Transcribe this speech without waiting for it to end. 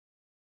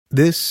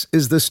This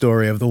is the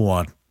story of the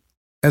one.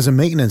 As a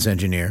maintenance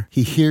engineer,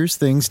 he hears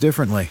things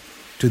differently.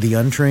 To the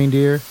untrained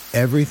ear,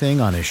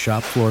 everything on his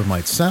shop floor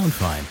might sound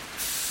fine,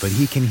 but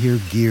he can hear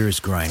gears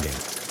grinding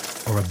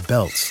or a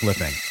belt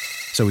slipping.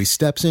 So he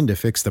steps in to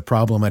fix the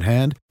problem at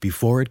hand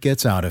before it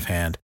gets out of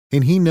hand.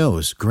 And he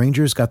knows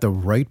Grainger's got the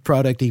right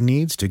product he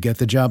needs to get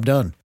the job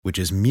done, which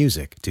is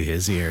music to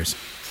his ears.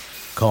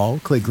 Call,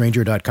 click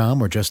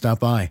Grainger.com, or just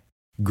stop by.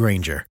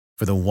 Grainger,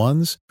 for the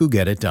ones who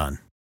get it done.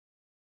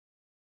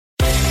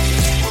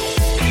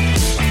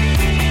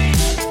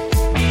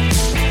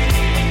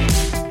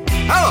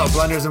 Hello,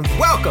 Blenders, and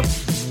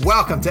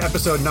welcome to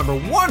episode number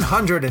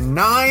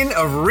 109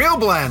 of Real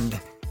Blend,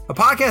 a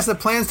podcast that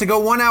plans to go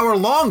 1 hour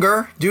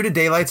longer due to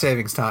daylight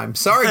savings time.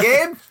 Sorry,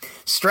 Gabe.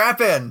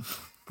 Strap in.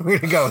 We're going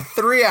to go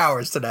 3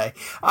 hours today.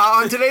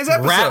 On today's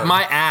episode, wrap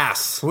my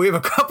ass. We have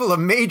a couple of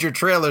major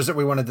trailers that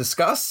we want to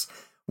discuss.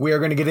 We are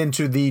going to get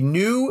into the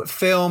new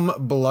film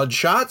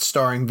Bloodshot,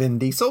 starring Vin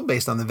Diesel,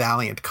 based on the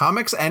Valiant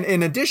comics. And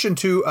in addition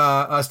to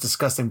us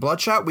discussing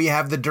Bloodshot, we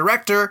have the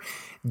director,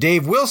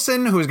 Dave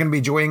Wilson, who is going to be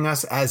joining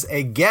us as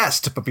a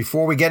guest. But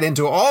before we get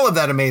into all of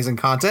that amazing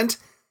content,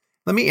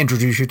 let me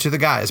introduce you to the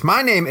guys.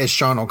 My name is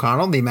Sean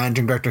O'Connell, the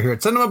managing director here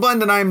at Cinema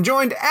Blend, and I am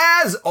joined,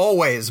 as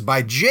always,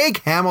 by Jake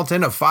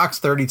Hamilton of Fox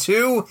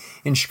 32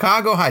 in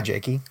Chicago. Hi,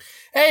 Jakey.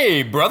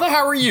 Hey, brother,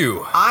 how are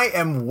you? I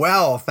am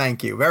well,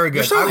 thank you. Very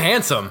good. You're so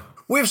handsome.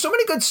 We have so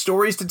many good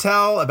stories to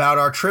tell about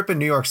our trip in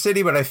New York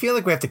City, but I feel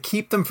like we have to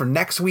keep them for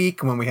next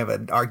week when we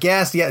have our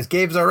guest. Yes,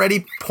 Gabe's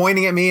already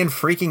pointing at me and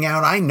freaking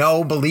out. I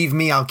know, believe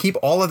me, I'll keep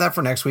all of that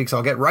for next week, so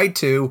I'll get right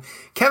to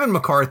Kevin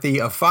McCarthy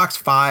of Fox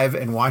 5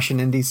 in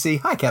Washington, D.C.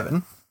 Hi,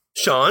 Kevin.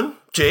 Sean,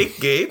 Jake,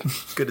 Gabe,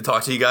 good to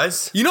talk to you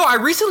guys. You know, I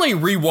recently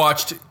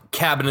rewatched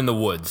Cabin in the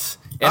Woods,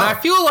 and I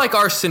feel like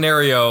our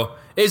scenario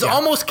is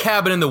almost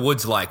Cabin in the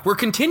Woods-like. We're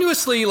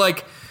continuously,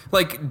 like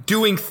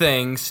doing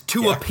things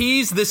to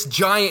appease this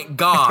giant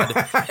god,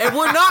 and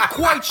we're not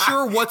quite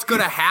sure what's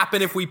going to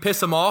happen if we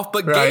piss him off.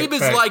 But Gabe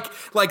is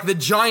like the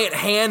giant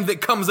hand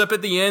that comes up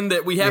at the end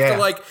that we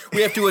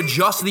have to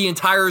adjust the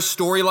entire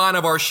storyline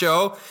of our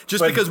show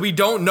just because we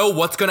don't know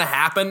what's going to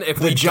happen if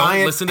we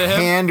don't listen to him. The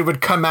giant hand would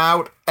come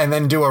out and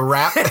then do a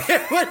rap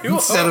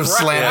instead of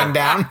slamming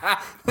down.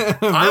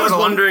 I was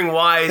wondering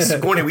why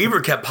Sigourney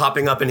Weaver kept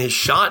popping up in his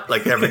shot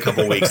like every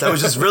couple weeks. That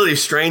was just really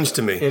strange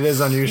to me. It is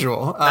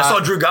unusual. I saw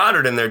Drew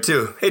Goddard in there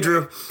too. Hey,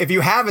 Drew. If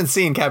you haven't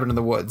seen Cabin in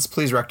the Woods,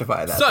 please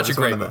rectify that. Such a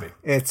great movie.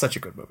 It's such a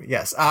good movie.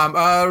 Yes.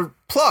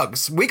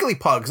 Plugs, weekly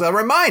plugs. A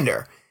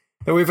reminder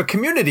that we have a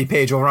community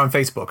page over on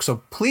Facebook.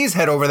 So please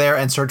head over there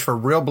and search for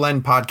Real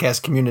Blend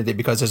Podcast Community,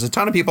 because there's a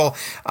ton of people,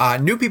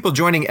 new people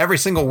joining every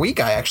single week,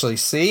 I actually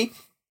see,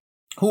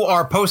 who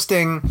are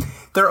posting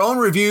their own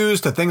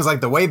reviews to things like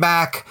The Way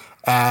Back,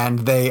 and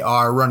they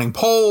are running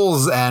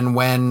polls, and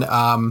when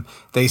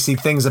they see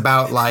things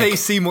about like... They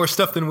see more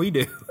stuff than we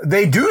do.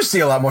 They do see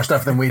a lot more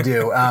stuff than we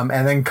do, and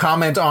then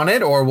comment on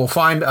it, or we'll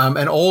find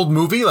an old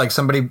movie, like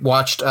somebody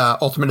watched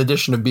Ultimate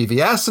Edition of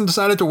BVS and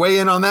decided to weigh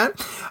in on that.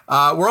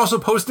 We're also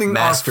posting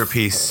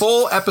masterpiece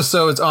full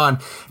episodes on...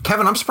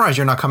 Kevin, I'm surprised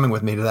you're not coming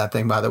with me to that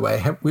thing, by the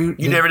way. You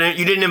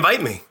didn't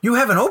invite me. You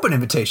have an open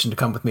invitation to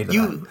come with me to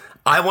that.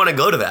 I want to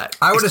go to that.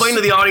 Explain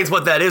to the audience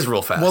what that is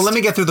real fast. Well, let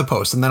me get through the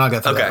post, and then I'll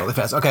get through that really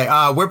fast. Okay,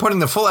 we're putting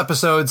the full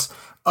episodes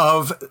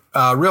of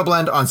Real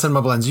Blend on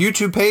Cinema Blend's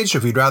YouTube page. So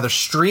if you'd rather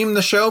stream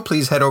the show,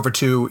 please head over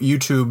to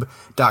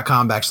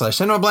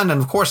youtube.com/Cinema Blend.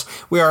 And of course,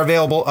 we are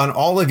available on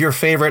all of your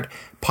favorite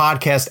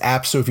podcast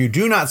apps. So if you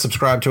do not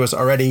subscribe to us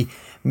already,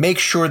 make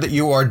sure that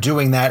you are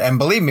doing that. And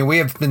believe me, we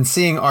have been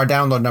seeing our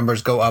download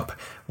numbers go up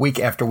week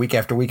after week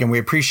after week, and we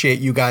appreciate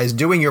you guys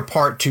doing your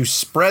part to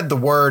spread the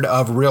word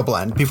of Real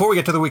Blend. Before we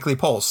get to the weekly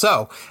poll,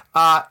 so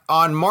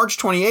on March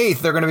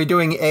 28th, they're going to be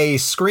doing a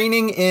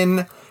screening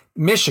in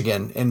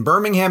Michigan, in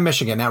Birmingham,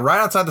 Michigan, now right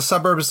outside the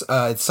suburbs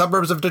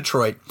of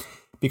Detroit,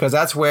 because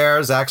that's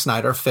where Zack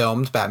Snyder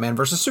filmed Batman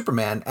vs.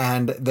 Superman,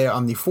 and they're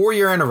on the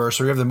 4-year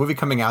anniversary of the movie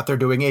coming out. They're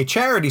doing a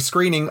charity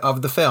screening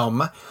of the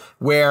film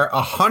where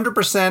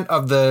 100%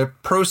 of the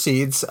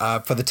proceeds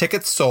for the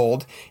tickets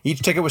sold,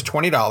 each ticket was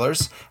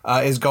 $20,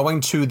 is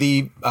going to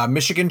the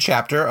Michigan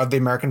chapter of the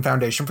American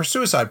Foundation for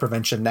Suicide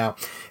Prevention. Now,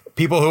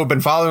 people who have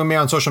been following me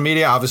on social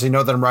media obviously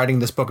know that I'm writing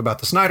this book about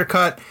the Snyder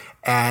Cut,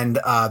 and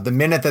the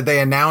minute that they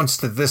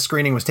announced that this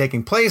screening was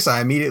taking place, I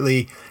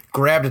immediately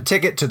grabbed a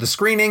ticket to the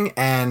screening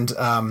and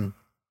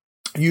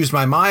used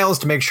my miles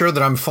to make sure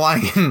that I'm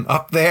flying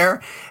up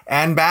there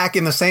and back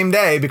in the same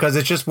day, because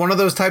it's just one of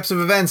those types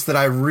of events that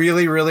I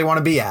really, really want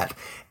to be at.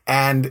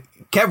 And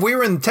Kev, we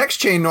were in the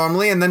text chain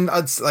normally, and then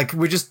it's like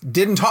we just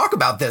didn't talk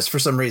about this for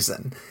some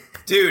reason.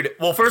 Dude,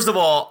 well, first of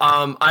all,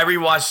 I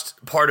rewatched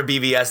part of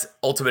BVS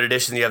Ultimate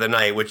Edition the other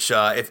night, which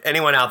if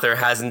anyone out there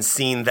hasn't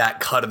seen that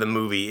cut of the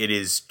movie, it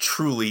is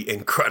truly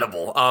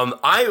incredible. Sean,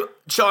 I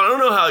don't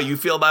know how you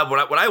feel about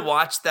it. When I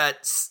watched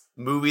that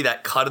movie,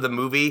 that cut of the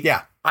movie,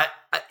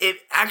 it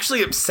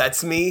actually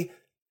upsets me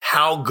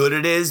how good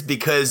it is,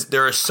 because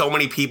there are so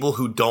many people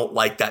who don't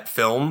like that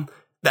film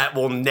that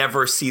will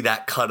never see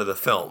that cut of the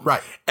film.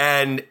 Right.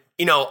 And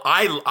you know,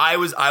 I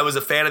was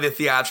a fan of the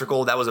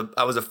theatrical. That was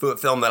a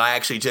film that I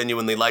actually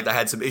genuinely liked. I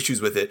had some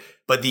issues with it,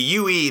 but the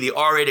UE, the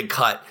R-rated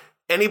cut.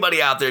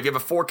 Anybody out there, if you have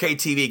a 4K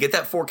TV, get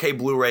that 4K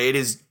Blu-ray. It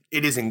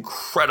is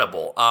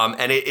incredible,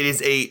 and it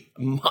is a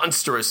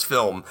monstrous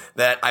film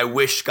that I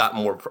wish got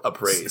more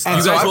praise. And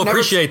you guys will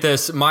appreciate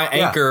this. My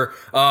anchor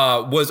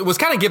was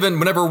kind of given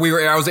whenever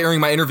I was airing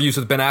my interviews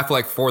with Ben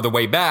Affleck for The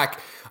Way Back.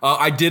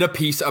 I did a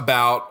piece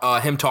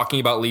about him talking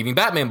about leaving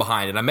Batman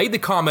behind, and I made the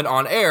comment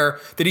on air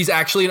that he's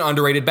actually an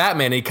underrated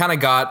Batman. And he kind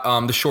of got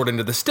the short end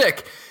of the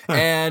stick.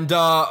 And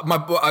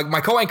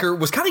my co-anchor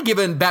was kind of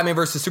giving Batman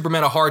vs.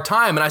 Superman a hard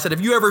time. And I said,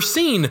 have you ever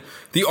seen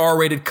the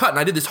R-rated cut? And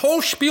I did this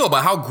whole spiel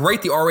about how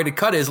great the R-rated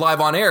cut is live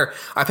on air.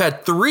 I've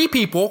had 3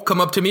 people come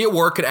up to me at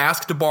work and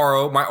ask to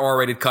borrow my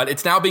R-rated cut.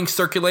 It's now being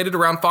circulated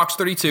around Fox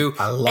 32.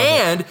 I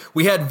love it.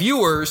 We had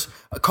viewers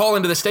call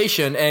into the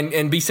station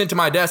and be sent to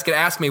my desk and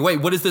ask me,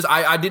 wait, what is this?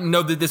 I didn't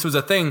know that this was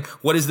a thing.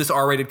 What is this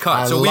R-rated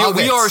cut? So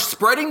we are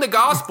spreading the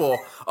gospel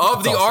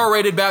of the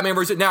R-rated Batman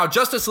versus. Now,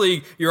 Justice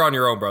League, you're on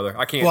your own, brother.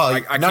 I can't.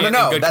 I can't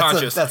in good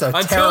conscience.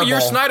 Until terrible... your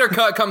Snyder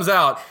cut comes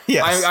out.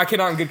 Yes. I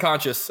cannot in good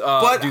conscience do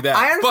that.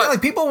 I understand.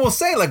 Like, people will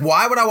say, like,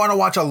 why would I want to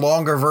watch a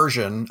longer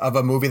version of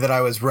a movie that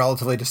I was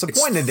relatively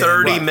disappointed in?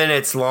 30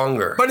 minutes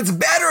longer, but it's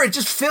better. It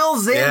just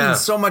fills in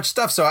so much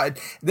stuff. So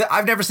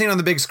I've never seen it on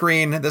the big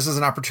screen. This is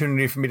an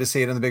opportunity for me to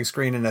see it on the big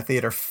screen in a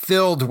theater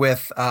filled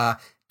with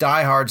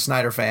diehard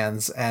Snyder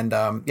fans, and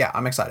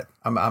I'm excited.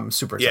 I'm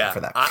super excited for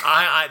that.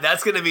 I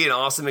that's going to be an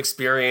awesome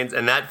experience,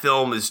 and that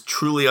film is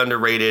truly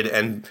underrated.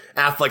 And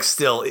Affleck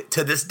still,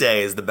 to this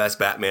day, is the best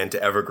Batman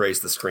to ever grace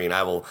the screen.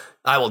 I will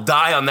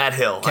die on that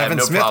hill.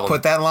 Kevin Smith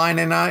put that line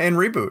in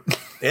Reboot.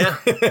 Yeah,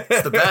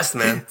 it's the best,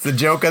 man. It's the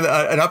joke of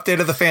an update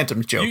of the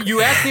Phantom joke.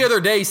 You asked the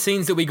other day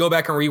scenes that we go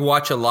back and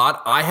rewatch a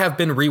lot. I have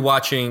been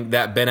rewatching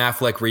that Ben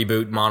Affleck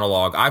Reboot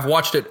monologue. I've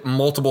watched it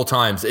multiple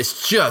times.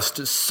 It's just,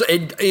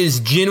 it is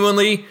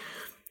genuinely,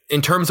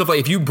 in terms of, like,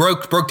 if you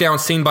broke down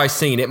scene by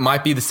scene, it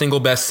might be the single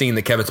best scene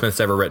that Kevin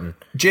Smith's ever written.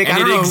 Jake,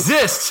 and it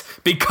exists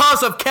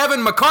because of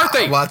Kevin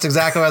McCarthy. Well, that's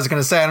exactly what I was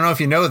going to say. I don't know if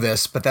you know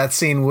this, but that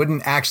scene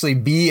wouldn't actually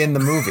be in the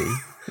movie.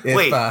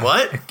 Wait,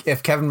 what?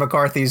 If Kevin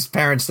McCarthy's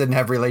parents didn't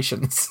have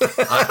relations. Oh,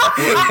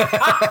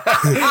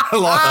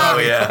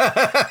 yeah.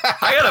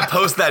 I got to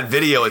post that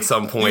video at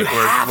some point.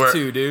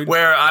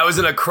 Where I was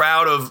in a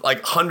crowd of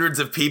like hundreds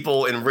of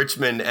people in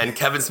Richmond, and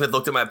Kevin Smith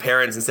looked at my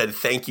parents and said,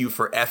 "Thank you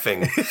for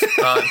effing,"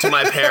 to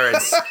my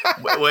parents,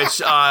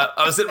 which I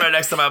was sitting right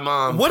next to my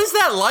mom. What is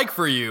that like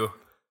for you?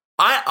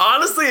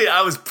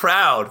 I was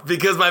proud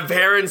because my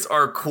parents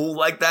are cool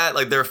like that.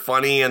 Like, they're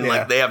funny and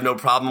like they have no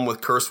problem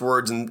with curse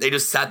words, and they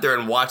just sat there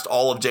and watched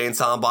all of Jay and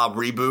Silent Bob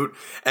Reboot.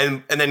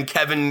 And then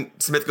Kevin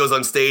Smith goes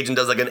on stage and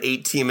does like an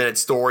 18-minute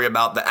story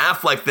about the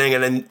Affleck thing,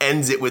 and then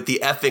ends it with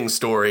the effing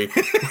story,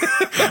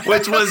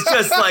 which was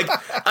just like,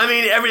 I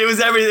mean, it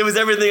was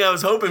everything I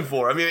was hoping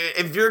for. I mean,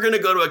 if you're going to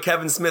go to a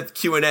Kevin Smith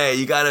Q&A,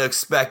 you got to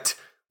expect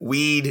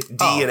weed,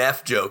 D, and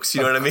F jokes. You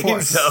know what I mean?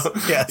 Course. So,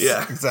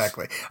 yes,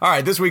 exactly. All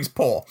right, this week's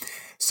poll.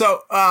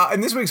 So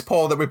in this week's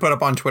poll that we put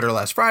up on Twitter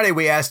last Friday,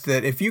 we asked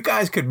that if you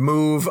guys could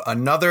move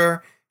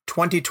another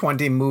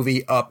 2020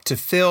 movie up to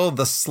fill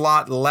the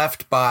slot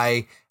left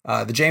by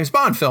the James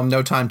Bond film,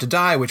 No Time to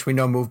Die, which we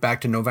know moved back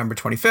to November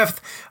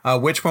 25th,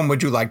 which one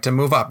would you like to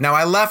move up? Now,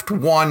 I left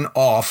one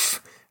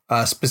off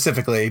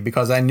specifically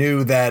because I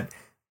knew that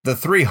the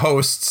 3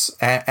 hosts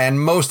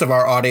and most of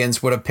our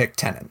audience would have picked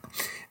Tenet.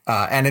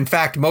 And in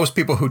fact, most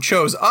people who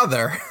chose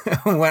other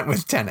went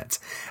with Tenet.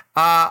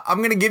 I'm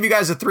going to give you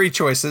guys the 3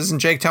 choices, and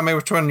Jake, tell me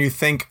which one you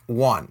think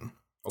won.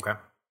 Okay.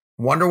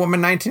 Wonder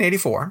Woman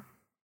 1984,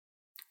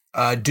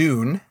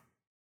 Dune,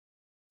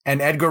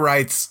 and Edgar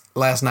Wright's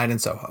Last Night in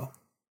Soho.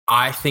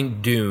 I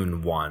think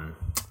Dune won.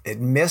 It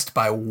missed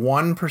by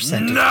 1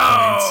 percentage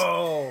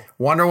point.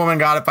 Wonder Woman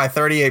got it by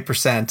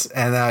 38%,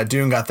 and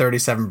Dune got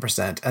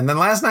 37%. And then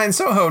Last Night in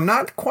Soho,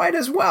 not quite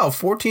as well,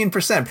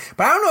 14%.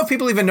 But I don't know if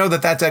people even know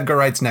that that's Edgar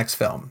Wright's next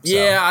film. So.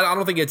 Yeah, I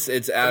don't think it's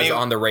as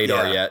on the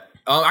radar yet.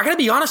 I gotta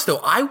be honest though,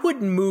 I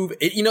wouldn't move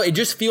it. You know, it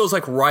just feels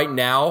like right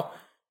now,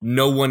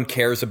 no one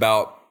cares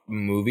about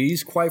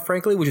movies, quite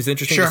frankly, which is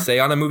interesting to say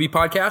on a movie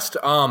podcast.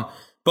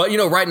 But you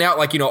know, right now,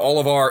 like, you know, all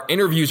of our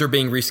interviews are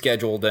being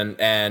rescheduled,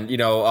 and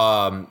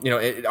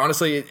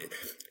honestly,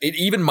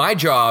 even my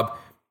job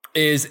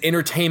is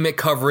entertainment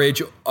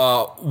coverage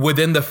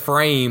within the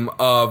frame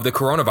of the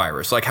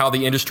coronavirus, like how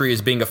the industry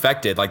is being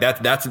affected. Like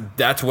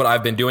that's what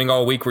I've been doing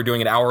all week. We're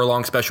doing an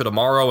hour-long special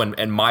tomorrow,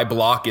 and my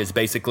block is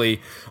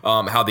basically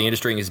how the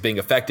industry is being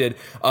affected.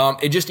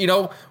 It just, you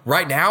know,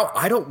 right now,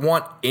 I don't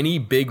want any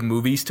big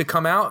movies to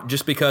come out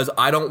just because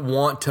I don't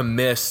want to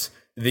miss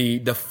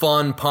the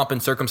fun pomp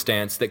and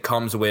circumstance that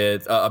comes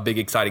with a big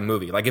exciting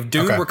movie. Like if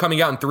Dune were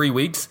coming out in 3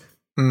 weeks,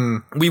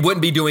 we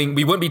wouldn't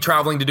be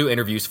traveling to do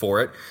interviews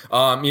for it.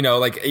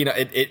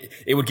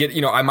 It would get,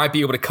 you know, I might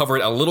be able to cover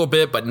it a little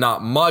bit, but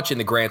not much in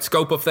the grand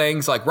scope of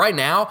things. Like right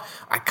now,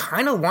 I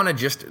kind of want to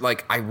just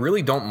I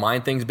really don't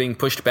mind things being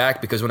pushed back,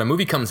 because when a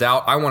movie comes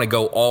out, I want to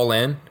go all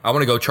in. I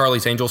want to go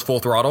Charlie's Angels full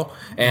throttle.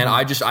 And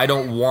I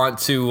don't want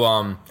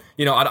to,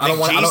 You know, I don't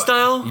want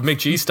McG-style?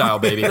 McG-style,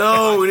 baby.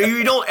 No,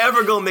 you don't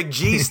ever go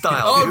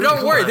McG-style. Oh,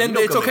 don't worry. Then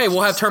it's okay.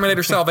 We'll have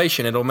Terminator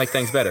Salvation. It'll make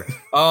things better.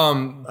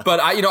 But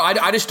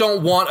I just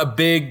don't want a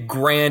big,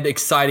 grand,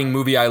 exciting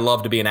movie I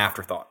love to be an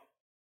afterthought.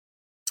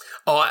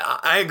 Oh,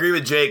 I agree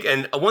with Jake.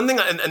 And one thing,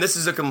 and this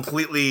is a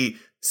completely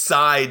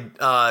side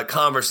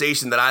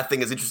conversation that I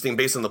think is interesting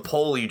based on the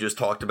poll you just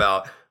talked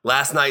about,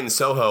 Last Night in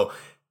Soho.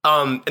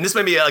 And this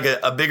may be like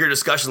a bigger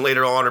discussion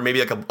later on, or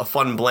maybe like a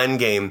fun blend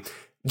game.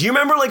 Do you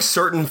remember like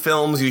certain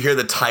films you hear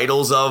the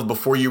titles of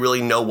before you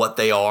really know what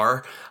they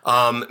are?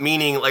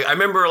 Meaning, like, I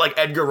remember like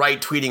Edgar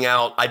Wright tweeting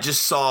out, I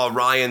just saw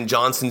Rian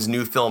Johnson's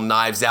new film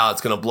Knives Out.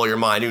 It's going to blow your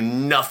mind. I knew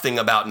nothing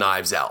about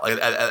Knives Out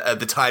at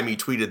the time he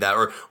tweeted that,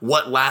 or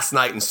what Last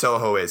Night in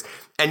Soho is.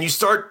 And you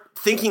start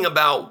thinking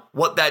about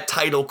what that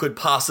title could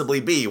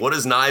possibly be. What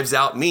does Knives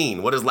Out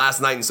mean? What does Last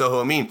Night in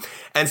Soho mean?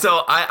 And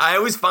so I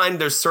always find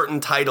there's certain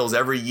titles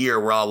every year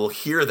where I will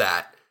hear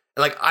that.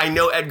 Like, I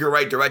know Edgar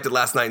Wright directed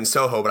Last Night in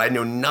Soho, but I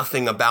know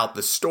nothing about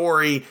the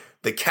story,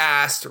 the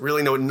cast,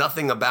 really know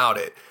nothing about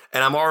it.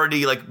 And I'm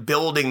already like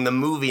building the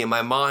movie in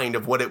my mind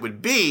of what it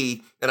would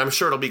be. And I'm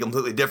sure it'll be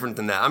completely different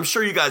than that. I'm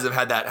sure you guys have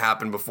had that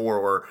happen before,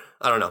 or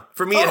I don't know.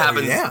 For me, it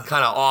happens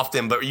kind of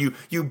often, but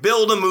you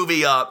build a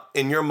movie up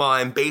in your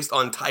mind based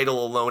on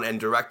title alone and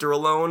director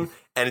alone.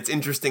 And it's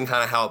interesting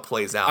kind of how it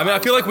plays out. I mean, I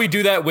feel like we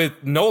do that with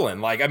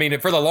Nolan. Like, I mean,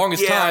 for the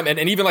longest time, and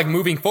even like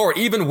moving forward,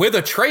 even with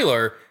a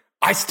trailer,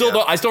 I still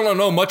don't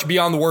know much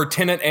beyond the word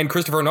Tenet and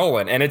Christopher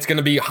Nolan, and it's going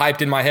to be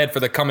hyped in my head for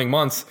the coming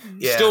months.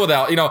 Yeah. Still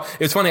without,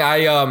 it's funny.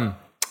 I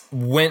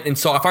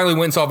finally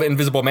went and saw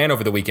Invisible Man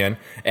over the weekend,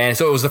 and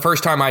so it was the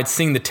first time I'd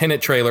seen the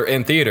Tenet trailer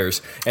in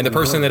theaters. And the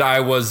person that I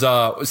was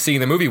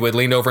seeing the movie with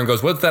leaned over and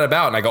goes, "What's that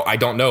about?" And I go, "I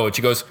don't know." And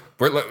she goes,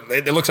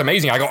 "It looks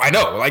amazing." I go, "I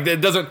know." Like, it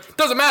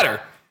doesn't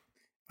matter.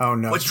 Oh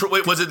no!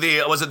 Was it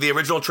the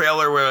original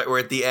trailer where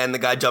at the end the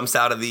guy jumps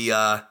out of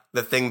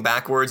the thing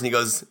backwards and he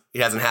goes,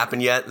 "It hasn't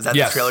happened yet"? Is that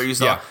the trailer you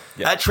saw?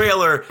 Yeah. That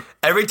trailer,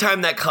 every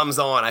time that comes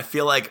on, I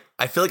feel like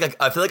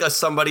as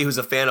somebody who's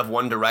a fan of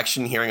One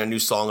Direction hearing a new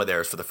song of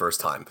theirs for the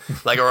first time,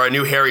 like, or a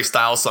new Harry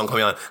Styles song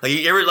coming on. Like,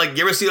 you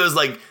ever see those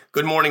like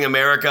Good Morning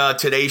America,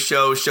 Today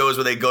shows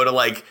where they go to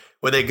like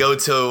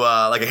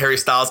a Harry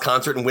Styles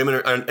concert, and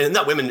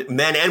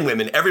men and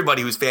women,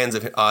 everybody who's fans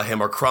of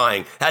him are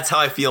crying. That's how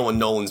I feel when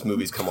Nolan's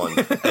movies come on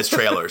as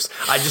trailers.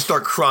 I just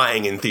start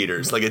crying in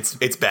theaters. Like,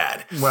 it's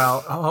bad.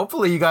 Well,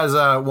 hopefully you guys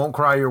won't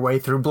cry your way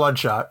through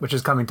Bloodshot, which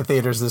is coming to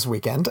theaters this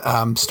weekend,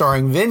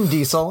 starring Vin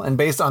Diesel and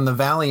based on the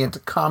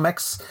Valiant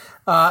comics.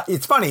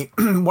 It's funny.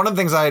 One of the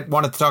things I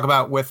wanted to talk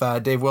about with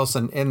Dave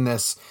Wilson in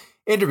this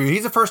interview,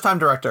 he's a first-time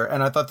director,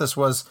 and I thought this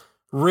was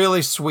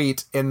really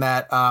sweet in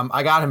that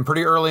I got him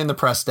pretty early in the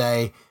press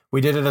day.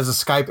 We did it as a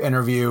Skype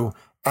interview,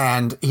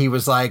 and he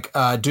was like,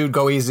 dude,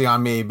 go easy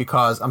on me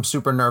because I'm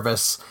super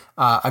nervous.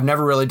 I've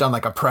never really done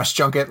like a press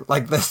junket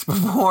like this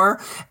before.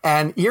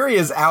 And here he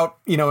is out,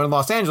 in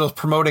Los Angeles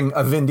promoting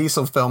a Vin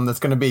Diesel film that's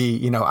going to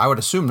be, I would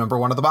assume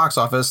 #1 at the box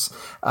office.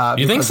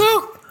 You think so?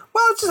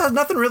 Well, it just has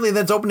nothing really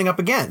that's opening up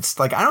against.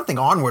 Like, I don't think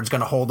Onward's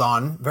going to hold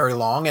on very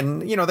long.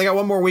 And, they got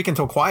one more week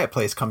until Quiet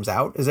Place comes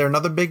out. Is there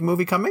another big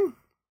movie coming?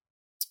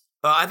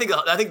 I think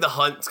The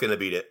Hunt's going to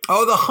beat it.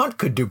 Oh, The Hunt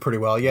could do pretty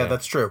well. Yeah,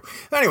 that's true.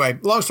 Anyway,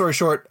 long story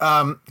short,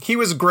 he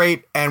was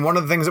great. And one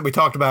of the things that we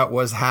talked about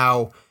was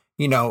how,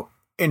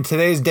 in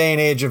today's day and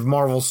age of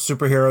Marvel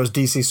superheroes,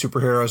 DC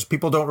superheroes,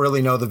 people don't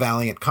really know the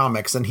Valiant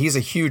comics. And he's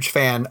a huge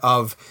fan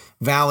of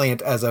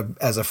Valiant as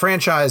a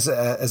franchise,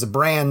 as a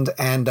brand,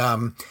 and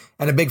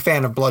a big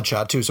fan of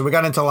Bloodshot, too. So we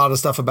got into a lot of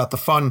stuff about the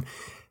fun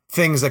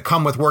things that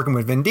come with working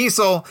with Vin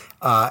Diesel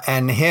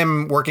and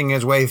him working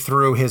his way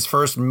through his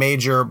first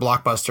major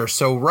blockbuster.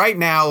 So right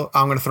now,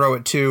 I'm going to throw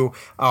it to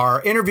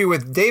our interview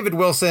with David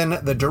Wilson,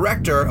 the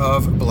director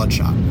of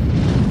Bloodshot.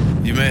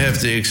 You may have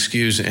to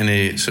excuse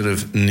any sort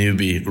of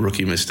newbie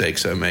rookie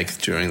mistakes I make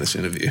during this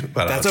interview.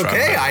 But that's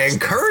okay. I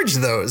encourage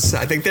those.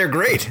 I think they're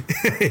great.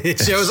 It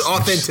shows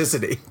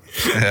authenticity.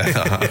 Yeah,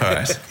 all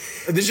right.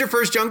 This is your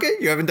first junket?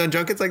 You haven't done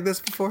junkets like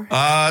this before?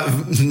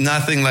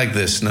 Nothing like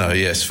this. No.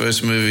 Yes.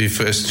 First movie,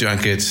 first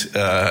junket.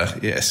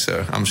 Yes.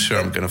 So I'm sure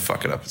I'm going to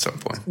fuck it up at some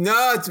point.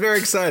 No, it's very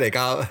exciting.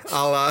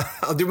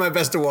 I'll do my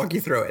best to walk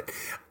you through it.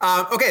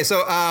 Okay,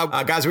 so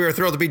guys, we are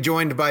thrilled to be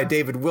joined by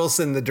David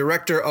Wilson, the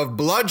director of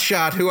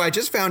Bloodshot, who I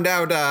just found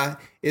out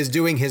is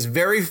doing his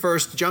very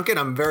first junket.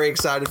 I'm very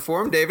excited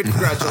for him. David,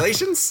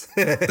 congratulations.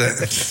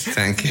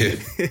 Thank you.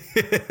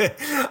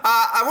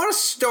 I want to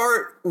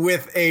start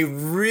with a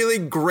really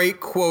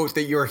great quote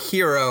that your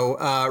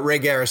hero, Ray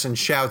Garrison,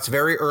 shouts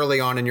very early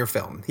on in your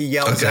film. He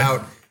yells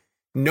out,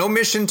 "No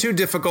mission too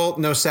difficult,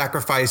 no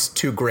sacrifice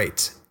too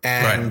great."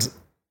 And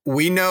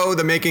we know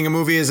that making a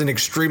movie is an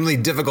extremely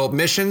difficult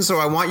mission, so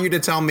I want you to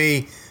tell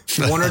me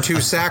one or two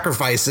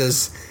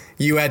sacrifices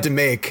you had to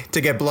make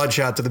to get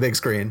Bloodshot to the big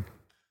screen.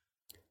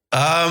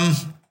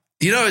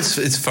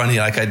 It's funny.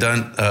 Like, I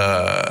don't.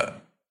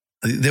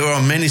 There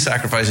are many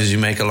sacrifices you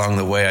make along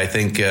the way. I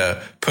think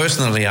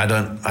personally, I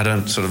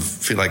don't sort of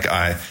feel like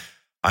I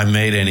I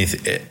made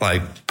anything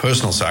like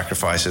personal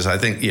sacrifices. I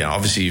think,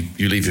 obviously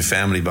you leave your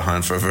family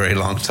behind for a very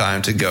long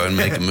time to go and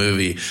make a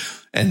movie,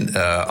 and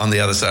on the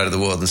other side of the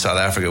world in South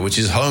Africa, which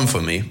is home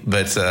for me.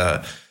 But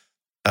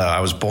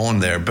I was born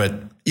there. But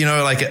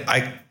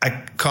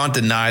I can't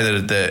deny that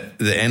at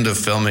the end of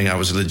filming, I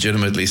was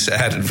legitimately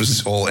sad it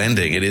was all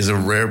ending. It is a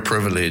rare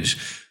privilege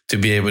to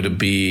be able to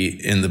be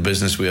in the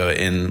business we are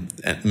in,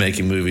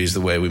 making movies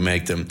the way we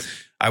make them.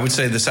 I would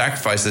say the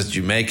sacrifices that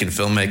you make in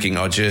filmmaking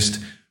are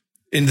just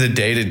in the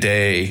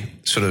day-to-day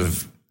sort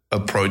of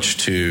approach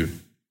to,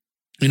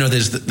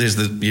 there's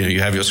the you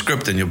have your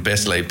script and your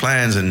best laid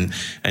plans and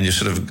you're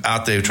sort of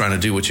out there trying to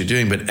do what you're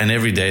doing, and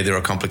every day there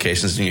are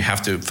complications, and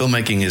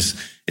filmmaking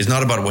is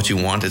not about what you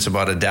want, it's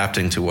about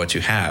adapting to what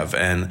you have.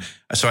 And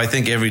so I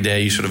think every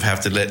day you sort of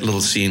have to let a little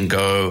scene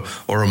go,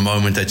 or a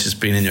moment that's just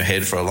been in your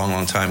head for a long,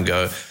 long time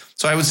go.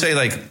 So I would say,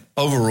 like,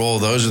 overall,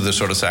 those are the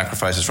sort of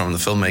sacrifices from the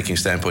filmmaking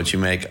standpoint you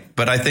make.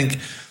 But I think,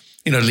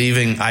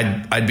 leaving,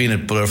 I'd been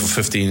at Blur for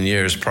 15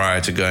 years prior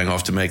to going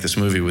off to make this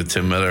movie with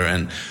Tim Miller.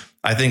 And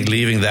I think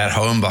leaving that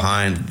home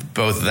behind,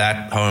 both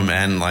that home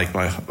and like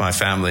my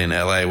family in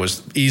LA,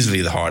 was easily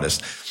the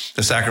hardest.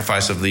 The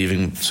sacrifice of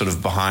leaving sort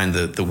of behind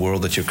the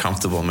world that you're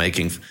comfortable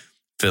making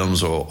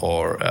films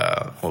or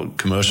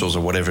commercials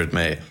or whatever it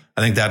may.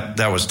 I think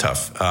that was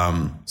tough.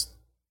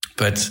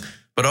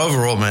 But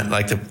overall, man,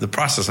 like the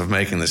process of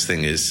making this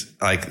thing is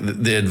like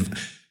the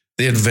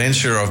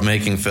adventure of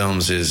making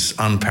films is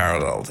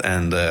unparalleled,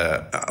 and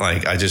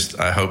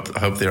I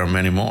hope there are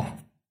many more.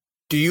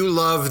 Do you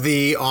love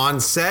the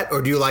on set,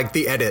 or do you like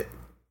the edit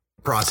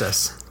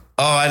process?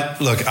 Oh,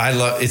 I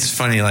love. It's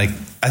funny. Like,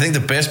 I think the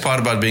best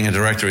part about being a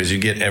director is you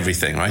get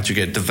everything, right? You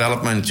get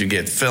development, you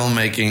get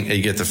filmmaking,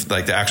 you get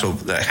the actual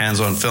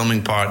hands-on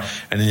filming part,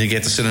 and then you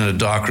get to sit in a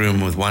dark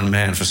room with one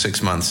man for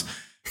 6 months.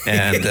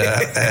 And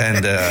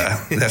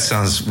that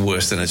sounds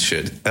worse than it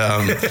should.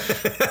 But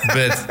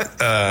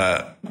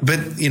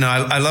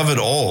I love it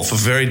all for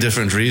very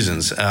different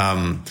reasons.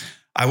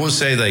 I will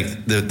say,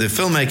 like, the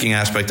filmmaking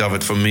aspect of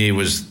it for me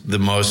was the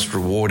most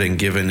rewarding,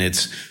 given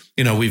it's,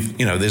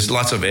 there's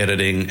lots of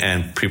editing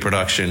and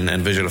pre-production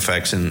and visual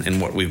effects in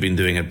what we've been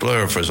doing at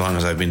Blur for as long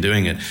as I've been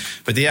doing it.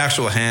 But the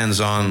actual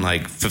hands-on,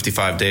 like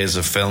 55 days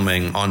of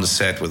filming on the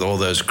set with all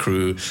those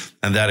crew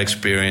and that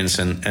experience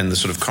and the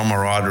sort of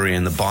camaraderie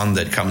and the bond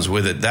that comes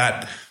with it,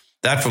 that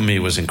for me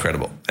was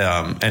incredible.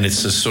 And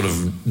it's a sort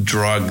of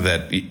drug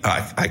that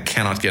I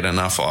cannot get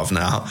enough of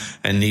now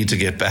and need to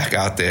get back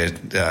out there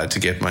to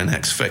get my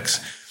next fix.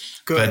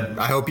 Good. But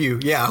I hope you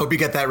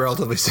get that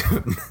relatively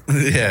soon.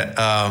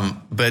 Yeah.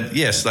 But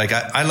yes, like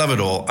I love it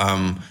all.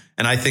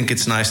 And I think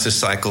it's nice to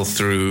cycle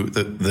through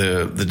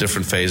the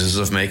different phases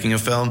of making a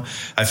film.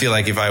 I feel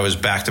like if I was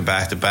back to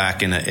back to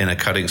back in a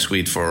cutting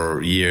suite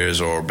for years,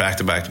 or back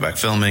to back to back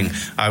filming,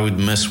 I would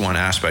miss one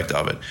aspect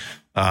of it.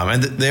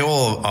 And they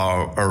all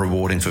are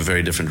rewarding for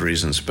very different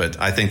reasons.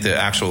 But I think the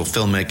actual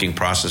filmmaking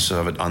process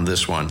of it on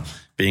this one,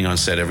 being on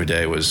set every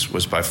day, was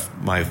by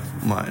my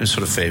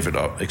sort of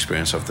favorite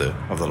experience of the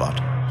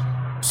lot.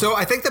 So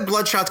I think that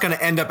Bloodshot's going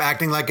to end up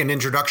acting like an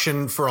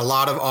introduction for a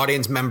lot of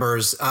audience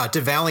members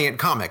to Valiant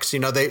Comics. They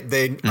are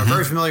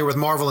very familiar with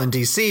Marvel and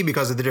DC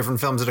because of the different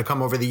films that have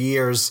come over the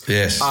years.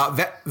 Yes.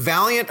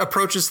 Valiant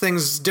approaches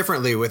things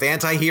differently with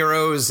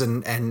anti-heroes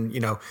and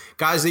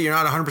guys that you're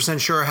not 100%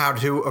 sure how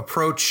to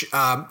approach.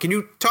 Can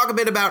you talk a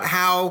bit about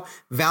how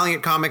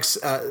Valiant Comics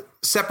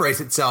separates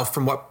itself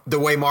from the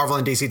way Marvel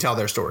and DC tell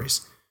their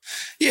stories?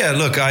 Yeah,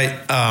 look,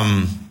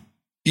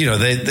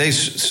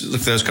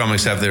 those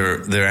comics have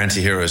their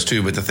anti-heroes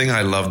too. But the thing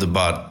I loved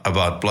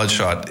about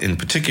Bloodshot in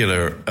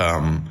particular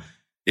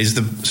is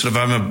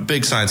I'm a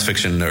big science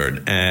fiction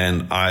nerd,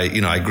 and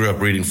I grew up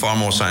reading far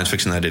more science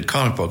fiction than I did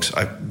comic books.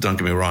 Don't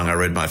get me wrong, I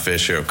read my fair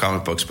share of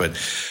comic books, but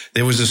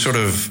there was a sort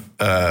of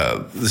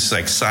this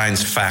like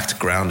science fact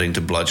grounding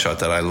to Bloodshot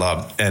that I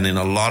loved. And in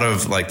a lot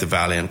of like the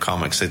Valiant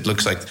comics, it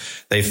looks like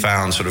they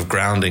found sort of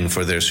grounding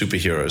for their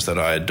superheroes that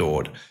I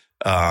adored.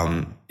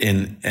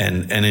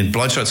 In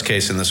Bloodshot's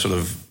case, in the sort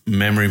of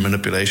memory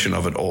manipulation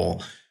of it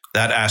all,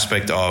 that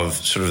aspect of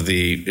sort of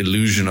the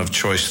illusion of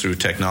choice through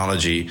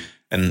technology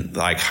and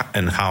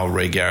how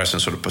Ray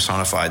Garrison sort of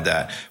personified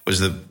that was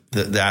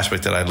the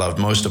aspect that I loved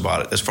most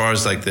about it. As far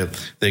as like the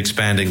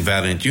expanding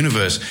Valiant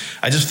universe,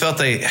 I just felt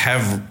they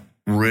have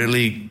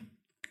really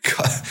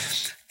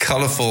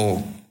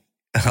colorful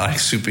like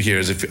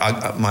superheroes.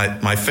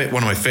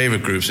 One of my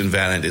favorite groups in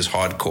Valiant is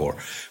Hardcore,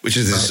 which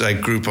is this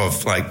like group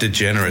of like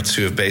degenerates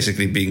who have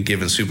basically been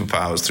given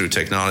superpowers through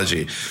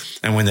technology,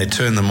 and when they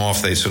turn them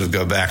off, they sort of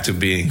go back to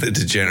being the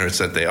degenerates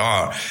that they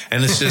are.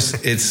 And it's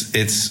just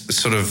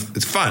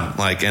it's fun,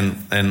 like, and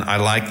I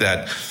like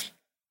that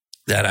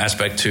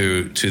aspect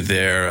to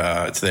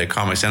their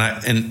comics.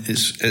 And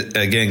it's,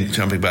 again,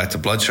 jumping back to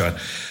Bloodshot,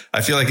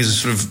 I feel like he's a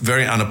sort of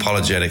very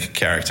unapologetic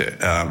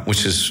character,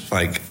 which is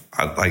like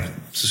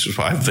this is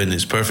why Vin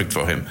is perfect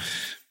for him.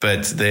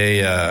 But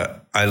they're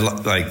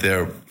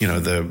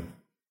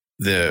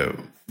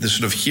the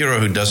sort of hero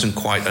who doesn't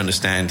quite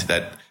understand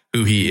that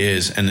who he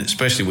is, and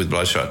especially with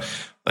Bloodshot,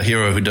 a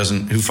hero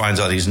who finds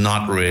out he's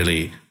not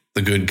really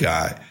the good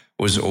guy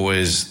was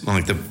always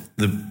like the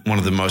one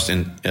of the most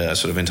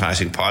sort of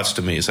enticing parts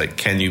to me. Is like,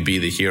 can you be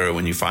the hero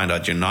when you find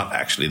out you're not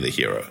actually the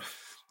hero?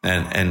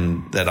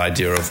 And that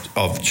idea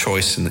of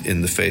choice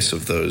in the face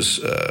of those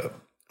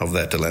of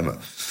that dilemma.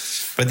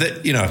 But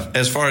that,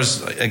 as far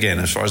as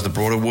the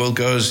broader world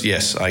goes,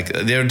 yes, like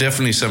there are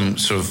definitely some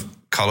sort of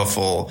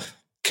colorful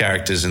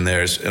characters in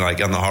there.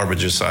 Like on the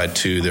Harbinger side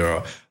too,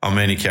 there are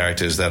many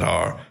characters that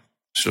are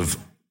sort of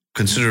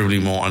considerably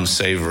more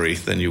unsavory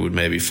than you would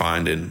maybe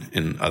find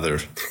in other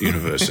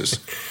universes.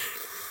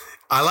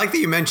 I like that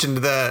you mentioned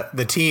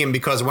the team,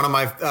 because one of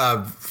my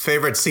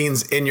favorite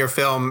scenes in your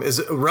film is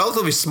a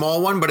relatively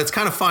small one, but it's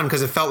kind of fun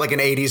because it felt like an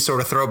 80s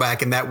sort of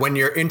throwback, in that when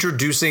you're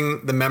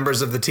introducing the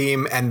members of the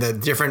team and the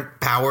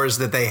different powers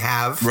that they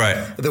have,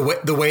 right,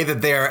 the way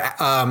that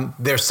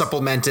they're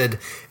supplemented.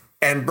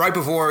 And right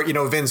before,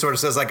 Vin sort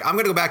of says, like, I'm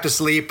going to go back to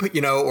sleep,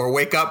 or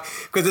wake up,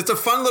 because it's a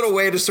fun little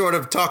way to sort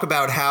of talk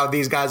about how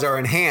these guys are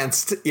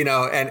enhanced,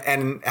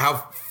 and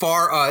how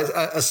far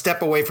a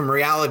step away from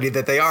reality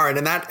that they are. And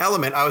in that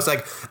element, I was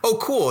like, oh,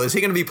 cool. Is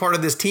he going to be part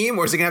of this team,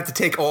 or is he going to have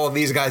to take all of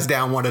these guys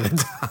down one at a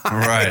time?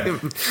 Right.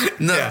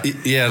 No,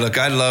 yeah, look,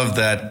 I love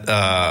that,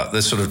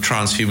 this sort of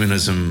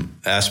transhumanism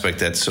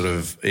aspect that sort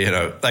of,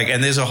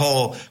 and there's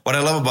what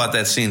I love about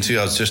that scene too,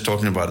 I was just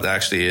talking about it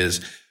actually,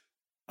 is,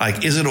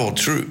 like, is it all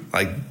true?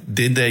 Like,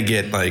 did they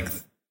get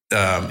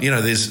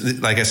there's,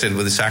 like I said,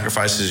 with the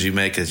sacrifices you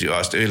make, as you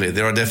asked earlier,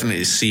 there are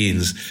definitely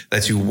scenes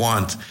that you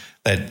want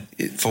that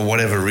for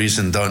whatever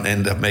reason don't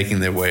end up making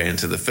their way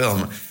into the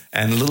film.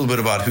 And a little bit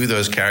about who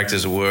those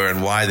characters were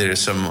and why there's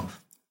some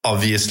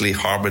obviously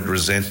harbored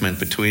resentment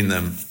between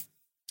them,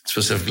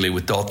 specifically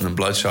with Dalton and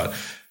Bloodshot,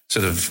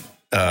 sort of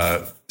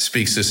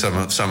speaks to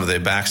some of their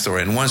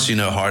backstory. And once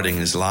Harding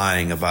is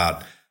lying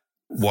about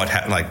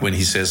like when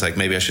he says, like,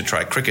 maybe I should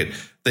try cricket,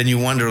 then you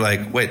wonder,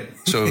 like, wait,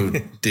 so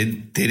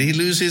did he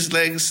lose his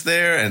legs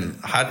there? And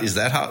but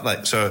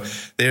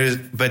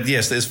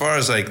yes, as far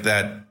as like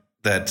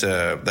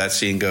that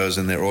scene goes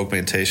and their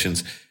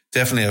augmentations,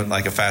 definitely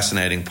like a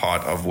fascinating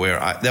part of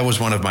that was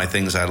one of my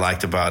things I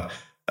liked about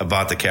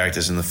the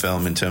characters in the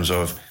film, in terms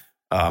of,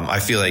 I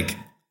feel like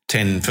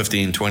 10,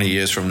 15, 20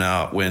 years from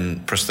now, when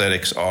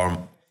prosthetics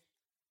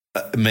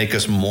make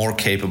us more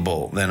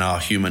capable than our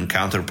human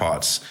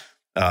counterparts,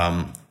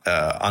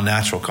 our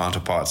natural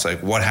counterparts,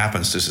 like what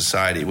happens to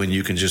society when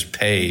you can just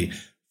pay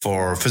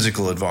for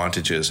physical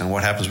advantages, and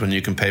what happens when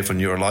you can pay for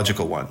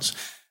neurological ones.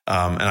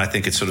 And I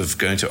think it's sort of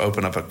going to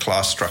open up a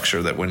class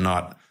structure that we're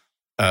not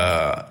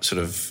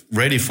sort of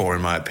ready for,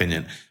 in my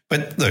opinion.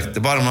 But look, the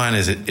bottom line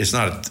is it's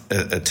not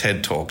a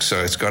TED talk,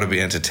 so it's got to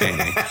be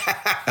entertaining.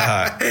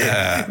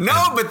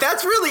 No, but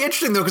that's really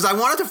interesting, though, because I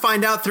wanted to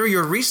find out through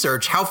your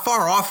research how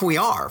far off we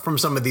are from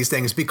some of these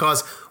things,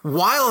 because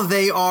while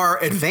they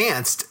are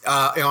advanced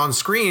on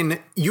screen,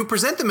 you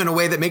present them in a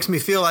way that makes me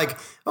feel like,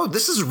 oh,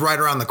 this is right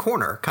around the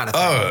corner kind of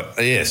thing. Oh,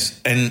 yes.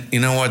 And you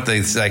know what?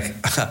 There's like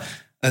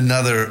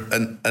another,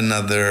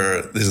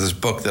 there's this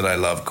book that I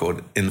love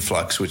called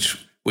Influx,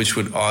 which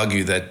would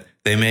argue that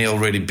they may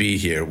already be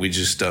here. We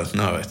just don't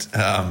know it.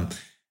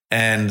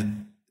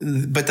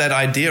 But that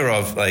idea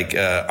of like,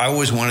 I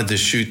always wanted to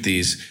shoot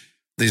these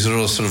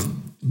little sort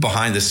of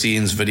behind the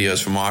scenes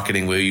videos for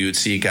marketing, where you would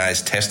see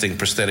guys testing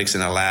prosthetics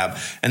in a lab,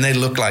 and they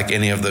look like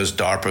any of those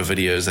DARPA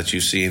videos that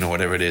you've seen or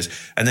whatever it is.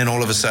 And then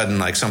all of a sudden,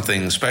 like,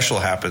 something special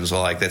happens,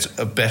 or like that's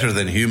better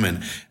than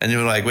human. And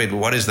you're like, wait,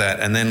 what is that?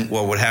 And then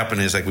what would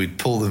happen is, like, we'd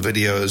pull the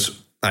videos,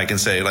 I can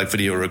say, like,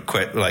 video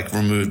request, like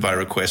removed by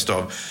request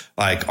of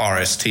like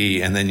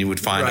RST, and then you would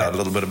find out a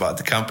little bit about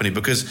the company.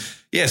 Because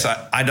yes,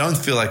 I don't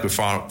feel like we're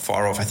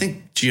far off. I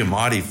think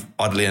Giamatti,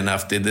 oddly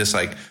enough, did this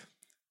like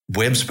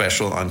web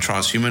special on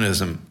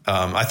transhumanism.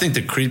 I think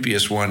the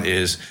creepiest one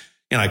is,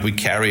 like, we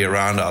carry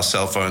around our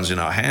cell phones in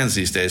our hands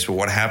these days, but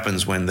what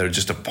happens when they're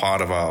just a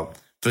part of our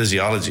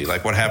physiology?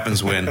 Like, what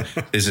happens when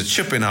there's a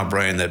chip in our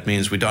brain that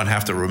means we don't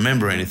have to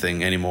remember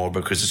anything anymore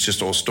because it's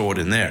just all stored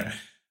in there?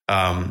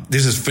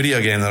 There's this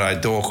video game that I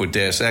adore called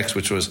Deus Ex,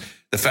 which was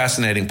the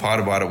fascinating part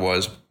about it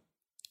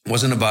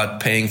wasn't about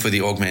paying for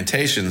the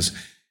augmentations.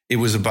 It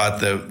was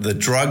about the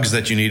drugs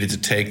that you needed to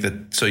take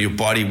so your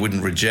body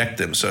wouldn't reject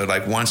them. So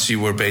like once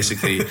you were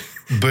basically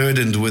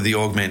burdened with the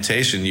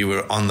augmentation, you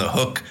were on the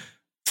hook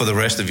for the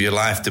rest of your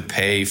life to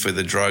pay for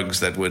the drugs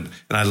that would,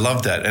 and I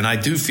love that. And I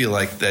do feel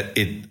like that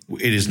it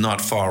is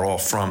not far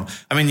off from,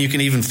 I mean, you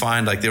can even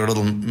find like there are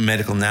little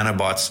medical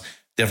nanobots,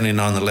 definitely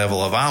not on the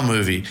level of our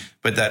movie,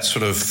 but that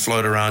sort of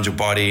float around your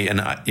body.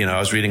 And, I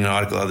was reading an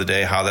article the other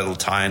day how that'll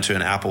tie into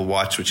an Apple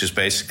Watch, which is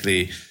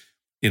basically,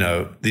 they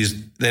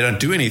don't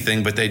do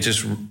anything, but they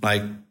just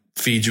like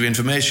feed you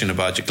information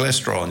about your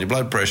cholesterol and your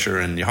blood pressure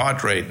and your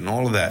heart rate and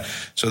all of that.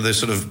 So there's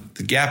sort of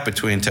the gap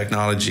between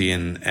technology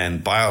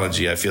and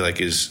biology, I feel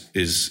like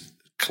is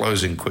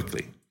closing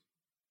quickly.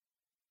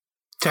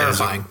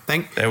 Terrifying.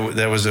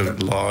 There was a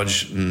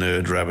large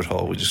nerd rabbit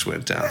hole we just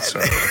went down.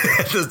 Sorry.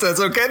 That's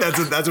okay.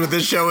 That's what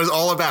this show is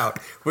all about.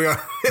 We are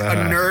a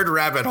nerd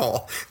rabbit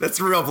hole. That's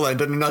Real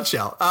Blend in a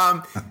nutshell.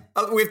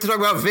 We have to talk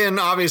about Vin,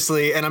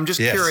 obviously, and I'm just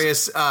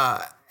curious,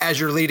 as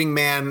your leading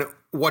man,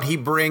 what he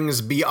brings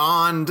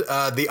beyond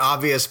the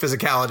obvious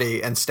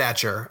physicality and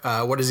stature.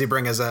 What does he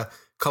bring as a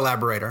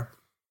collaborator?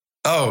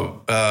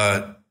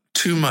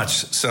 Too much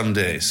some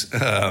days.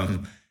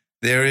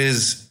 There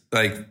is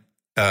like...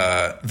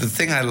 the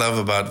thing I love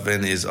about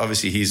Vin is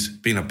obviously he's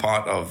been a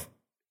part of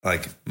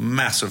like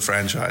massive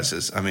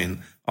franchises. I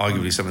mean,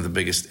 arguably some of the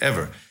biggest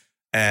ever.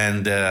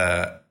 And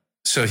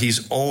so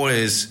he's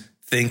always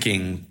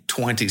thinking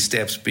 20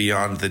 steps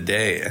beyond the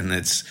day.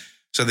 And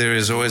so there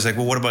is always like,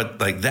 well, what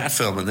about like that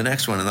film and the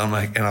next one? And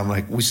I'm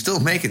like, we're still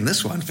making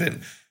this one,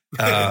 Vin.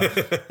 But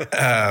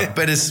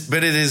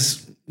it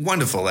is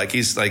wonderful. Like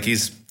he's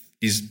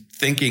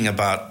thinking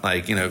about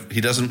like, you know,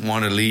 he doesn't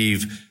want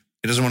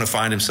to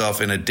find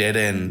himself in a dead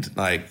end,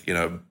 like, you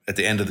know, at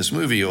the end of this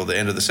movie or the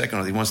end of the second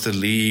one. He wants to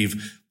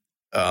leave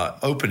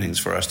openings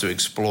for us to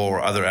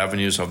explore other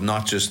avenues of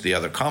not just the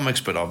other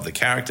comics, but of the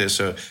characters.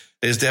 So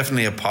there's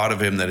definitely a part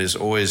of him that is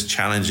always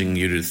challenging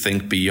you to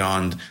think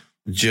beyond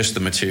just the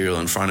material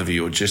in front of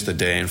you or just the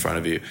day in front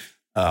of you.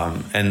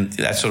 And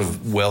that sort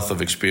of wealth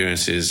of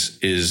experience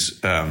is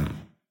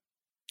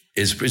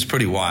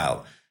pretty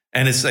wild.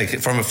 And it's like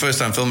from a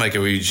first-time filmmaker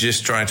where you're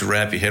just trying to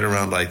wrap your head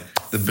around like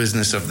the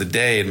business of the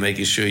day and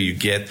making sure you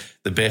get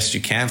the best you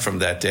can from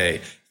that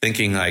day,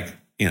 thinking like,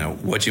 you know,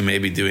 what you may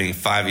be doing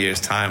 5 years'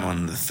 time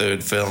on the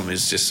third film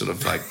is just sort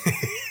of like,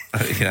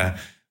 you know.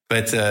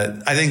 But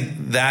I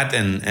think that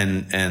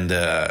and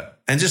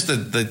just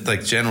the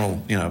like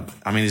general, you know,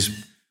 I mean,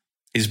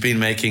 he's been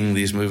making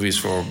these movies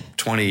for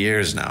 20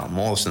 years now,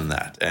 more than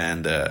that,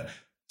 and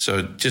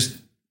so just,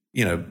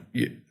 you know.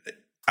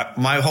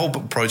 My whole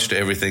approach to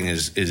everything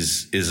is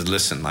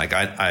listen, like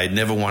I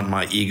never want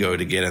my ego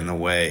to get in the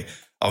way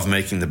of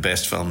making the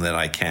best film that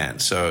I can.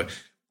 So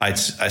I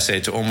say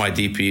to all my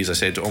DPs, I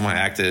say to all my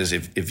actors,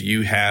 if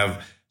you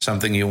have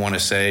something you want to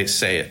say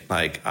it.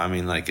 Like, I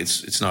mean, like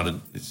it's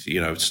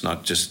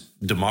not just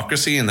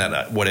democracy and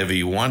that whatever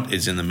you want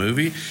is in the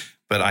movie,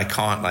 but I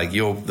can't like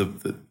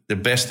the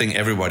best thing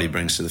everybody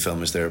brings to the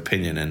film is their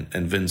opinion.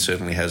 And Vin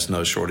certainly has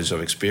no shortage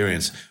of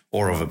experience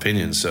or of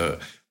opinion. So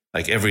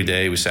like every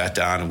day we sat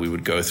down and we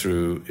would go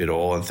through it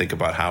all and think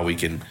about how we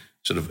can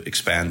sort of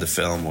expand the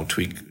film or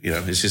tweak, you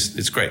know,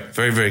 it's great.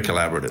 Very, very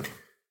collaborative.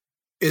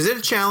 Is it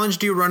a challenge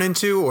do you run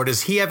into, or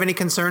does he have any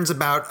concerns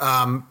about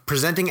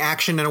presenting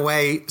action in a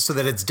way so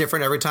that it's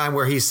different every time,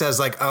 where he says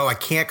like, oh, I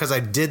can't because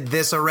I did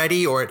this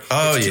already, or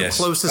it's too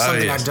close to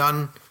something I've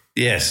done?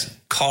 Yes.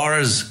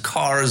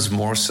 Cars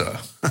more so.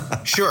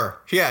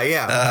 Sure.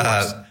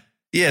 Yeah.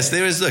 Yes,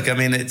 there is. Look, I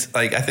mean, it's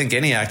like I think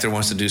any actor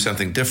wants to do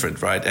something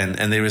different, right?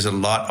 And there is a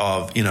lot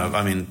of, you know,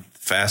 I mean,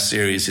 Fast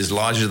series is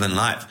larger than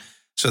life,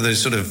 so they're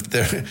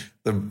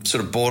the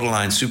sort of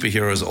borderline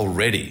superheroes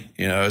already,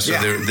 you know. So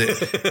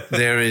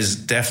there is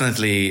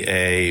definitely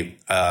a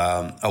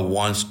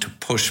want to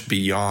push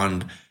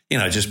beyond, you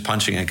know, just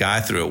punching a guy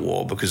through a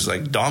wall, because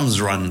like Dom's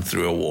run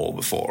through a wall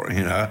before,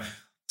 you know.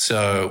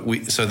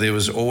 So there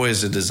was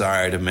always a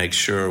desire to make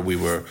sure we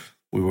were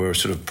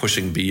sort of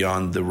pushing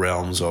beyond the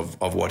realms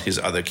of what his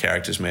other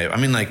characters may have. I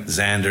mean, like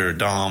Xander,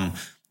 Dom,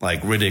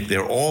 like Riddick,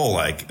 they're all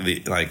like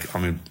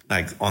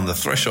on the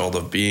threshold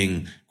of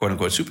being quote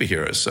unquote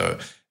superheroes. So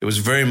it was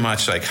very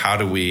much like, how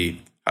do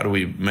we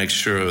make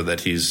sure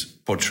that he's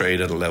portrayed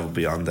at a level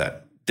beyond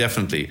that?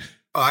 Definitely.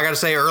 Oh, I got to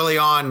say, early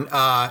on,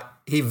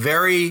 he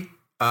very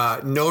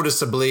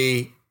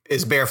noticeably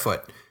is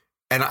barefoot.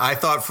 And I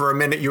thought for a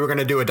minute you were going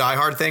to do a Die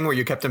Hard thing where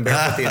you kept him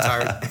barefoot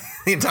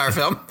the entire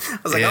film. I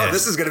was like, oh,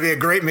 this is going to be a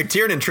great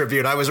McTiernan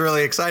tribute. I was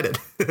really excited.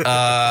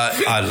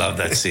 I love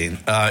that scene.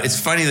 It's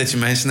funny that you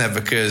mentioned that,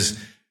 because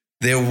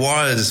there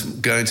was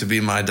going to be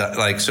in the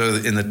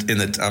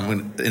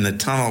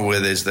tunnel where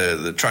there's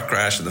the truck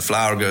crash and the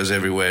flour goes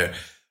everywhere.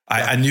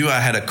 I knew I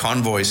had a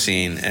convoy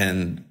scene,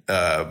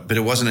 but it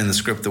wasn't in the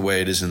script the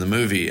way it is in the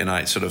movie, and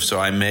I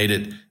made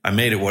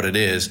it what it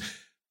is.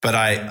 But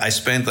I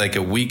spent like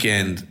a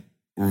weekend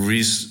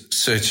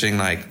researching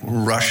like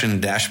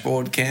Russian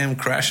dashboard cam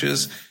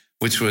crashes,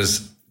 which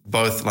was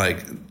both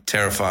like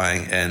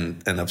terrifying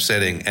and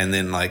upsetting, and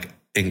then like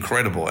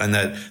incredible. And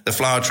that the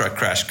flour truck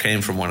crash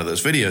came from one of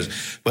those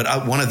videos.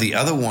 But one of the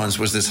other ones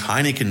was this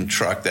Heineken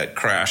truck that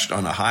crashed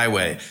on a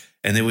highway,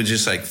 and there were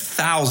just like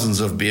thousands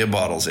of beer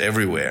bottles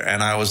everywhere.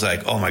 And I was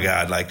like, oh my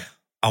God, like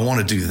I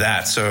want to do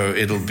that. So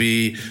it'll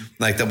be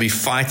like they'll be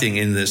fighting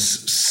in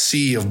this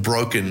sea of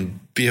broken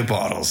beer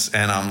bottles,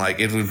 and I'm like,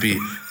 it would be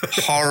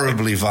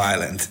horribly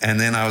violent. And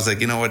then I was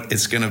like, you know what,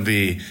 it's gonna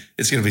be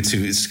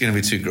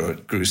too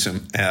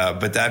gruesome.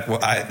 But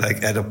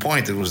at a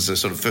point it was a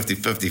sort of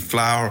 50-50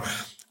 flour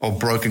or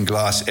broken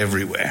glass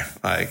everywhere.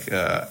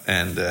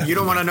 You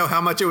don't want to know how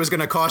much it was going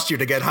to cost you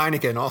to get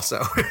Heineken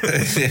also.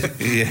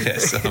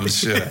 Yes, I'm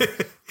sure.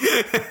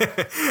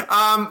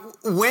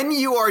 When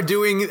you are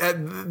doing,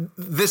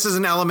 this is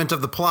an element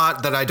of the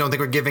plot that I don't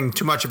think we're giving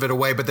too much of it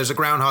away, but there's a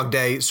Groundhog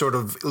Day sort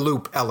of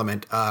loop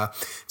element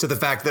to the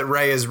fact that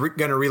Ray is going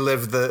to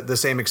relive the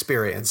same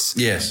experience.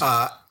 Yes.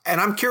 And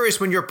I'm curious,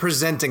 when you're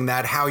presenting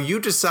that, how you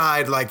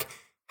decide like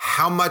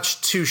how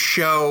much to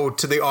show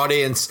to the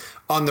audience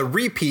on the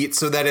repeat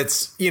so that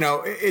it's,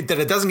 that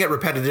it doesn't get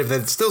repetitive,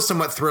 that it's still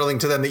somewhat thrilling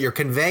to them, that you're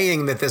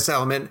conveying that this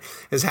element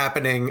is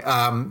happening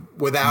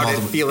without it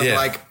feeling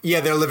like,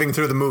 they're living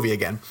through the movie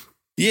again.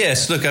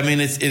 Yes. Look, I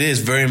mean, it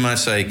is very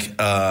much like,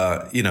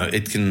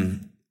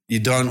 you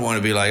don't want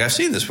to be like, I've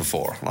seen this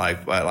before.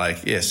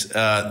 Yes.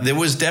 There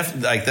was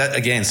definitely like that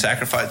again,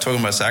 talking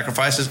about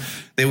sacrifices.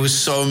 There was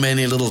so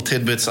many little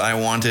tidbits I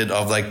wanted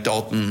of like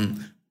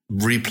Dalton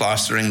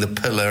replastering the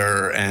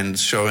pillar and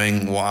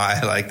showing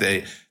why like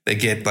they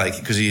get like,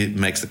 because he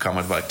makes the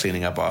comment about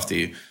cleaning up after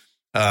you.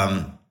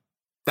 That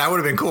would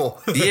have been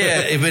cool.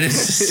 Yeah, but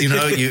it's just,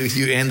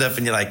 you end up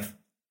and you're like,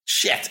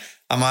 shit,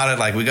 I'm out of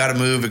like, we got to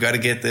move, we got to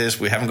get this,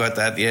 we haven't got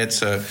that yet.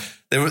 So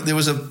there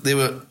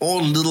were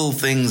all little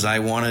things I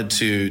wanted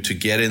to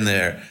get in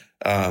there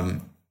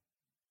to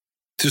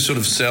sort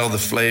of sell the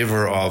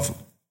flavor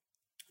of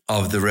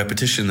the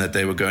repetition that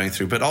they were going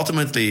through. But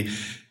ultimately,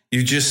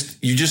 you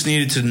just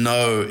needed to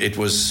know it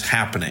was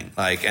happening.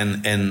 Like,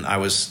 and I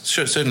was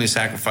certainly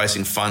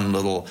sacrificing fun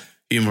little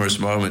humorous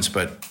moments,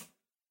 but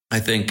I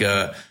think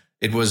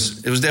it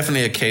was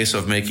definitely a case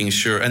of making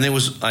sure. And there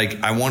was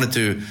like, I wanted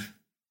to,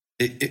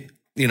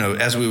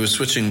 as we were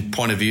switching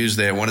point of views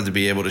there, I wanted to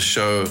be able to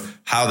show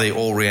how they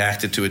all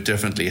reacted to it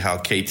differently, how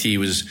KT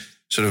was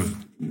sort of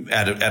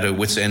at a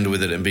wit's end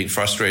with it and being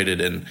frustrated,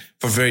 and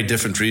for very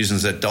different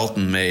reasons that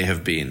Dalton may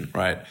have been,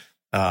 right?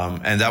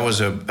 And that was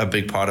a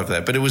big part of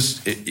that. But it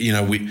was,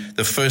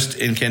 the first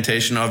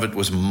incantation of it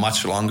was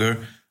much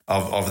longer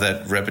of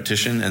that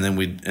repetition, and then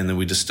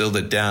we distilled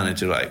it down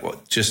into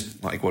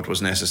what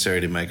was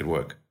necessary to make it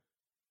work.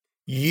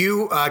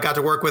 You got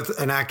to work with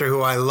an actor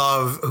who I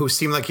love, who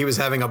seemed like he was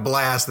having a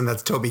blast, and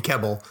that's Toby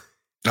Kebbell.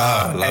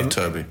 I love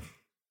Toby.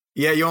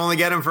 Yeah, you only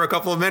get him for a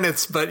couple of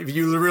minutes, but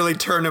you really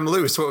turn him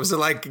loose. What was it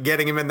like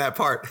getting him in that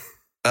part?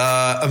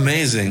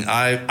 Amazing.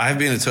 I've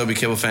been a Toby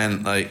Kebbell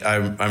fan. Like I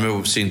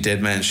remember seeing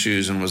Dead Man's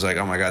Shoes and was like,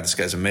 oh my God, this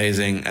guy's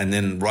amazing. And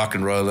then Rock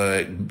and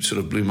Roller sort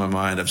of blew my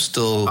mind. I'm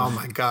still, oh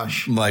my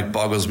gosh, like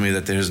boggles me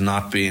that there's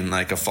not been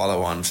like a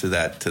follow on to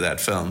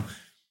that film.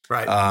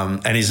 Right.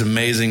 And he's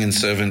amazing in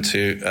Servant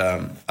too.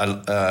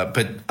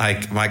 But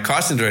my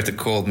casting director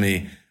called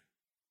me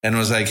and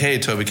was like, hey,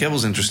 Toby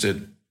Kebbell's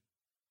interested.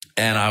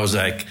 And I was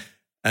like,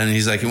 and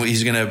he's like,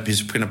 he's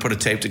gonna put a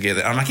tape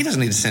together. I'm like, he doesn't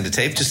need to send a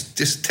tape.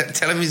 Just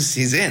tell him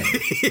he's in.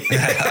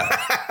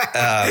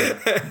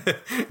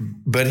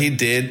 But he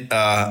did.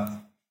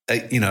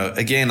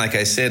 Again, like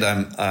I said,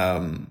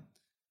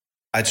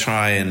 I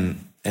try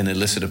and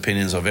elicit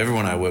opinions of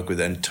everyone I work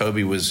with, and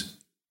Toby was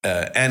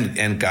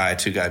and Guy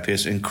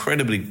Pearce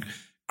incredibly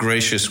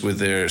gracious with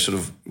their sort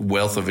of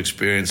wealth of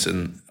experience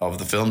and of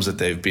the films that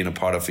they've been a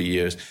part of for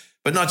years.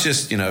 But not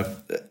just,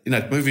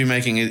 movie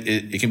making,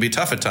 it can be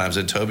tough at times.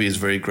 And Toby is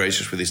very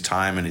gracious with his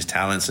time and his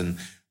talents and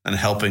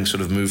helping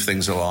sort of move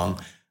things along.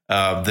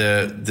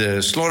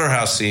 The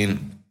slaughterhouse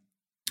scene,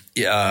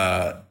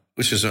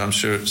 which is, I'm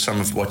sure,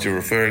 some of what you're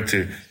referring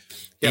to.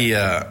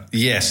 Yep.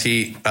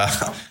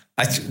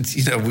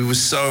 We were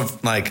so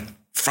like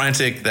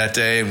frantic that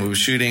day and we were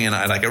shooting, and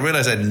I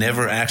realized I'd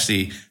never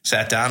actually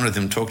sat down with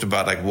him, talked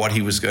about like what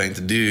he was going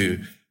to do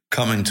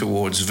coming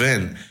towards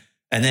Vin.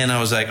 And then I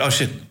was like, oh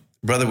shit,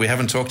 brother, we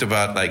haven't talked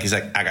about, like, he's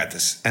like, I got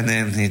this. And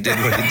then he did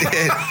what he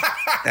did.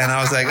 And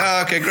I was like,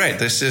 oh, okay,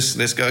 great.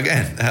 Let's go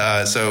again.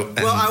 Well,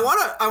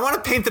 I want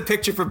to paint the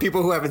picture for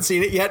people who haven't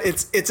seen it yet.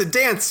 It's a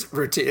dance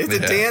routine. It's a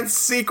dance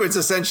sequence,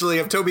 essentially,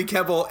 of Toby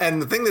Kebbell.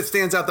 And the thing that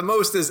stands out the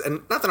most is,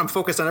 and not that I'm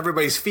focused on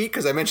everybody's feet,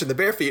 because I mentioned the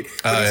bare feet,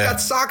 but he's got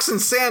socks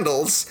and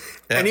sandals,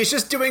 and he's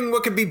just doing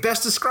what could be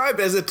best described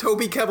as a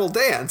Toby Kebbell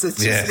dance.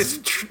 It's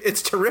just,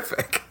 it's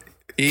terrific.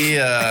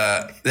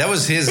 That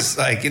was his,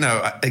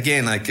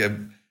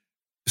 again,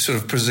 sort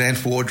of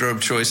present wardrobe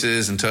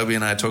choices, and Toby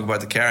and I talk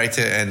about the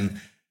character, and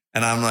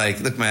I'm like,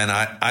 look, man,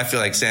 I feel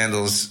like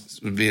sandals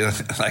would be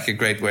like a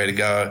great way to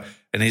go.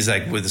 And he's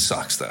like, with the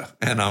socks though.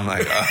 And I'm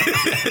like,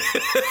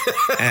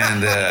 oh.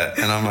 and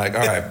I'm like,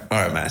 all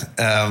right,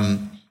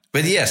 man.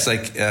 But yes,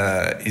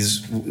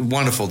 he's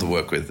wonderful to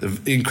work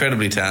with,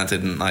 incredibly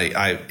talented. And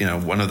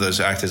one of those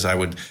actors I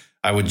would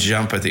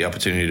jump at the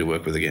opportunity to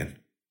work with again.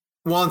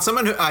 Well, and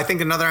someone who I think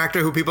another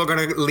actor who people are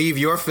going to leave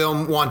your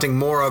film wanting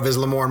more of is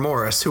Lamorne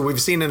Morris, who we've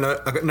seen in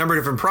a number of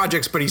different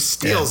projects, but he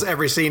steals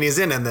every scene he's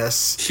in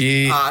this.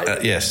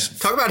 Yes.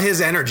 Talk about his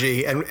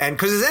energy, and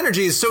because his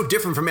energy is so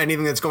different from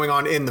anything that's going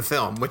on in the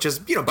film, which is,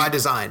 by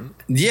design.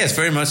 Yes,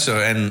 very much so.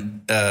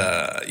 And,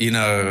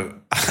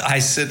 I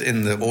sit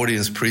in the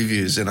audience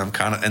previews and I'm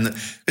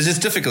because it's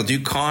difficult. You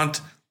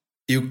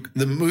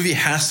the movie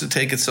has to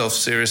take itself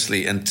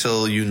seriously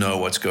until you know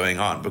what's going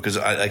on, because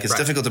it's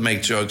difficult to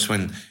make jokes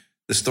when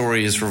the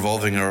story is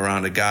revolving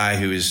around a guy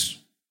who is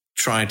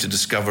trying to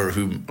discover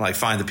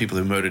find the people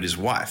who murdered his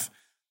wife.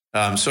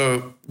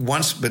 So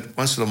once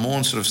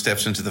Lamorne sort of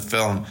steps into the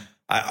film,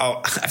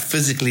 I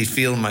physically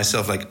feel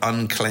myself like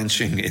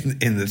unclenching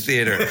in the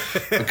theater,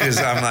 because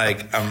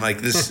I'm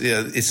like this.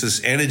 It's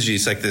this energy.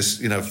 It's like this,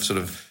 sort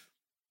of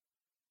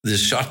this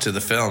shot to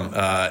the film.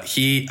 I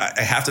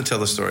have to tell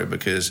the story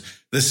because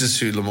this is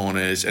who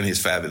Lamorne is, and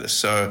he's fabulous.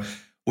 So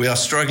we are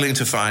struggling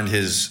to find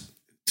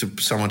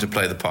someone to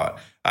play the part.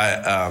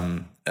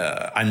 I'm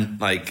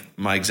like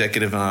my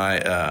executive and I,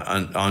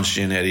 Ange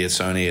Giannetti at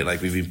Sony,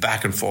 like we've been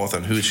back and forth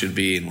on who it should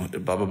be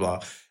and blah, blah,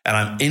 blah. And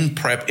I'm in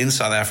prep in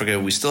South Africa.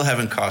 We still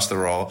haven't cast the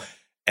role.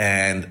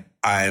 And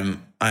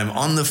I'm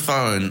on the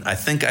phone. I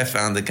think I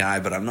found the guy,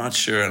 but I'm not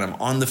sure. And I'm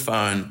on the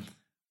phone.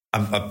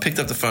 I picked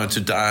up the phone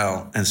to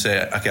dial and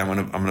say, okay,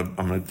 I'm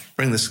gonna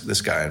bring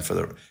this guy in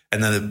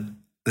and then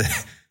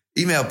the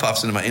email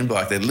pops into my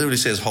inbox that literally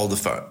says, hold the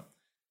phone.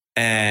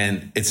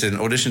 And it's an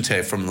audition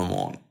tape from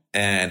Lamorne.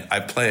 And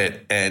I play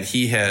it, and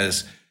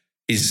he's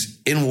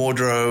in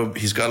wardrobe.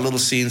 He's got a little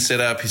scene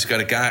set up. He's got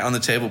a guy on the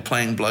table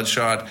playing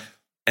Bloodshot,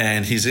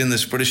 and he's in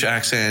this British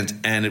accent.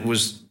 And it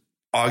was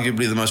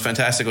arguably the most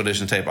fantastic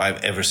audition tape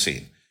I've ever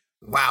seen.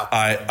 Wow.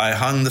 I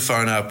hung the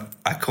phone up.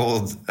 I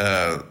called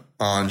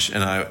Ange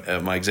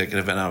and my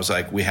executive, and I was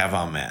like, we have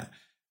our man.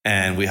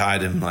 And we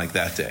hired him like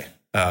that day.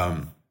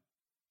 And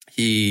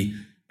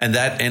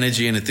that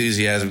energy and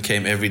enthusiasm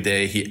came every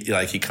day.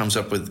 He comes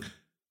up with,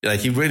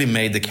 he really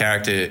made the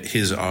character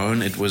his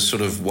own. It was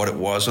sort of what it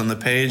was on the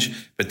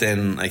page, but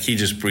then he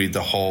just breathed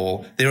the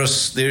whole.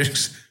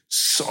 There's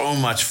so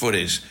much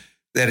footage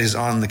that is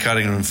on the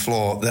cutting room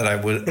floor that I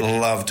would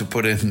love to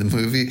put in the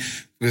movie,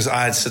 because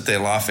I'd sit there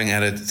laughing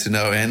at it to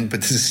no end.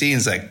 But the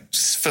scene's like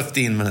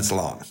 15 minutes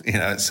long,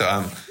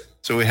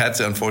 So we had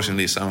to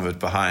unfortunately leave some of it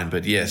behind.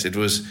 But yes,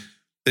 it's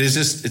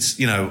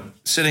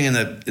sitting in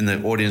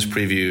the audience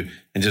preview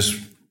and just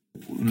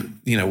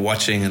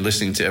watching and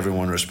listening to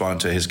everyone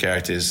respond to his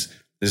characters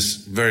is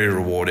very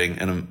rewarding,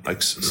 and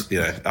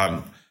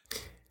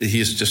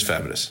he's just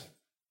fabulous.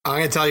 I'm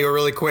going to tell you a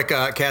really quick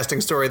casting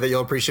story that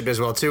you'll appreciate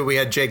as well too. We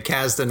had Jake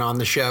Kasdan on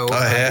the show.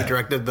 He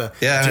directed the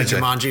two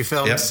Jumanji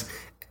films. Yep.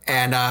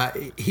 And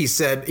he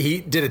said he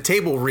did a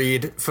table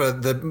read for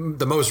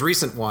the most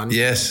recent one.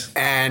 Yes.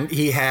 And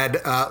he had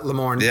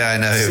Lamorne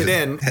sit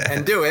in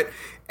and do it.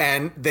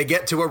 And they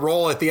get to a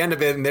role at the end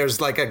of it, and there's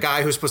like a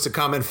guy who's supposed to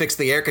come and fix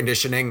the air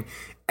conditioning,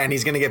 and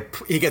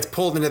he gets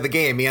pulled into the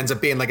game. He ends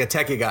up being like a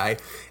techie guy.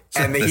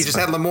 And he just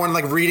had Lamorne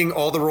like reading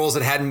all the roles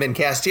that hadn't been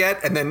cast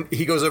yet. And then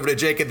he goes over to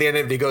Jake at the end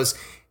of it. He goes,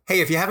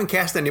 hey, if you haven't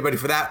cast anybody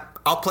for that,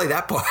 I'll play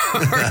that part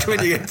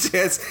when you get a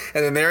chance.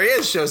 And then there he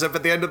is, shows up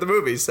at the end of the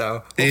movie. So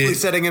hopefully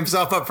setting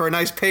himself up for a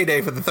nice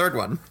payday for the third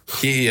one.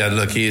 He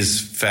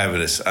is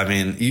fabulous. I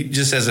mean, you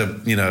just as a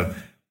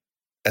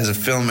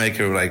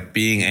filmmaker, like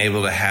being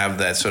able to have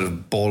that sort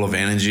of ball of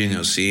energy in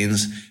your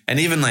scenes. And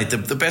even like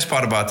the best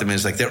part about them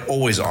is like they're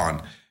always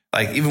on.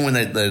 Like even when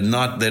they don't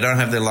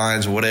have their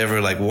lines or whatever,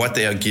 like what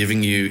they are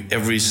giving you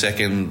every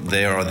second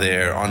they are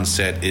there on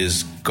set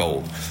is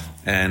gold.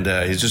 And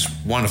he's just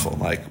wonderful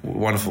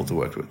to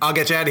work with. I'll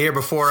get you out of here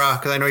before,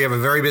 because I know you have a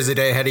very busy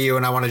day ahead of you,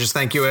 and I want to just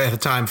thank you ahead of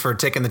time for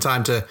taking the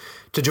time to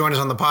join us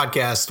on the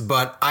podcast.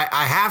 But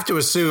I have to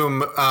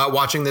assume,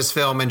 watching this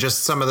film and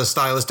just some of the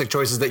stylistic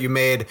choices that you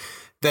made,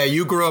 that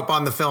you grew up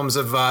on the films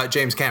of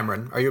James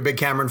Cameron. Are you a big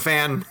Cameron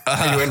fan?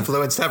 Are you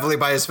influenced heavily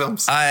by his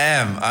films? I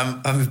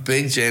am. I'm a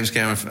big James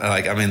Cameron fan.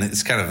 Like, I mean,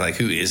 it's kind of like,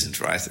 who isn't,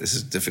 right? This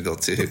is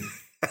difficult to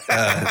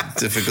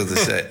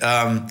say.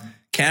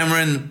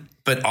 Cameron,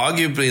 but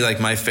arguably, like,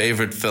 my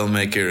favorite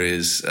filmmaker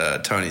is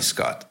Tony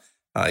Scott.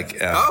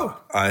 Like,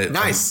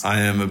 nice.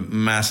 I am a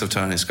massive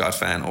Tony Scott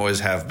fan.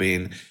 Always have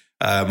been.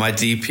 My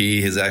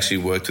DP has actually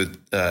worked with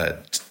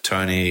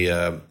Tony.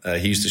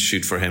 He used to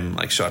shoot for him,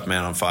 like, shot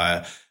Man on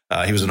Fire.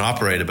 He was an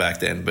operator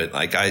back then, but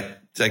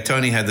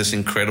Tony had this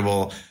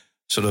incredible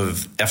sort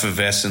of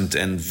effervescent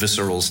and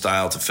visceral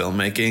style to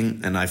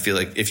filmmaking. And I feel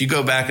like if you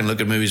go back and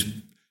look at movies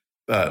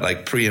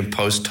like pre and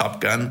post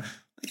Top Gun,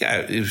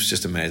 it was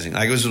just amazing.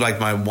 Like, it was like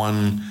my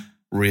one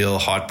real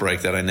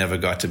heartbreak that I never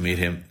got to meet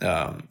him.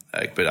 But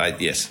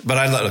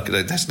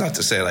that's not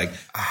to say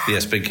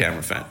big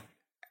Cameron fan.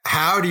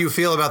 How do you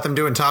feel about them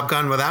doing Top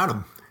Gun without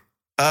him?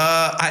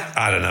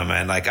 I don't know,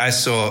 man. Like, I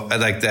saw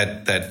like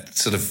that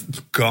sort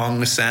of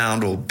gong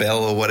sound or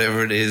bell or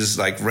whatever it is,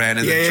 like ran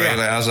in the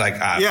trailer. I was like,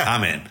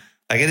 I'm in.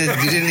 Like, you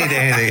didn't need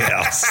anything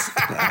else.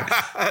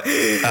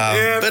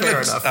 But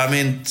look, enough. I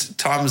mean,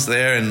 Tom's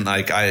there, and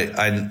like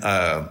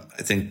I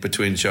think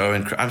between Joe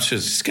and I'm sure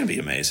it's going to be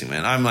amazing,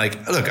 man. I'm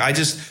like, look, I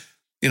just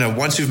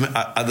once you've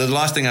the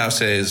last thing I'll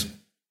say is,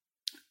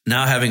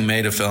 now having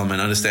made a film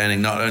and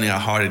understanding not only how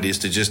hard it is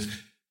to just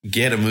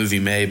get a movie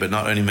made, but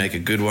not only make a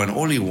good one,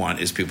 all you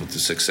want is people to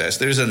success.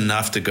 There's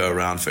enough to go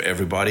around for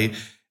everybody.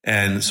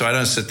 And so I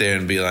don't sit there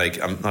and be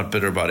like, I'm not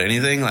bitter about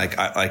anything.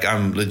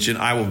 I'm legit.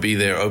 I will be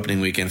there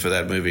opening weekend for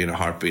that movie in a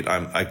heartbeat.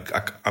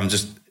 I'm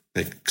just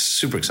Like,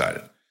 super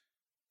excited.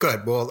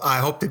 Good. Well, I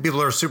hope that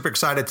people are super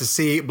excited to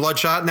see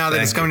Bloodshot now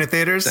that it's coming to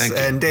theaters.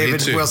 And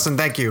David Wilson,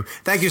 thank you.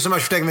 Thank you so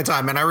much for taking the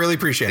time, man. I really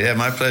appreciate it. Yeah,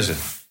 my pleasure.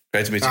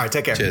 Great to meet you. All right,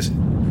 take care. Cheers.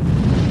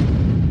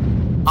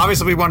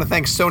 Obviously, we want to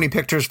thank Sony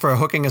Pictures for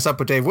hooking us up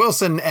with Dave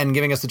Wilson and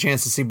giving us the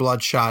chance to see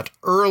Bloodshot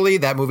early.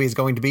 That movie is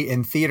going to be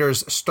in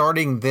theaters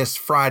starting this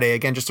Friday.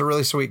 Again, just a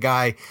really sweet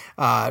guy.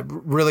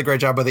 Really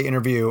great job with the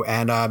interview.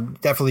 And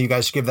definitely you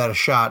guys should give that a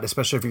shot,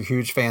 especially if you're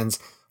huge fans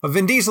of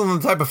Vin Diesel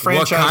and the type of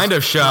franchise. What kind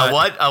of shot? A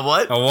what? A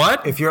what? A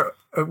what? If you're...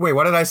 Wait,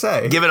 what did I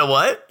say? Give it a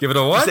what? Give it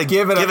a what?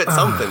 Give it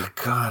something. Oh,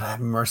 God,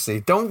 have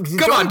mercy. Come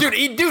on, dude.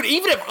 Even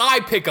if I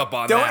pick up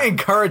on don't that.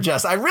 encourage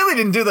us. I really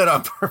didn't do that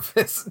on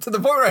purpose to the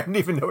point where I didn't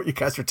even know what you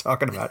guys were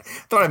talking about.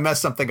 Thought I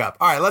messed something up.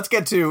 All right, let's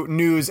get to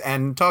news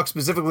and talk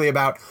specifically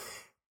about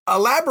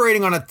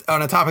elaborating on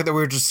a topic that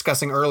we were just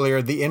discussing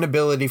earlier, the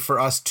inability for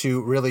us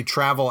to really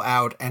travel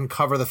out and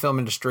cover the film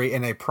industry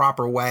in a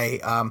proper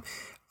way.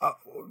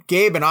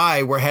 Gabe and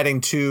I were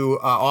heading to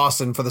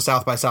Austin for the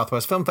South by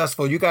Southwest Film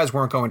Festival. You guys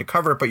weren't going to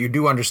cover it, but you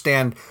do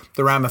understand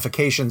the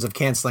ramifications of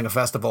canceling a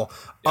festival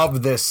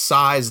of this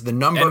size, the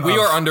number. And we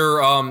are under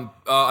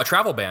a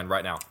travel ban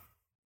right now.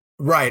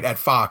 Right, at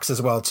Fox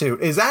as well, too.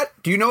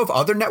 Do you know if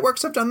other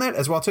networks have done that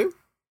as well, too?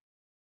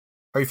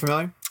 Are you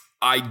familiar?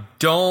 I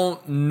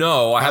don't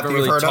know. I haven't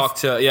really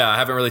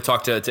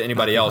talked to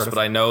anybody else, but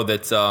I know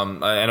that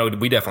I know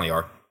we definitely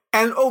are.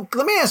 And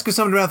let me ask you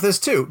something about this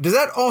too. Does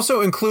that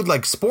also include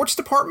like sports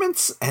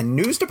departments and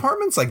news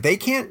departments? Like they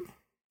can't.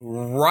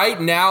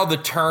 Right now, the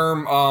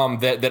term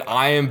that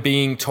I am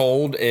being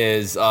told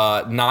is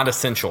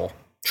non-essential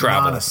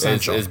travel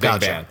is being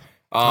banned.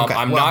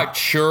 I'm not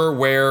sure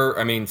where.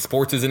 I mean,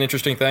 sports is an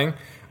interesting thing.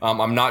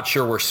 I'm not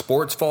sure where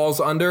sports falls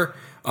under.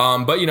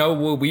 But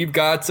we've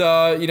got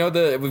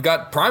we've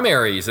got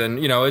primaries, and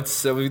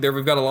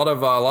we've got a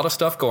lot of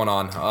stuff going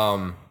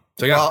on.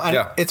 So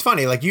it's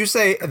funny, like you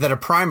say that a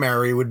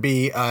primary would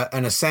be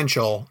an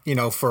essential,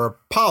 for a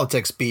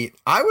politics beat.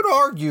 I would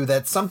argue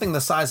that something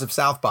the size of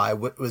South by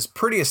was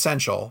pretty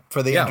essential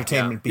for the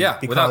entertainment beat. Yeah,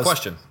 because without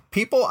question.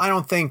 People, I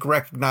don't think,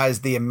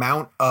 recognize the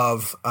amount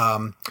of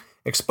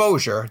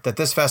exposure that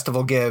this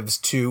festival gives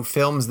to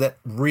films that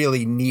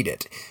really need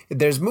it.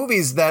 There's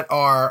movies that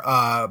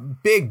are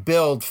big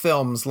build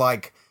films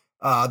like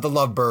The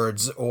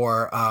Lovebirds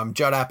or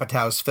Judd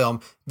Apatow's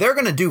film. They're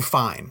going to do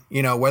fine,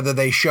 whether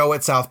they show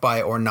at South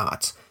by or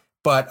not.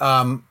 But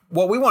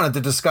what we wanted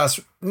to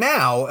discuss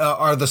now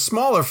are the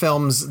smaller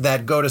films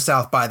that go to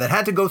South by that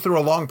had to go through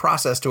a long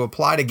process to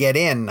apply to get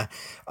in,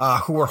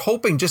 who were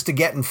hoping just to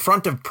get in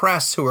front of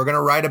press, who are going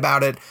to write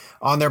about it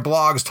on their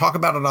blogs, talk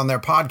about it on their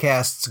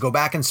podcasts, go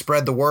back and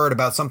spread the word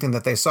about something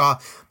that they saw.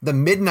 The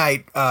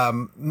midnight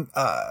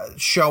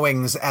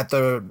showings at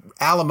the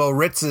Alamo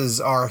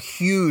Ritzes are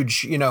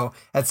huge,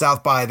 at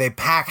South by. They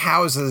pack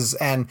houses,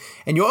 and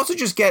you also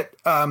just get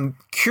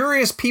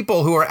curious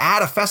people who are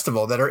at a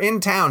festival, that are in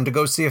town to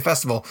go see a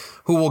festival,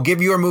 who will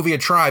give your movie a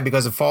try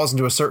because it falls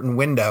into a certain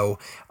window.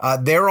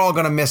 They're all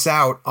going to miss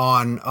out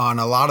on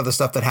a lot of the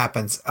stuff that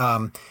happens.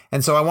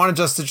 And so I wanted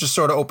just to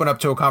sort of open up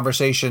to a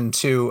conversation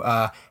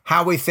to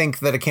how we think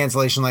that a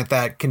cancellation like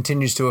that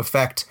continues to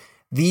affect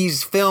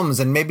these films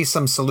and maybe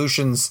some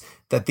solutions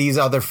that these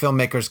other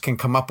filmmakers can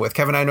come up with.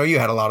 Kevin, I know you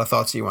had a lot of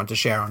thoughts you want to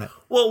share on it.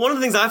 Well, one of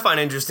the things I find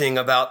interesting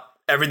about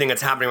everything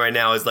that's happening right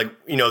now is the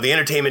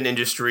entertainment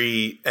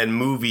industry and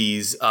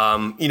movies,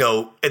 at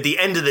the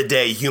end of the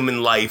day,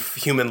 human life,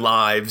 human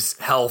lives,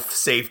 health,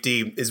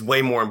 safety is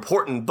way more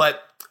important.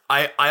 But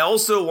I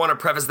also want to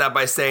preface that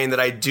by saying that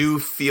I do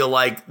feel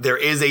like there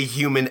is a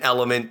human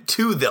element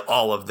to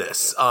all of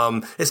this,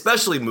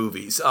 especially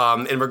movies,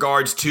 in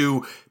regards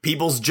to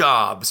people's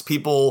jobs,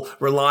 people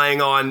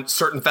relying on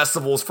certain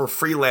festivals for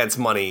freelance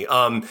money.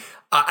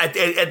 At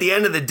the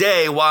end of the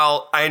day,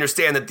 while I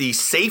understand that the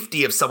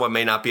safety of someone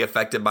may not be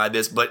affected by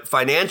this, but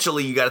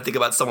financially, you got to think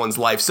about someone's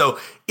life. So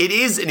it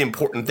is an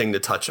important thing to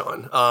touch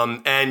on.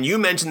 And you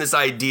mentioned this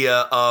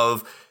idea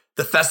of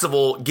the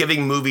festival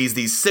giving movies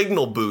these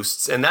signal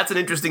boosts. And that's an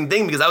interesting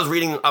thing because I was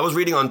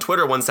reading on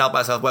Twitter when South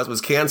by Southwest was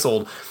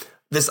canceled,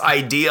 this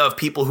idea of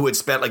people who had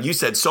spent, like you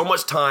said, so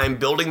much time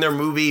building their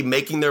movie,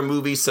 making their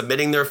movie,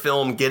 submitting their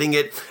film, getting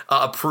it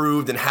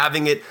approved and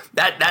having it.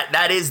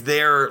 That is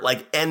their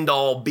end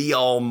all be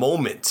all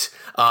moment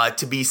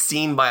to be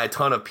seen by a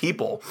ton of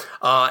people.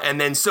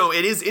 And then so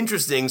it is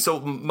interesting.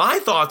 So my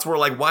thoughts were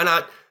why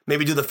not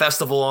maybe do the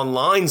festival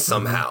online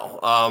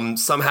somehow,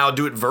 somehow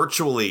do it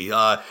virtually,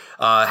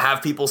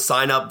 have people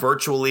sign up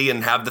virtually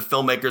and have the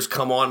filmmakers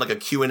come on a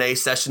Q&A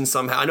session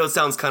somehow. I know it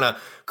sounds kind of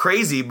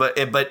crazy, but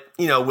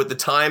with the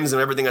times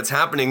and everything that's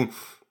happening,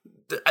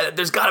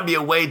 there's got to be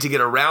a way to get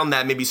around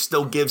that. Maybe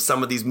still give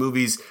some of these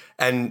movies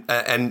and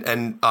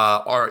the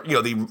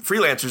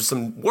freelancers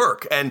some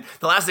work. And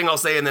the last thing I'll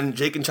say, and then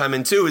Jake can chime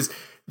in too, is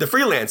the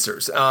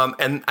freelancers.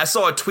 And I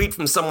saw a tweet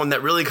from someone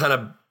that really kind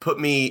of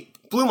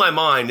blew my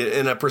mind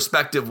in a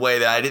perspective way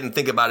that I didn't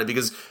think about it,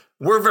 because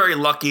we're very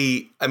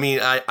lucky. I mean,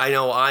 I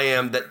know I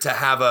am, that to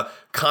have a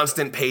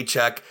constant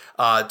paycheck,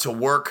 to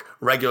work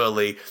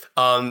regularly.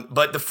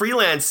 But the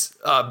freelance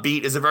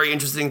beat is a very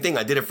interesting thing.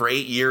 I did it for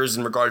 8 years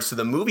in regards to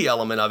the movie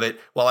element of it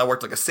while I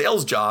worked like a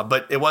sales job,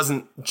 but it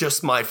wasn't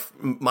just my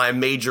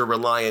major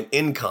reliant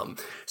income.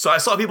 So I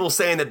saw people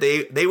saying that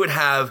they would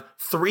have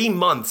 3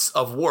 months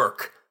of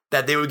work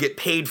that they would get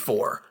paid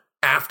for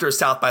after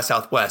South by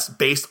Southwest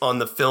based on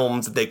the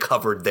films that they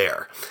covered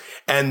there.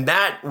 And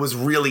that was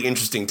really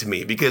interesting to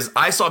me because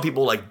I saw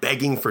people like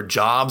begging for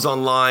jobs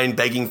online,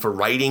 begging for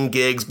writing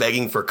gigs,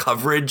 begging for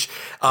coverage.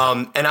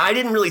 And I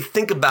didn't really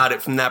think about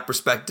it from that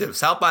perspective.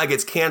 South by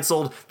gets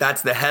canceled.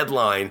 That's the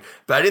headline.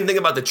 But I didn't think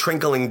about the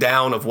trickling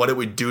down of what it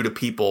would do to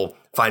people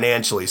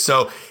financially.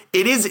 So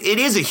it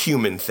is a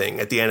human thing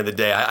at the end of the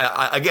day.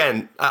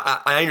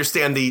 I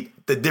understand the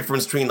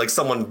difference between like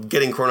someone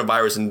getting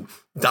coronavirus and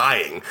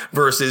dying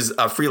versus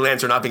a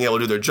freelancer not being able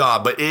to do their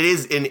job. But it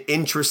is an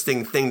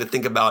interesting thing to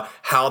think about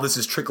how this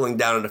is trickling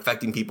down and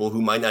affecting people who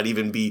might not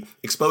even be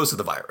exposed to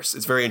the virus.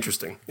 It's very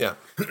interesting. Yeah.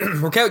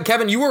 Well,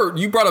 Kevin,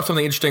 you brought up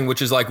something interesting,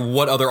 which is like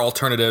what other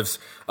alternatives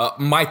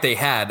might they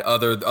had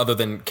other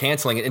than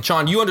canceling it. And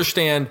Sean, you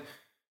understand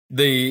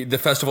the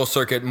festival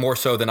circuit more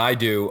so than I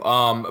do.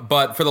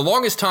 But for the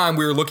longest time,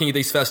 we were looking at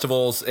these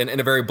festivals in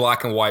a very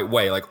black and white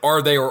way. Like,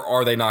 are they or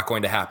are they not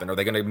going to happen? Are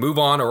they going to move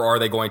on or are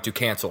they going to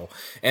cancel?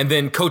 And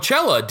then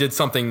Coachella did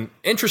something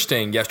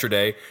interesting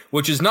yesterday,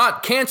 which is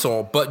not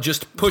cancel, but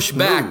just push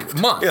back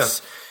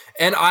months.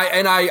 Yeah. And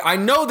I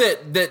know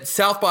that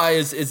South by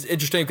is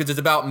interesting because it's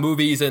about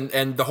movies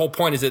and the whole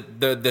point is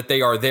that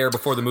they are there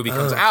before the movie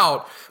comes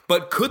out.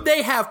 But could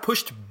they have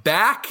pushed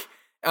back?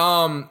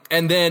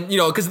 And then,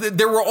 because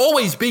there will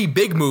always be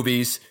big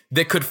movies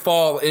that could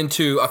fall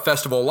into a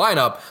festival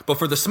lineup. But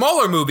for the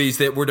smaller movies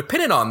that were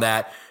dependent on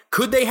that,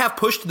 could they have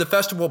pushed the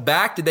festival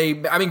back?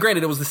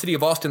 Granted, it was the city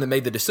of Austin that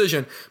made the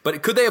decision,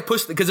 but could they have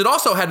pushed, because it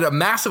also had a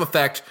massive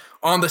effect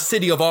on the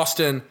city of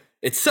Austin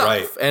itself.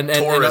 Right. And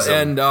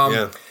tourism.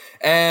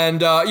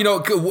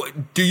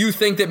 Do you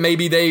think that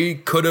maybe they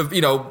could have,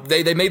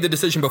 they made the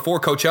decision before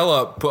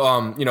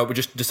Coachella,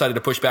 just decided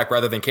to push back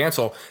rather than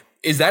cancel?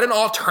 Is that an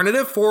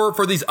alternative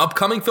for these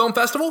upcoming film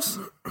festivals?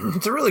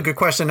 It's a really good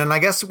question. And I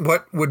guess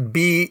what would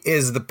be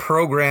is the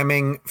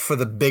programming for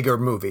the bigger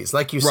movies.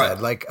 Like you said,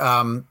 like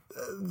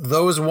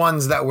those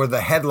ones that were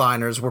the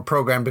headliners were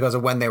programmed because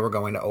of when they were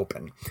going to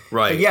open.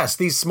 Right. But yes,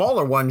 these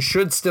smaller ones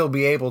should still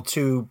be able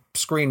to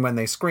screen when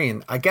they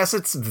screen. I guess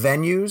it's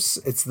venues.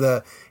 It's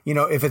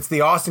if it's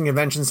the Austin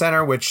Convention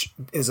Center, which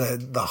is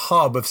the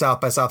hub of South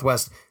by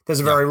Southwest, there's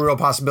a very real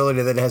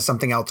possibility that it has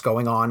something else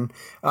going on.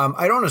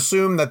 I don't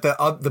assume that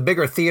the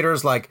bigger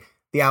theaters like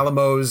the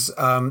Alamos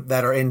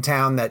that are in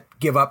town that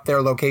give up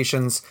their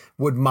locations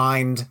would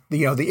mind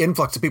the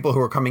influx of people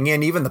who are coming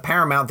in. Even the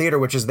Paramount Theater,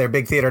 which is their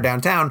big theater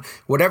downtown,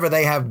 whatever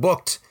they have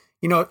booked,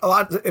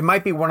 it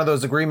might be one of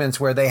those agreements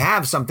where they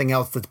have something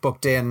else that's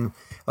booked in,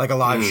 like a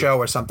live show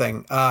or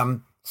something.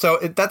 So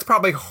that's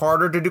probably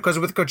harder to do because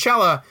with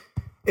Coachella,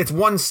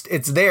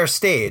 it's their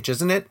stage,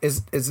 isn't it?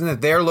 Isn't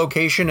it their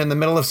location in the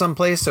middle of some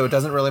place? So it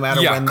doesn't really matter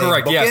when they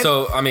book it.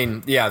 So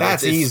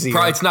that's easy.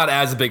 It's not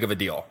as big of a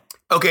deal.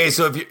 Okay,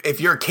 so if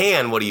you're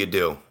Cannes, what do you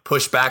do?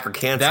 Push back or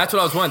cancel? That's what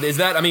I was wondering. Is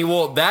that, that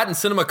and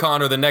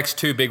CinemaCon are the next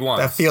two big ones.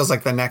 That feels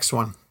like the next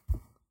one.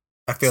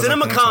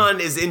 CinemaCon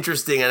is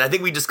interesting, and I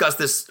think we discussed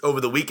this over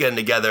the weekend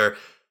together.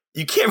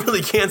 You can't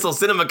really cancel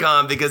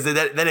CinemaCon because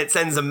then it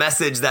sends a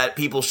message that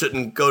people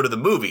shouldn't go to the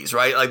movies,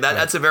 right? Like that. Right.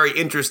 That's a very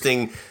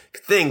interesting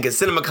thing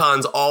because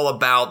CinemaCon's all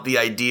about the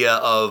idea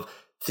of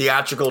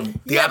theatrical.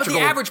 Yeah, but the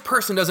average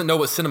person doesn't know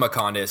what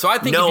CinemaCon is. So I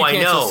think if you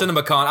cancel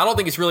CinemaCon, I don't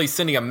think it's really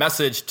sending a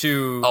message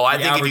to. Oh, I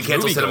think if you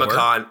cancel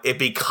CinemaCon, it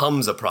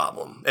becomes a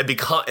problem.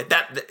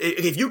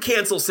 If you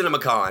cancel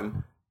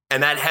CinemaCon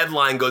and that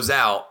headline goes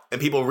out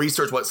and people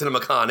research what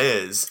CinemaCon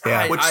is,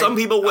 which some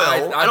people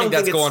will. I don't think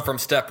that's going from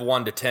step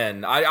 1 to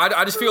 10.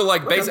 I just feel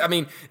like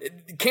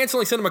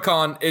canceling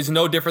CinemaCon is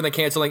no different than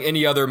canceling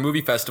any other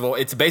movie festival.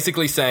 It's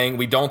basically saying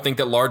we don't think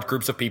that large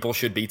groups of people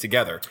should be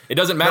together. It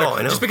doesn't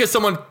matter. Just because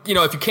someone,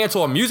 if you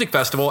cancel a music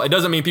festival, it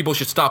doesn't mean people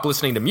should stop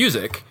listening to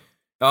music.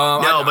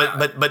 But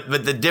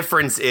the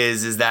difference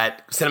is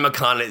that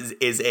CinemaCon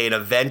is an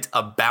event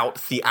about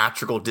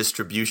theatrical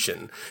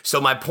distribution. So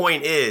my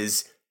point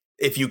is,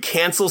 if you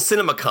cancel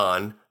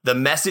CinemaCon, the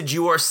message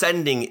you are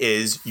sending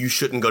is you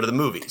shouldn't go to the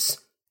movies.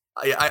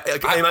 Am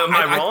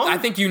I wrong? I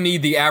think you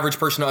need the average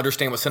person to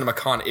understand what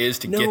CinemaCon is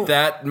to get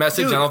that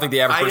message. Dude, I don't think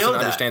the average person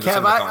understands what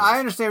CinemaCon is. I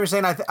understand what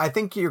you're saying. I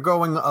think you're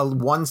going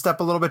one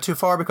step a little bit too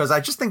far because I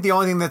just think the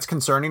only thing that's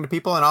concerning to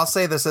people, and I'll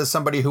say this as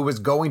somebody who was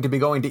going to be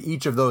going to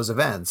each of those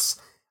events,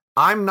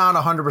 I'm not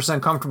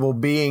 100% comfortable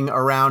being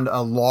around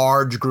a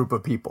large group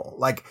of people.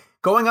 Like,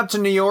 going up to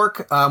New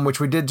York,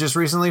 which we did just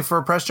recently for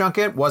a press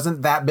junket,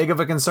 wasn't that big of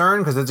a concern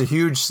because it's a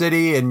huge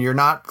city and you're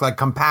not like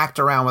compact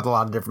around with a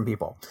lot of different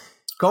people.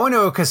 Going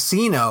to a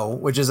casino,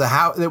 which is a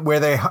house where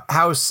they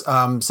house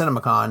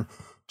CinemaCon,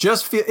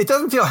 it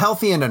doesn't feel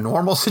healthy in a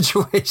normal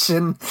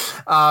situation.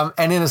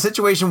 And in a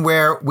situation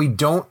where we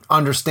don't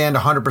understand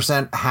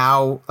 100%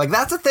 how, like,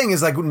 that's the thing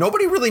is, like,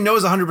 nobody really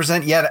knows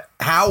 100% yet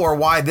how or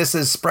why this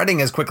is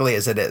spreading as quickly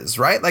as it is,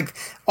 right? Like,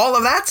 all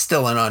of that's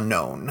still an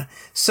unknown.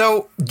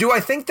 So do I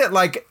think that,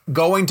 like,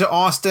 going to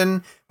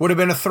Austin would have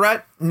been a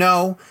threat?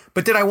 No.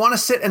 But did I want to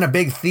sit in a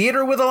big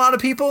theater with a lot of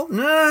people?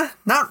 Nah,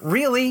 not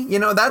really. You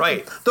know,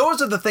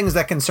 those are the things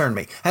that concern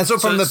me. And so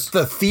from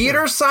the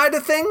theater side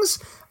of things,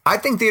 I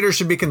think theaters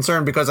should be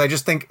concerned, because I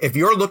just think if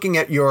you're looking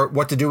at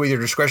what to do with your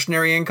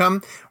discretionary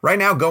income, right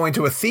now going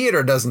to a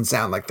theater doesn't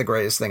sound like the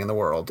greatest thing in the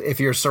world if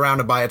you're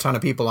surrounded by a ton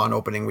of people on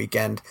opening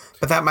weekend.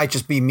 But that might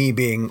just be me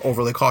being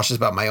overly cautious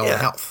about my own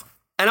health.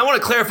 And I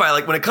want to clarify,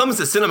 like, when it comes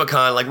to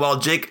CinemaCon, like, while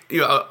Jake,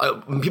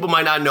 people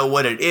might not know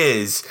what it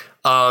is,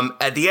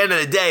 at the end of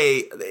the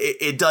day,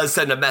 it does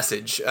send a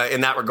message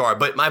in that regard.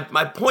 But my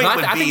point would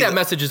be... I think that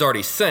message is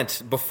already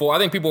sent before. I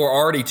think people were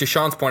already, to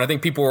Sean's point, I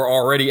think people were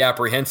already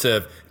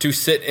apprehensive to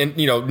sit in,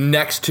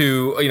 next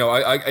to,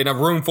 in a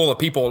room full of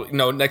people,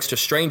 next to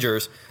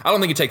strangers. I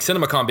don't think it takes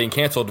CinemaCon being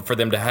canceled for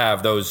them to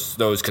have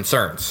those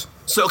concerns.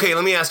 So, okay,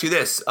 let me ask you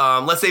this.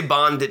 Let's say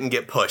Bond didn't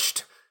get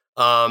pushed,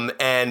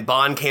 and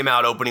Bond came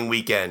out opening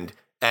weekend,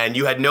 and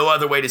you had no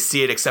other way to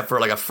see it except for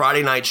like a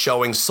Friday night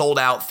showing, sold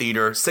out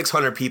theater,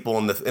 600 people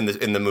in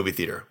the movie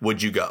theater.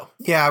 Would you go?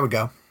 Yeah, I would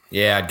go.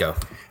 Yeah, I'd go.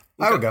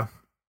 I would go.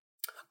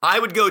 I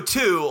would go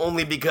too,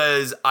 only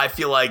because I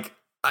feel like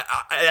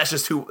that's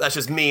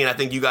just me, and I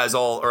think you guys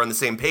all are on the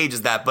same page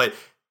as that. But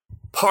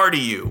part of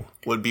you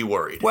would be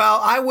worried. Well,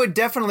 I would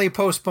definitely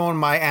postpone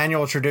my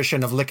annual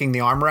tradition of licking the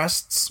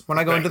armrests when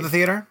I go into the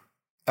theater.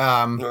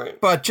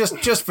 But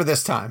just for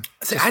this time.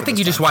 I think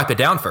you just wipe it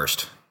down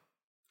first.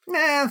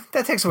 Nah,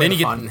 that takes away the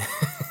fun.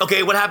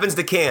 Okay, what happens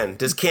to Cannes?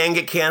 Does Cannes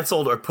get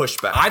canceled or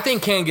pushed back? I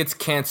think Cannes gets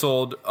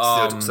canceled.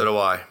 So do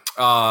I.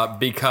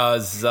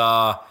 Because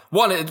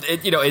one,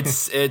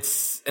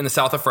 it's in the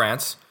south of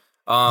France.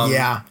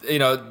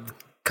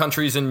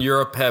 Countries in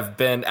Europe have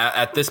been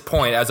at this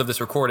point, as of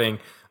this recording,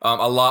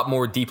 a lot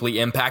more deeply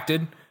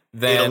impacted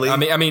than Italy.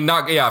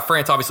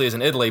 France obviously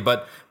isn't Italy,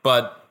 but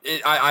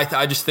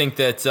I just think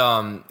that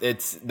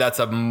that's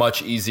a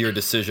much easier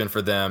decision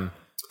for them.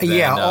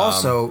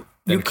 Also,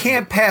 you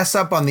can't pass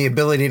up on the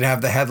ability to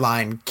have the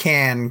headline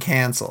 "Cannes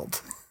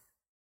canceled."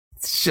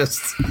 It's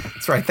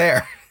right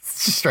there.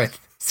 It's right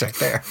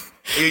there.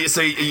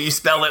 So you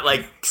spell it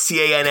like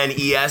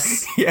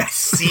CANNES? Yes.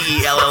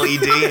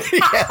 CELLED?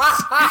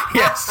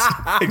 Yes,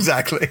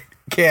 exactly.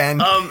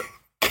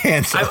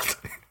 Canceled.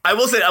 I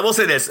will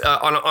say this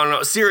on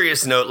a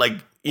serious note, like,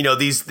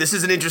 this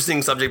is an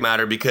interesting subject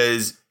matter,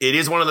 because it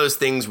is one of those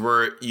things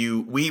where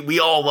we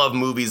all love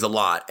movies a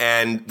lot,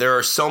 and there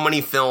are so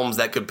many films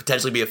that could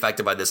potentially be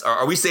affected by this.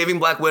 Are we saving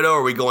Black Widow? Or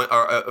are we going?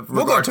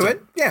 We'll go to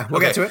it. Yeah,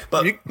 we'll get to it.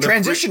 But you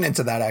transition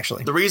into that,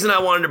 actually. The reason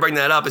I wanted to bring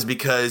that up is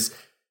because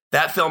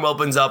that film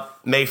opens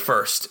up May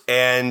 1st,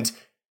 and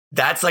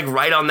that's like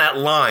right on that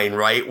line,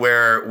 right,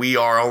 where we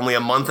are only a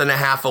month and a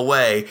half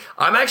away.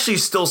 I'm actually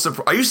still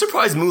surprised. Are you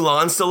surprised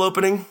Mulan's still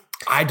opening?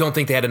 I don't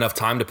think they had enough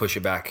time to push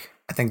it back.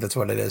 I think that's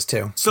what it is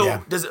too.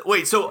 So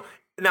so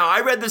now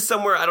I read this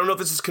somewhere. I don't know if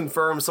this is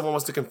confirmed. Someone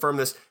wants to confirm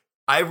this.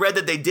 I read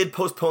that they did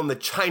postpone the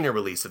China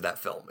release of that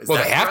film. They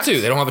have to.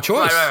 They don't have a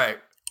choice. Right.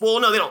 Well,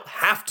 no, they don't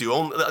have to.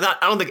 I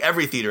don't think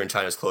every theater in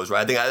China is closed,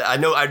 right?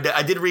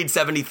 I did read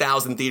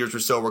 70,000 theaters or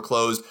so were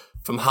closed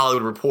from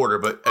Hollywood Reporter,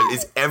 but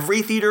is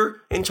every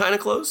theater in China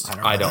closed?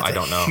 I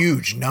don't know.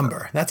 Huge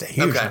number. That's a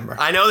huge number.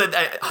 I know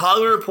that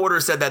Hollywood Reporter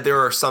said that there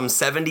are some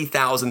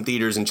 70,000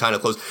 theaters in China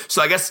closed.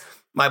 So I guess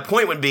my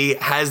point would be,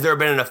 has there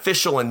been an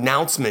official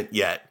announcement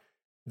yet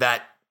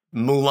that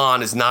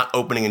Mulan is not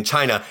opening in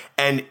China?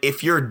 And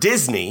if you're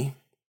Disney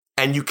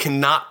and you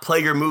cannot play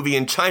your movie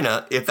in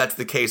China, if that's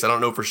the case, I don't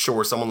know for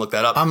sure. Someone look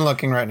that up. I'm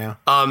looking right now.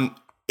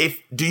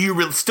 Do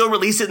you still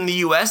release it in the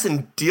U.S.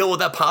 and deal with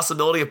that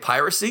possibility of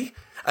piracy?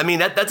 I mean,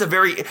 that's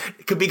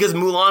because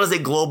Mulan is a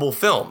global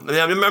film.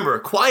 I mean, remember,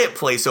 Quiet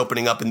Place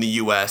opening up in the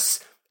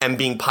U.S. and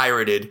being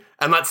pirated.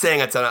 I'm not saying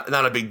it's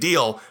not a big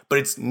deal, but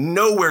it's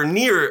nowhere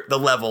near the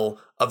level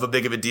of a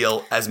big of a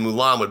deal as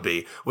Mulan would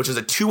be, which is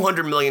a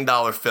 $200 million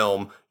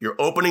film. You're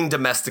opening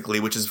domestically,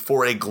 which is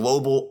for a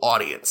global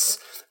audience.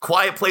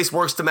 Quiet Place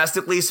works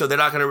domestically, so they're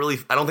not going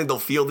to I don't think they'll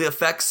feel the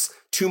effects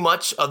too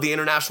much of the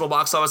international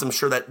box office. I'm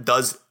sure that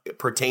does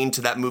pertain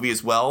to that movie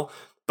as well.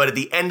 But at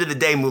the end of the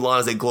day, Mulan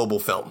is a global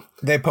film.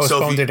 They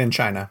postponed it in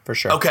China, for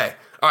sure. Okay.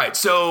 All right.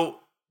 So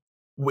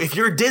if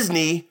you're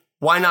Disney,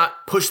 why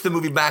not push the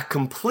movie back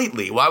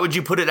completely? Why would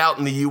you put it out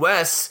in the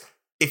U.S.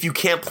 if you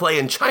can't play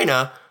in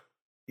China?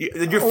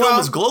 Your film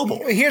is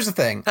global. Here's the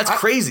thing. That's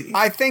crazy.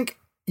 I think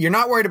you're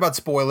not worried about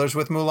spoilers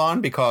with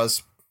Mulan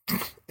because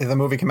the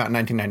movie came out in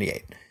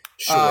 1998.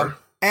 Sure.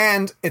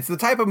 And it's the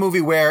type of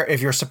movie where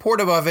if you're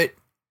supportive of it,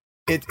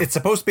 it's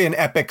supposed to be an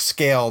epic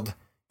scaled,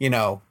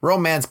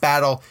 romance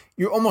battle,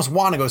 you almost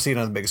want to go see it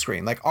on the big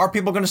screen. Like, are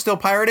people going to still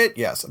pirate it?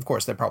 Yes, of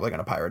course, they're probably going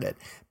to pirate it.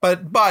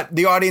 But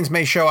the audience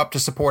may show up to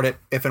support it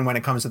if and when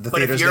it comes to the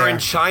theaters. But if you're in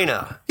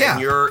China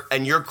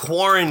and you're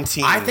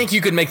quarantined, I think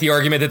you could make the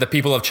argument that the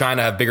people of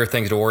China have bigger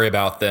things to worry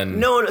about than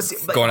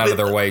going out of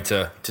their way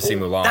to see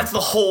Mulan. That's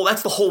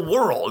the whole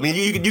world. I mean,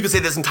 you could say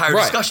this entire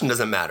discussion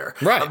doesn't matter.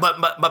 Right. But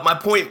my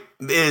point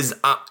is,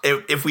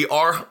 if we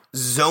are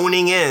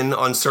zoning in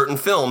on certain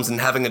films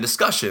and having a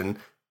discussion,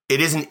 it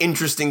is an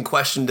interesting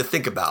question to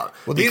think about.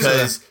 Well, these are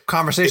the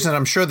conversations that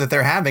I'm sure that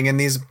they're having in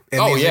these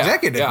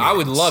executive meetings. I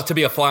would love to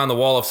be a fly on the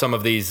wall of some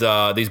of these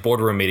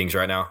boardroom meetings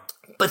right now.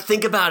 But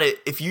think about it.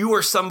 If you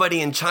are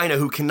somebody in China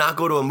who cannot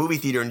go to a movie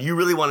theater and you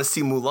really want to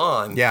see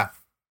Mulan,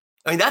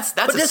 I mean that's.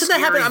 But doesn't that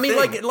happen? I mean,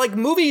 like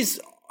movies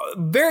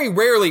very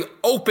rarely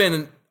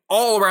open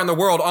all around the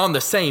world on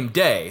the same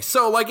day.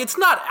 So like, it's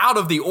not out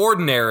of the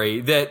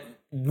ordinary that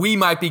we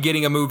might be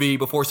getting a movie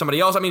before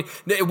somebody else. I mean,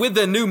 with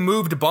the new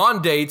moved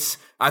Bond dates,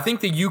 I think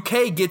the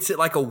UK gets it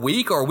like a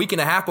week or a week and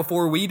a half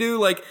before we do.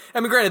 Like, I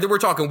mean, granted, we're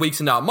talking weeks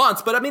and not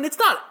months, but I mean, it's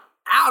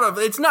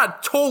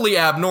not totally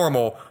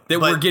abnormal that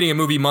we're getting a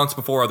movie months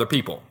before other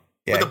people.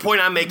 Yeah. But the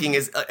point I'm making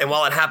is, and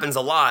while it happens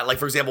a lot, like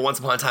for example, Once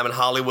Upon a Time in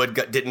Hollywood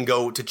didn't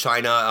go to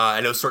China. I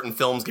know certain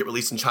films get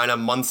released in China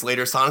months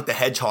later. Sonic the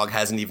Hedgehog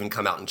hasn't even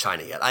come out in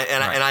China yet.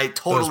 I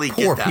totally Those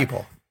poor get that.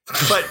 People.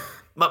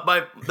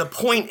 But the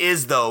point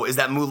is, though, is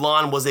that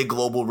Mulan was a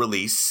global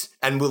release,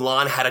 and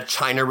Mulan had a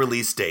China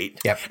release date.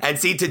 Yep. And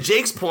see, to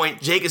Jake's point,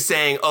 Jake is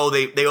saying,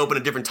 they open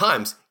at different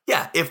times.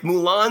 Yeah, if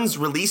Mulan's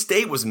release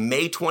date was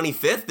May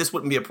 25th, this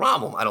wouldn't be a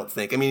problem, I don't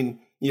think. I mean,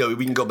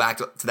 we can go back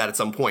to that at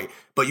some point.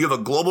 But you have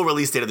a global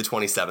release date of the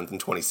 27th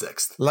and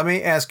 26th. Let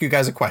me ask you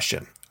guys a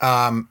question.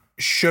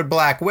 Should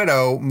Black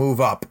Widow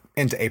move up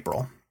into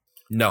April?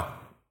 No.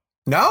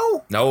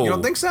 No? You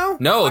don't think so?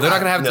 No, they're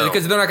not going to have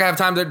because they're not going to have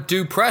time to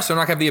do press. They're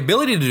not going to have the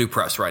ability to do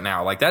press right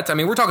now. Like that's. I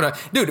mean, we're talking about,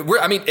 dude.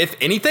 If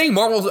anything,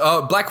 Marvel's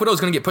Black Widow is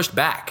going to get pushed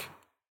back.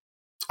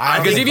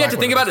 Because if you have to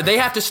think about it, they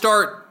have to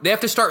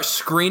start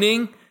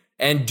screening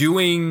and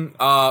doing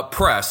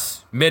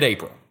press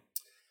mid-April.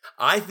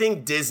 I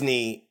think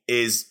Disney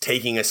is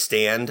taking a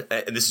stand.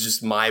 This is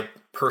just my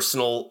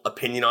personal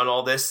opinion on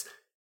all this.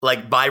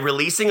 Like by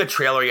releasing a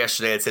trailer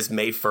yesterday that says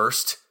May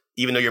 1st.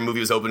 Even though your movie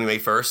was opening May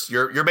 1st,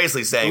 you're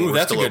basically saying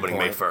we're still opening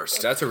May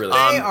 1st. That's a really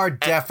They are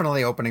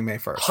definitely opening May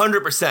 1st.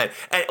 100%.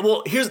 And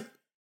well, here's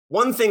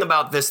one thing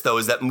about this though,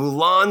 is that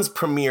Mulan's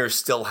premiere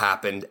still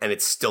happened and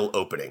it's still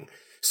opening.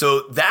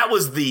 So that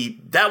was the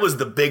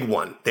big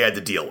one they had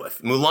to deal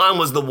with. Mulan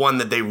was the one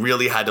that they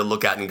really had to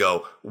look at and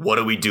go, what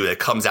do we do that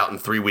comes out in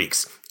 3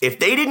 weeks? If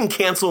they didn't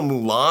cancel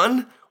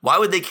Mulan, why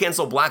would they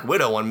cancel Black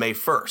Widow on May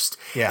 1st?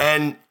 Yeah.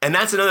 And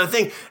that's another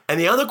thing. And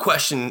the other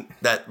question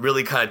that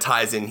really kind of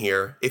ties in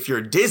here, if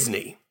you're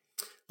Disney,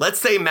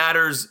 let's say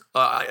matters,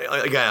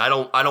 again, I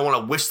don't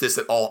want to wish this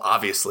at all,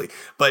 obviously,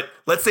 but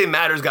let's say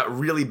matters got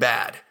really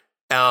bad.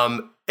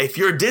 If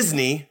you're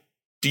Disney,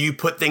 do you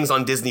put things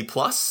on Disney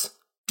Plus?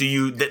 Do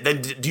you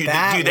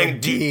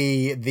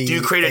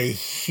create a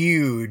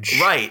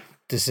huge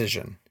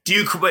decision?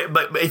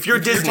 But if you're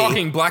Disney, you're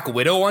talking Black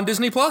Widow on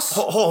Disney Plus.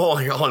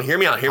 Hold on, hear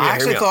me out. I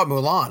actually thought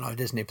Mulan on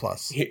Disney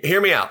Plus.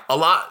 Hear me out.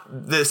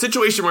 The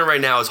situation we're in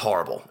right now is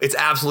horrible. It's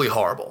absolutely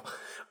horrible.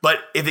 But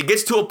if it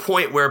gets to a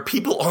point where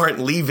people aren't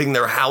leaving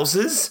their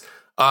houses,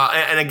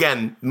 and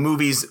again,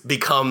 movies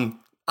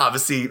become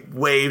obviously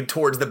way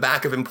towards the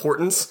back of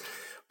importance.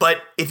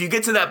 But if you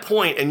get to that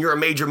point and you're a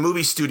major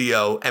movie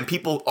studio and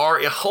people are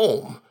at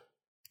home,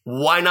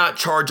 why not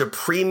charge a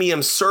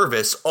premium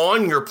service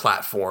on your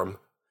platform?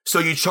 So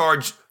you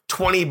charge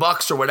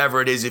 $20 or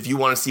whatever it is if you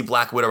want to see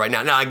Black Widow right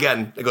now. Now,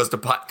 again, it goes to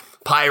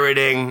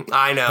pirating.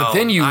 I know. But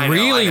then you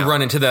really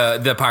run into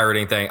the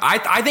pirating thing.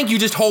 I think you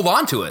just hold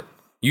on to it.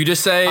 You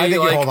just say, I think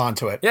you hold on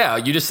to it. Yeah,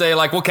 you just say,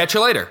 we'll catch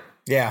you later.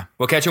 Yeah.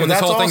 We'll catch you when this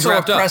whole thing's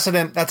wrapped up.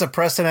 That's a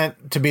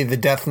precedent to be the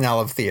death knell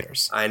of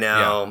theaters. I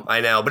know.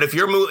 But if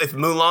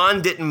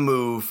Mulan didn't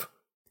move,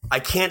 I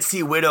can't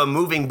see Widow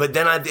moving. But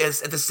then at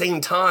the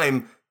same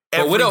time,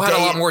 but Widow had a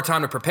lot more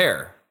time to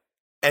prepare.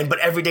 But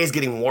every day is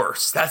getting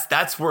worse.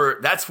 That's where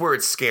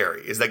it's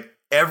scary. Is like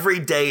every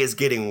day is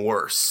getting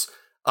worse.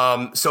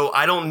 So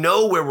I don't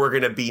know where we're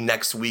going to be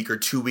next week or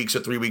 2 weeks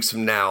or 3 weeks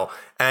from now.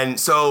 And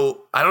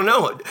so I don't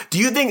know. Do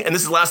you think, and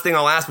this is the last thing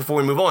I'll ask before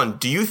we move on,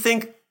 do you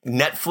think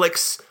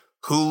Netflix,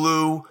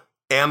 Hulu,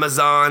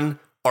 Amazon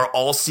are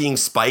all seeing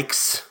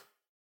spikes?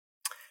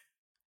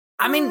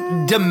 I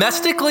mean,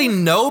 domestically,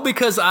 no,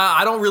 because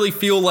I don't really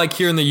feel like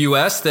here in the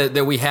U.S.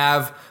 that we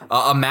have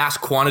a mass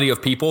quantity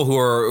of people who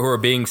are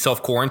being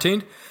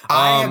self-quarantined.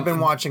 I have been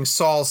watching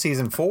Saul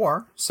season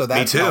 4, so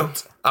that's me too.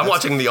 Helped. I'm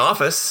watching The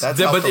Office. That's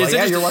you're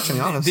watching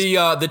The Office.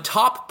 The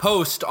top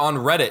post on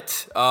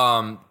Reddit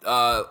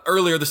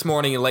earlier this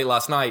morning and late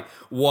last night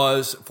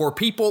was for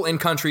people in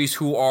countries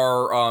who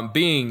are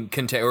being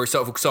contained or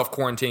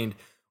self-quarantined.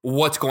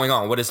 What's going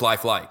on? What is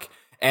life like?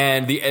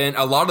 And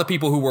a lot of the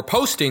people who were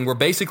posting were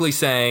basically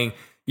saying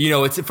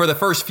it's for the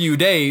first few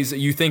days,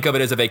 you think of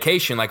it as a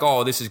vacation, like,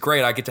 oh, this is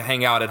great. I get to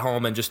hang out at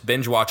home and just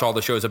binge watch all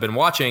the shows I've been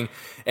watching.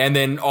 And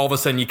then all of a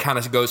sudden you kind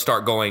of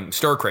start going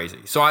stir crazy.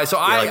 I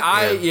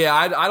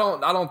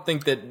don't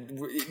think that,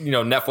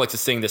 Netflix is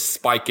seeing this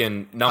spike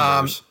in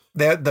numbers.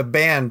 The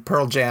band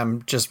Pearl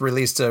Jam just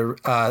released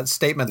a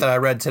statement that I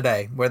read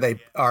today where they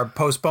are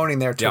postponing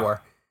their tour.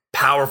 Yeah.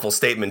 Powerful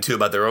statement too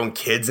about their own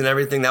kids and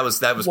everything. That was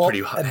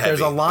pretty heavy. There's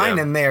a line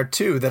in there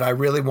too that I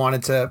really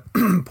wanted to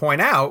point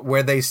out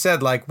where they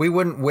said, like, we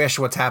wouldn't wish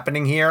what's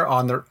happening here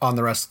on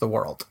the rest of the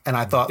world. And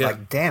I thought,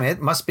 like, damn, it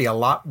must be a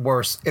lot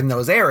worse in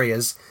those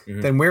areas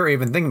than we're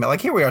even thinking about.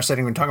 Like, here we are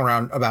sitting and talking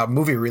around about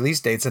movie release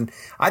dates, and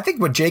I think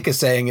what Jake is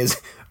saying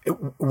is,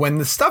 when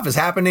the stuff is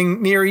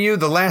happening near you,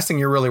 the last thing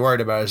you're really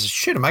worried about is,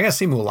 shit, am I going to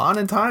see Mulan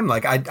in time?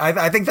 Like,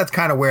 I think that's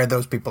kind of where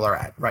those people are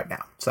at right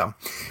now. So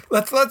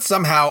let's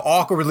somehow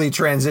awkwardly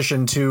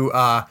transition to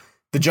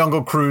the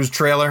Jungle Cruise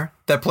trailer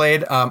that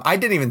played. I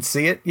didn't even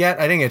see it yet.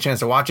 I didn't get a chance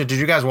to watch it. Did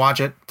you guys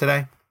watch it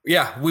today?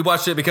 Yeah, we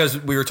watched it because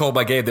we were told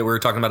by Gabe that we were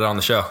talking about it on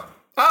the show.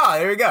 Oh,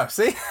 there you go.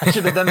 See, I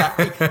should have done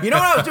that. You know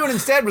what I was doing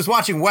instead was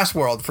watching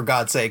Westworld, for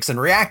God's sakes, and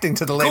reacting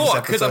to the latest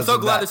episodes. Because I'm so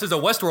glad this is a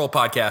Westworld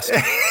podcast.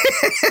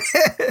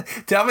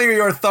 Tell me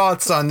your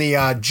thoughts on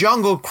the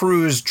Jungle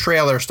Cruise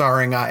trailer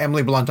starring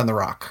Emily Blunt on The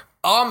Rock.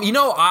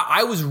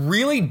 I was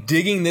really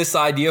digging this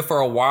idea for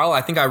a while.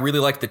 I think I really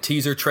liked the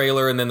teaser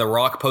trailer, and then The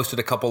Rock posted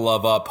a couple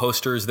of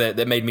posters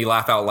that made me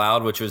laugh out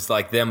loud, which was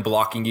like them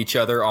blocking each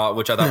other,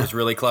 which I thought was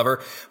really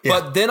clever. Yeah.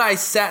 But then I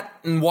sat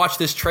and watched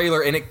this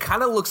trailer, and it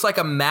kind of looks like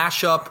a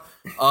mashup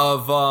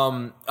of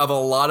a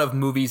lot of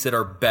movies that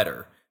are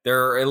better.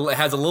 It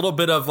has a little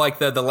bit of like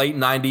the late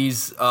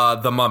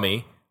 90s The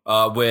Mummy.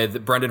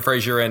 With Brendan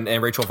Fraser and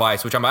Rachel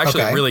Weisz, which I'm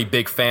actually a really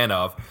big fan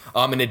of.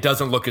 And it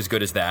doesn't look as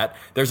good as that.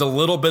 There's a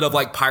little bit of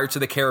like Pirates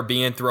of the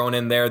Caribbean thrown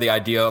in there, the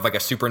idea of like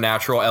a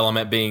supernatural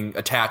element being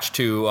attached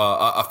to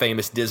a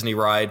famous Disney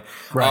ride.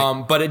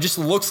 Right. But it just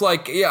looks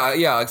like,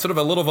 sort of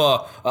a little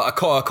of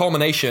a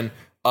culmination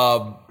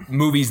of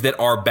movies that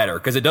are better,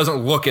 because it doesn't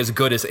look as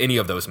good as any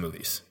of those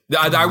movies.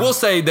 I will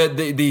say that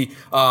the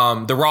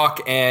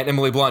Rock and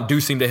Emily Blunt do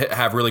seem to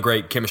have really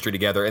great chemistry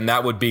together, and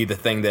that would be the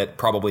thing that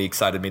probably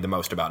excited me the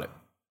most about it.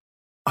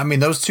 I mean,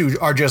 those two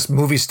are just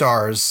movie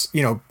stars,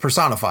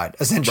 personified,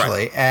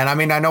 essentially. Right. And I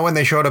mean, I know when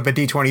they showed up at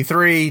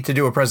D23 to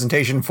do a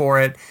presentation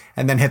for it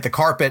and then hit the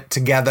carpet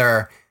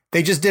together,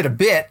 they just did a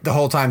bit the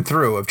whole time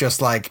through of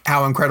just like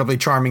how incredibly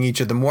charming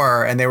each of them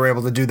were. And they were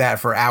able to do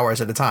that for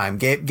hours at a time.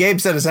 Gabe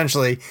said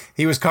essentially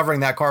he was covering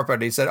that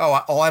carpet. He said,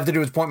 oh, all I have to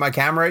do is point my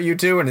camera at you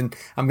two and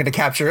I'm going to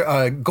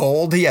capture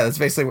gold. Yeah, that's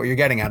basically what you're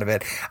getting out of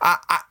it.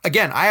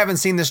 Again, I haven't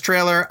seen this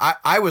trailer.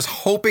 I was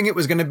hoping it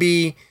was going to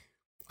be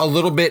a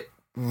little bit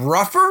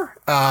rougher.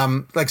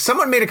 Like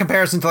someone made a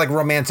comparison to like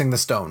Romancing the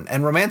Stone,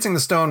 and Romancing the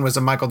Stone was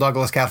a Michael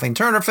Douglas, Kathleen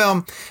Turner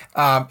film.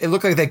 It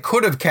looked like they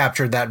could have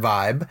captured that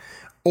vibe.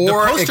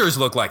 Or the posters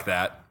look like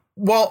that.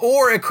 Well,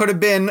 or it could have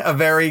been a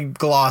very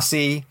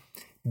glossy,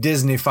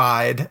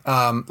 Disney-fied.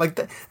 Like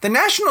the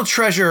National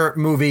Treasure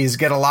movies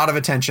get a lot of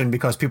attention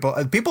because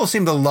people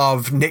seem to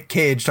love Nick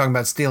Cage talking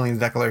about stealing the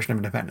Declaration of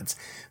Independence.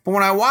 But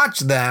when I watch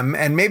them,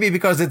 and maybe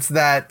because it's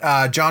that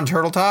John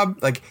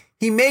Turteltaub, like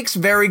he makes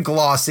very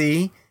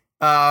glossy,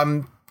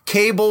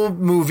 cable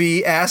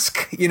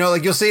movie-esque.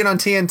 Like you'll see it on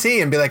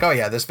TNT and be like, oh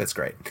yeah, this fits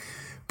great.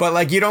 But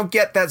like you don't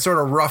get that sort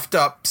of roughed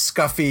up,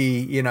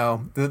 scuffy,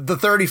 the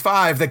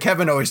 35 that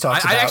Kevin always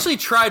talks about. I actually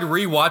tried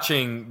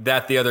rewatching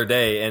that the other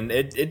day, and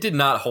it did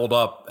not hold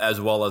up as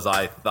well as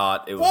I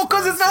thought it was. Well,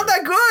 because it's not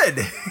that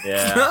good.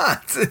 Yeah.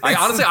 It's not.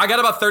 Honestly, I got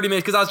about 30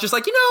 minutes because I was just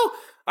like,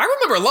 I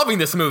remember loving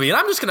this movie,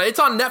 and it's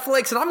on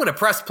Netflix, and I'm going to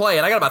press play,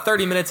 and I got about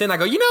 30 minutes in. I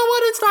go, you know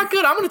what? It's not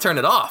good. I'm going to turn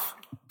it off.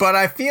 But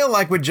I feel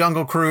like with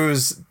Jungle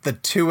Cruise, the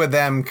two of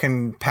them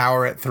can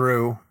power it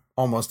through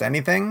almost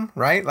anything,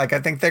 right? Like I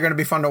think they're going to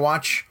be fun to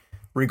watch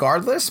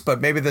regardless,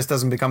 but maybe this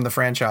doesn't become the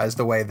franchise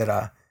the way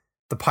that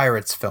the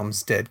Pirates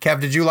films did. Kev,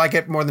 did you like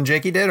it more than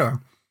Jakey did,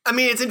 or? I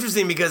mean, it's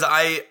interesting because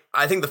I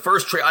think the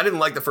first trailer, I didn't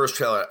like the first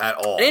trailer at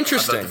all.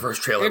 Interesting. I thought the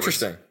first trailer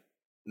was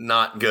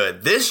not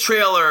good. This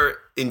trailer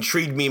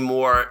intrigued me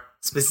more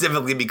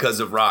specifically because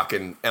of Rock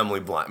and Emily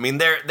Blunt. I mean,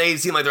 they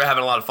seem like they're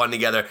having a lot of fun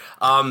together.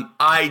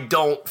 I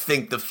don't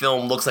think the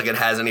film looks like it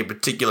has any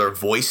particular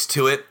voice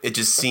to it. It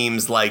just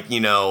seems like,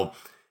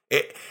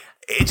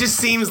 it just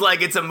seems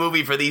like it's a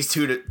movie for these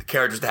two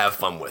characters to have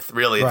fun with,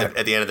 really, right.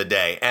 at the end of the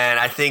day. And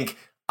I think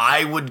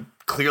I would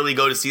clearly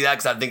go to see that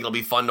because I think it'll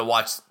be fun to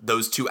watch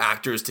those two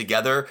actors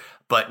together.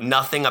 But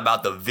nothing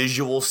about the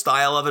visual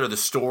style of it or the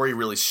story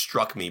really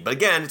struck me. But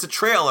again, it's a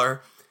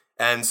trailer,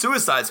 and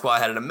Suicide Squad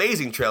had an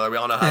amazing trailer. We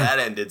all know how that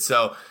ended.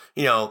 So,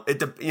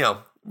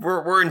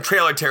 we're in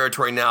trailer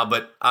territory now,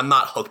 but I'm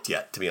not hooked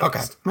yet, to be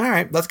honest. Okay. All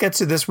right. Let's get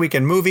to This Week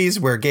in Movies,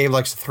 where Gabe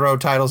likes to throw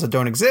titles that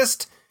don't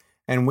exist,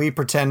 and we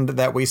pretend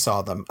that we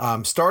saw them.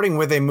 Starting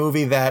with a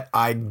movie that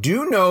I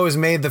do know has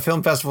made the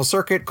film festival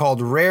circuit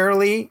called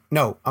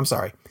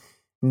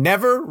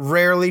Never,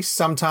 Rarely,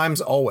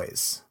 Sometimes,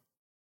 Always.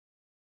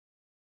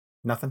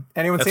 Nothing?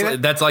 Anyone seen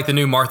it? That's like the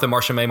new Martha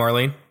May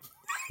Marlene?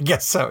 I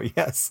guess so,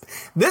 yes.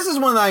 This is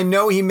one that I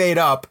know he made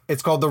up.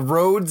 It's called The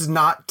Roads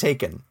Not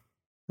Taken.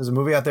 There's a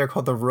movie out there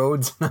called The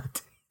Roads Not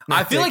Taken.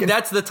 I feel like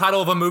that's the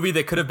title of a movie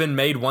that could have been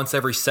made once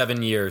every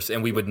 7 years,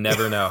 and we would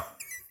never know.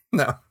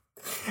 No.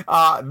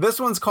 This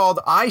one's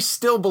called I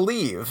Still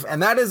Believe,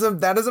 and that is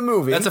a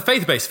movie. That's a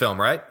faith-based film,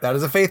 right? That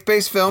is a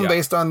faith-based film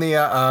based on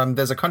the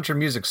there's a country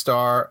music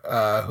star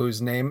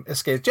whose name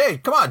escapes.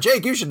 Jake, come on,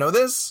 Jake, you should know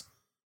this.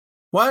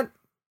 What?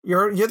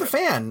 You're the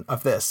fan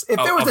of this. If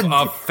there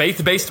was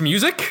faith-based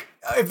music?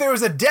 If there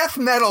was a death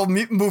metal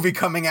movie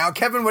coming out,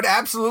 Kevin would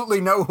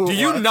absolutely know who. Do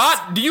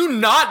you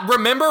not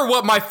remember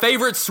what my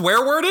favorite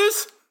swear word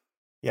is?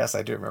 Yes,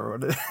 I do remember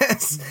what it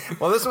is.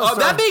 Well, this one's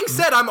that being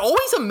said, I'm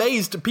always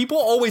amazed. People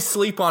always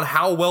sleep on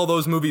how well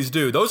those movies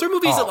do. Those are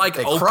movies that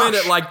open crush.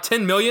 At like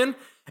 10 million,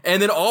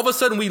 and then all of a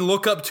sudden we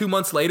look up 2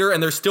 months later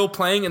and they're still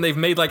playing and they've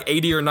made like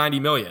 80 or 90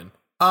 million.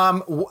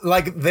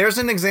 Like there's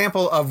an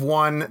example of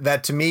one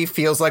that to me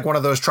feels like one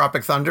of those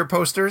Tropic Thunder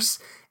posters.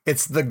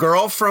 It's the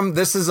girl from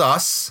This Is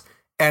Us,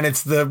 and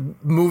it's the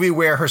movie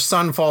where her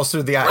son falls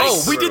through the ice.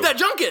 Oh, we did that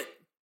junket.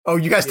 Oh,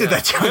 you guys did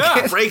that junket?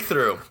 Yeah,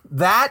 Breakthrough.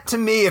 That to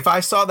me, if I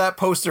saw that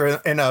poster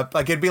in a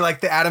like, it'd be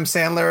like the Adam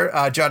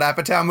Sandler, Judd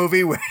Apatow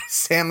movie where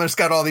Sandler's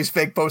got all these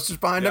fake posters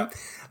behind him.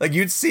 Like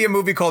you'd see a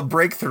movie called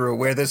Breakthrough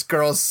where this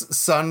girl's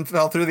son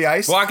fell through the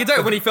ice. Well, I can tell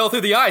you when he fell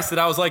through the ice that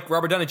I was like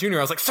Robert Downey Jr.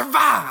 I was like,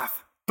 survive.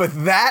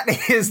 But that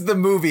is the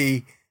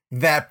movie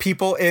that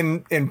people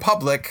in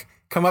public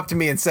come up to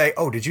me and say,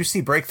 oh, did you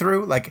see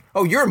Breakthrough? Like,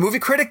 oh, you're a movie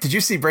critic? Did you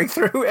see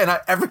Breakthrough? And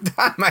every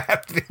time I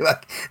have to be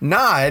like, nah,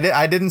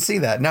 I didn't see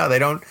that. No, they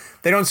don't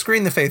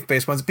screen the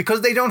faith-based ones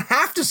because they don't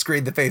have to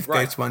screen the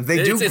faith-based ones.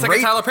 It's like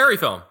a Tyler Perry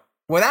film.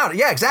 Without it.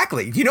 Yeah,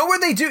 exactly. You know where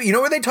they do? You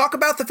know where they talk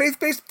about the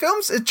faith-based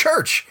films? At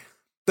church.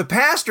 The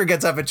pastor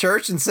gets up at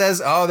church and says,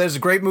 oh, there's a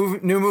great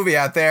new movie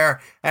out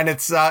there and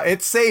it's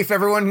safe.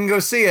 Everyone can go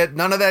see it.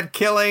 None of that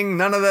killing,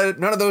 none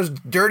of those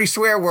dirty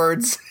swear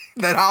words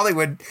that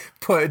Hollywood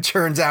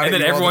churns out. And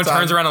then everyone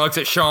turns around and looks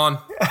at Sean.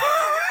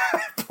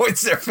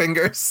 Points their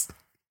fingers.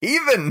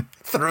 Even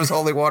throws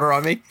holy water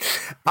on me.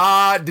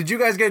 Did you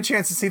guys get a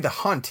chance to see The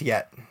Hunt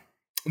yet?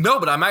 No,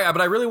 but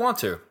I really want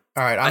to.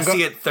 All right, I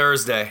see it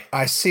Thursday.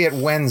 I see it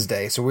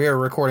Wednesday, so we are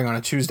recording on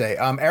a Tuesday.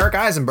 Eric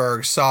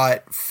Eisenberg saw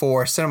it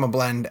for Cinema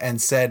Blend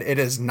and said it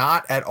is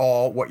not at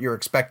all what you're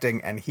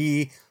expecting, and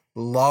he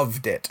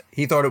loved it.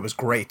 He thought it was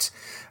great.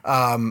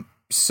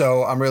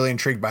 So I'm really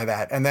intrigued by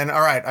that. And then,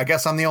 all right, I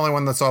guess I'm the only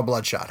one that saw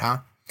Bloodshot, huh?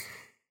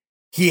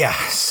 Yeah,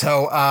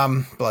 so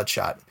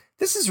Bloodshot.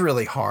 This is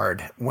really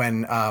hard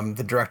when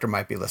the director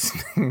might be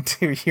listening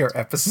to your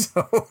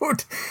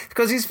episode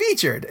because he's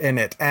featured in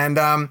it.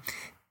 And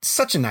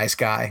such a nice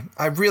guy.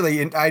 I really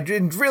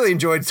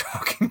enjoyed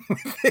talking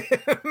with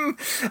him.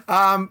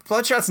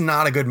 Bloodshot's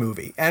not a good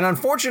movie. And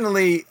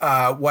unfortunately,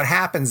 what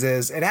happens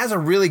is it has a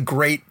really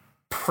great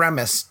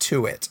premise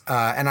to it.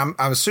 And I'm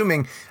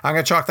assuming I'm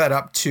going to chalk that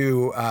up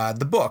to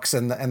the books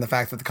and the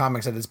fact that the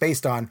comics that it's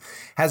based on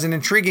has an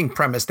intriguing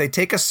premise. They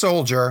take a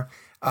soldier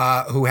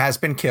who has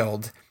been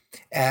killed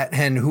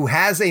and who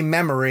has a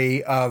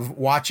memory of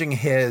watching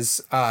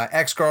his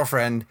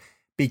ex-girlfriend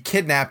be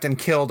kidnapped and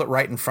killed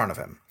right in front of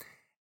him.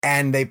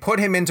 And they put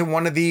him into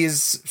one of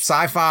these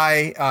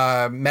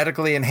sci-fi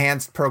medically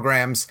enhanced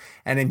programs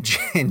and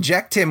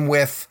inject him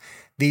with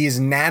these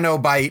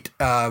nanobite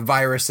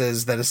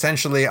viruses that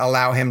essentially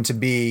allow him to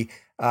be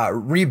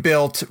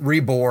rebuilt,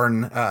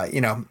 reborn, they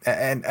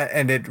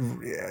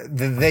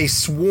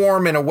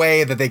swarm in a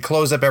way that they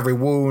close up every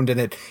wound,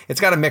 and it's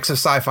got a mix of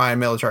sci-fi and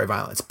military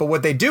violence. But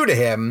what they do to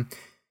him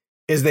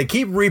is they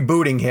keep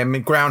rebooting him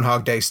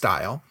Groundhog Day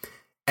style.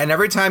 And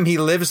every time he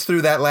lives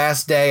through that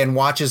last day and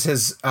watches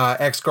his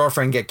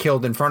ex-girlfriend get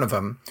killed in front of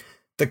him,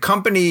 the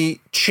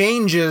company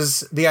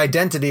changes the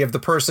identity of the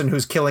person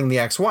who's killing the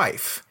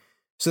ex-wife.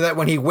 So that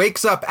when he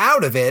wakes up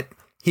out of it,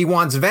 he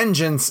wants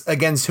vengeance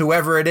against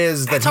whoever it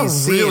is that he's seen.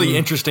 That's a really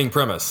interesting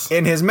premise.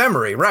 In his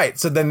memory, right.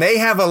 So then they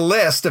have a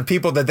list of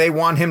people that they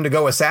want him to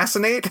go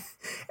assassinate,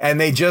 and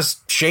they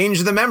just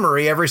change the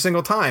memory every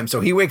single time.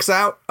 So he wakes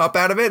up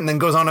out of it and then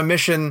goes on a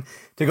mission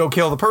to go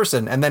kill the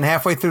person. And then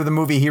halfway through the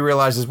movie, he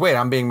realizes, wait,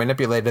 I'm being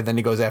manipulated. Then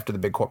he goes after the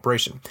big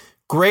corporation.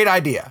 Great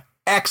idea.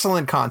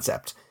 Excellent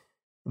concept.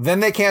 Then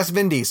they cast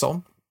Vin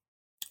Diesel,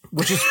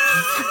 which is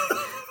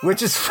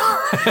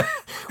fine.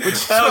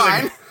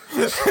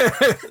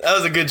 That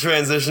was a good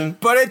transition.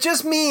 But it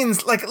just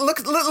means, like,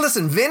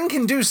 listen, Vin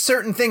can do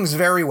certain things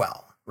very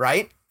well,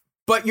 right?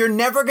 But you're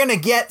never going to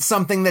get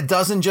something that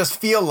doesn't just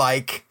feel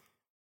like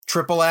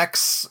Triple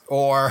X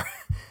or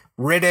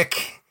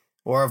Riddick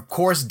or, of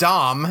course,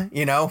 Dom,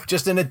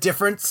 just in a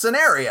different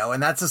scenario.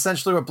 And that's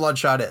essentially what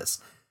Bloodshot is.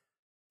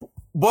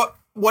 But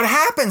what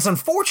happens,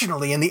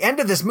 unfortunately, in the end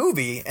of this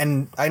movie,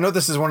 and I know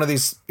this is one of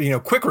these,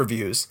 quick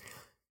reviews,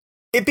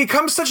 it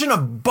becomes such an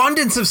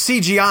abundance of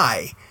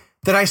CGI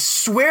that I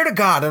swear to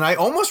God, and I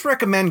almost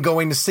recommend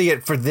going to see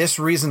it for this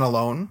reason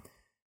alone.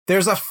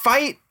 There's a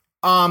fight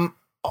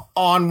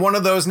on one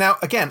of those. Now,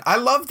 again, I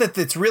love that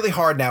it's really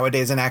hard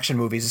nowadays in action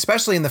movies,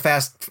 especially in the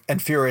Fast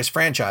and Furious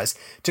franchise,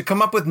 to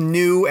come up with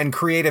new and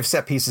creative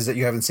set pieces that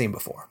you haven't seen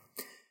before.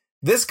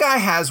 This guy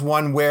has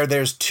one where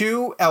there's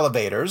two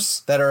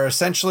elevators that are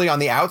essentially on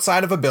the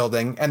outside of a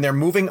building, and they're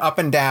moving up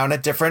and down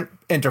at different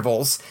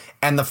intervals,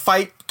 and the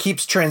fight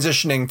keeps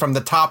transitioning from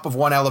the top of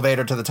one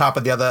elevator to the top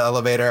of the other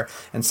elevator,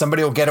 and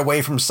somebody will get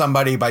away from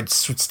somebody by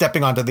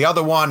stepping onto the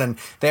other one, and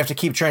they have to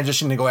keep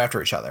transitioning to go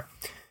after each other.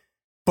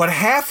 But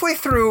halfway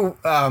through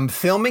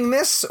filming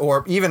this,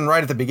 or even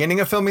right at the beginning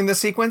of filming this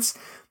sequence,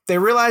 they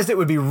realized it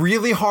would be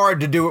really hard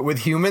to do it with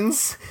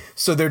humans,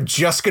 so they're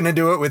just going to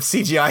do it with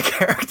CGI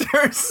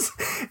characters.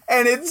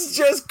 And it's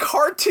just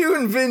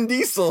cartoon Vin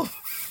Diesel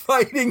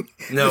fighting.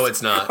 No,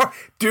 it's not.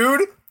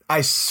 Dude,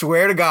 I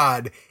swear to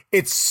God,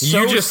 it's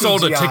so You just CGI.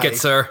 sold a ticket,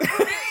 sir.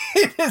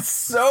 It is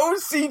so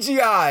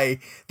CGI.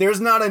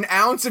 There's not an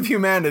ounce of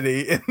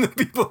humanity in the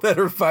people that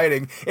are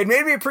fighting. It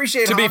made me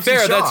appreciate To be Hobbs and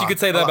fair, Shaw you could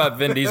say that about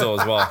Vin Diesel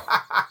as well.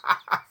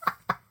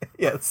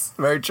 Yes,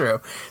 very true.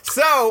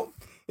 So,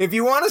 if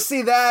you want to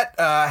see that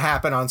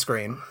happen on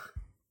screen,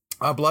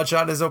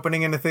 Bloodshot is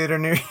opening in a theater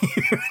near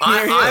you.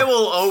 I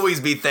will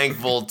always be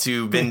thankful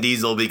to Vin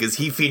Diesel because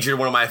he featured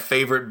one of my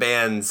favorite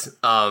bands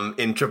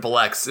in Triple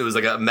X. It was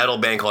like a metal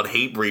band called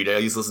Hatebreed I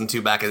used to listen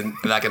to back in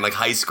like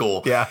high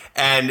school. Yeah.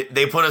 And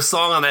they put a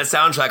song on that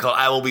soundtrack called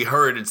I Will Be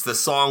Heard. It's the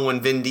song when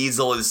Vin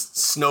Diesel is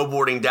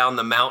snowboarding down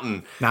the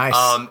mountain. Nice.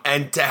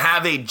 And to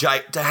have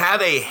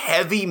a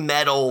heavy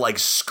metal like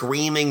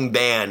screaming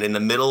band in the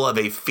middle of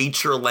a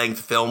feature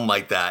length film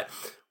like that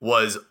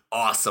was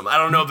awesome. I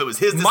don't know if it was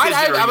his decision.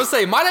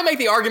 Might I make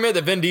the argument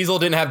that Vin Diesel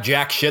didn't have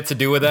jack shit to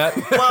do with that?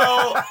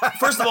 Well,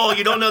 first of all,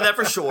 you don't know that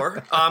for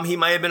sure. He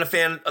might have been a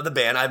fan of the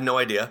band. I have no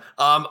idea.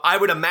 I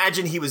would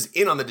imagine he was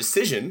in on the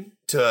decision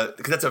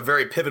because that's a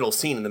very pivotal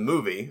scene in the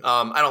movie.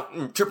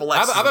 Triple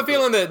X. I have a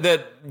feeling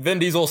that Vin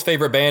Diesel's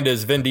favorite band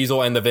is Vin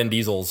Diesel and the Vin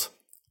Diesels.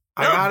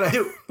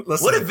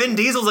 What if Vin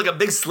Diesel's like a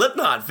big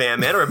Slipknot fan,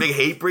 man, or a big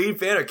Hatebreed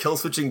fan, or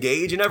Killswitch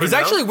Engage? You never know. He's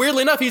actually,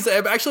 weirdly enough, he's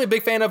actually a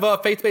big fan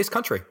of faith-based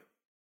country.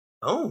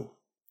 Oh.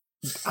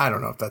 I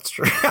don't know if that's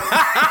true.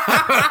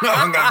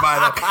 I'm gonna buy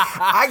that.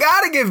 I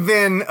gotta give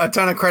Vin a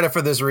ton of credit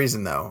for this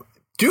reason, though.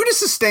 Dude has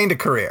sustained a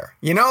career.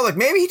 You know, like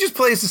maybe he just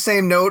plays the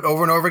same note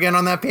over and over again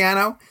on that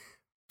piano,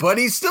 but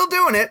he's still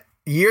doing it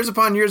years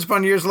upon years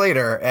upon years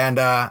later. And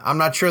I'm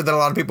not sure that a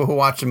lot of people who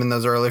watched him in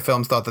those early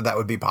films thought that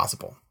would be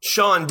possible.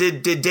 Sean,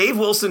 did Dave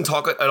Wilson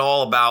talk at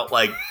all about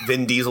like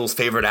Vin Diesel's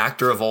favorite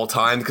actor of all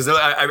time? Because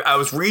I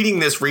was reading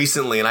this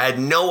recently and I had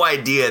no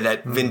idea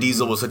that Vin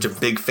Diesel was such a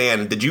big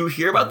fan. Did you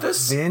hear about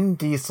this? Vin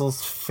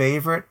Diesel's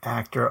favorite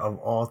actor of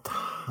all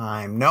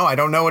time. No, I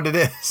don't know what it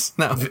is.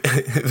 No.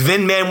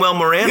 Vin-Manuel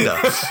Miranda.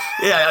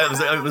 Yeah,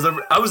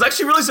 I was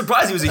actually really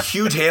surprised. He was a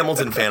huge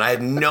Hamilton fan. I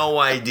had no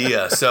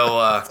idea.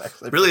 So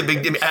really a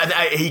big.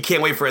 He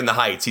can't wait for In the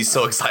Heights. He's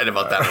so excited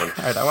about that one.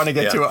 All right, I want to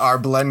get to our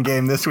blend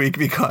game this week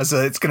because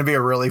it's going to be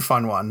a really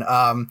fun one.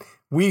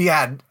 We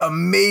had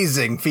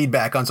amazing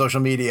feedback on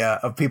social media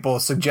of people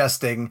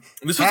suggesting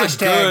this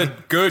was a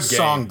good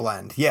song game.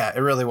 blend. Yeah, it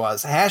really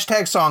was.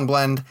 Hashtag song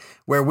blend,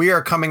 where we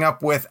are coming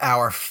up with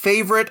our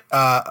favorite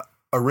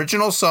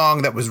original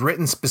song that was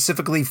written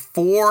specifically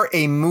for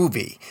a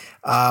movie.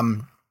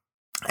 And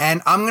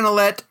I'm going to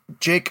let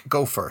Jake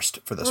go first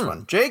for this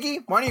one. Jakey,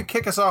 why don't you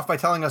kick us off by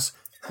telling us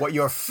what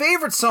your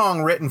favorite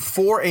song written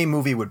for a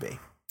movie would be?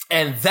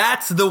 And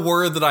that's the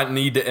word that I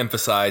need to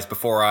emphasize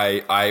before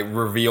I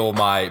reveal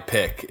my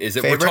pick, is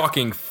that Favorite? we're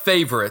talking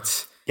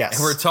favorites. Yes.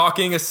 And we're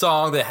talking a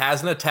song that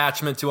has an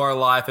attachment to our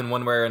life in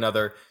one way or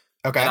another.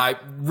 Okay. And I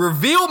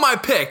reveal my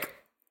pick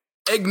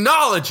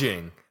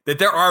acknowledging that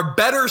there are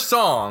better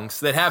songs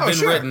that have been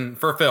written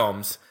for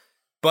films,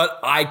 but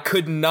I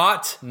could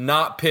not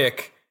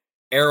pick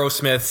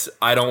Aerosmith's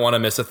I Don't Want to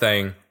Miss a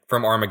Thing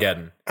from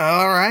Armageddon.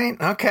 All right.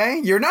 Okay.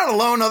 You're not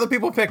alone. Other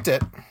people picked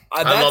it.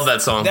 I love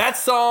that song. That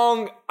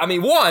song, I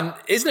mean, one,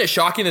 isn't it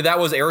shocking that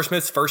was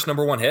Aerosmith's first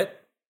 #1 hit?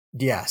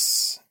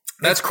 Yes.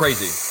 That's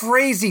crazy.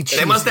 Crazy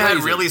cheesy. They must have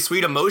had really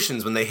sweet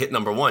emotions when they hit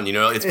 #1. You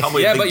know, it's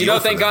probably a big but you deal know,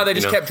 for thank them, God they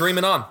just kept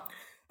dreaming on.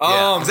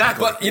 Yeah,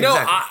 exactly. But you know,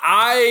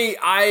 exactly.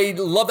 I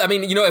love. I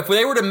mean, you know, if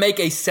they were to make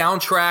a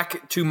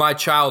soundtrack to my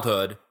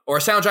childhood or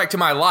a soundtrack to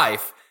my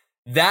life,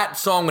 that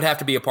song would have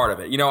to be a part of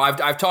it. You know,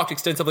 I've talked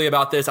extensively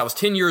about this. I was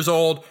 10 years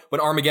old when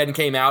Armageddon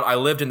came out. I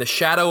lived in the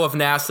shadow of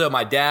NASA.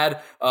 My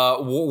dad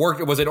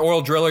was an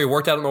oil driller. He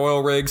worked out on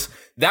oil rigs.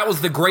 That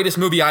was the greatest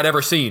movie I'd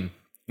ever seen.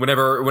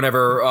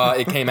 Whenever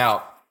it came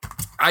out,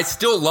 I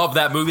still love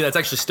that movie. That's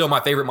actually still my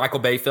favorite Michael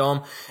Bay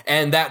film.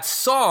 And that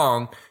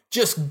song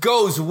just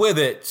goes with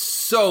it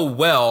so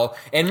well.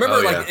 And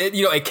remember,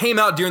 it came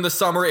out during the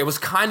summer. It was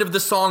kind of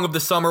the song of the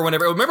summer.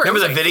 Remember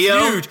the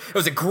video? Huge. It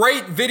was a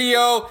great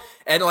video.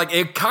 And like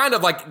it kind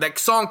of like that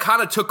song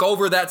kind of took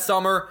over that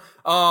summer.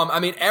 I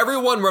mean,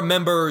 everyone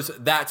remembers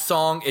that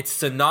song. It's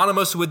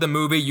synonymous with the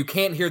movie. You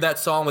can't hear that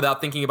song without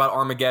thinking about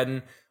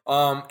Armageddon.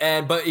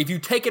 But if you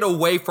take it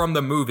away from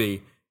the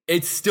movie,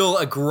 it's still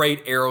a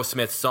great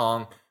Aerosmith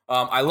song.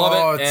 I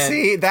love it. And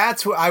see,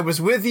 that's what I was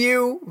with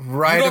you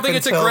right. You don't think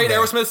it's a great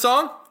Aerosmith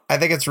song? I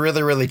think it's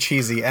really, really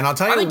cheesy. And I'll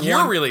tell you, I think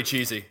you're really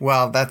cheesy.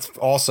 Well, that's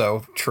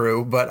also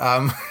true. But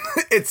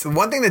it's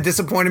one thing that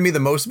disappointed me the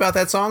most about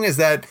that song is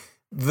that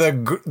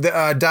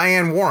the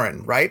Diane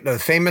Warren, right, the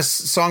famous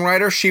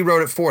songwriter, she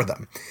wrote it for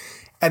them.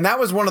 And that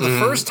was one of the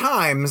first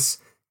times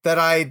that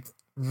I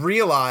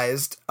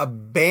realized a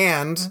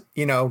band,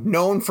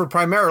 known for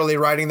primarily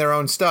writing their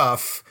own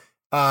stuff,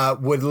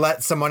 would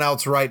let someone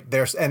else write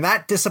theirs, and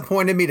that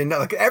disappointed me to know.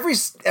 Like every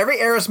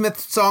Aerosmith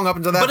song up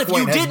until that point, but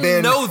if you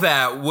didn't know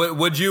that,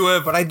 would you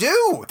have? But I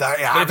do. But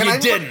if you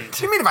didn't, what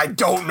do you mean if I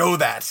don't know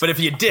that? But if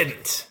you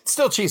didn't, it's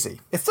still cheesy.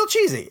 It's still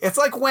cheesy. It's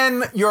like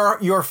when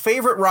your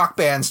favorite rock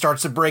band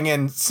starts to bring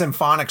in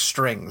symphonic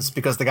strings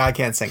because the guy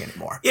can't sing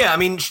anymore. Yeah, I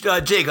mean,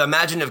 Jake,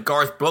 imagine if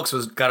Garth Brooks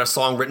got a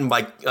song written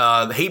by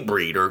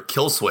Hatebreed or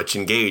Killswitch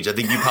Engage. I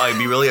think you'd probably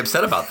be really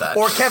upset about that.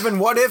 Or Kevin,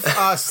 what if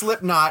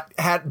Slipknot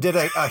did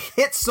a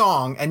hit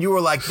song and you were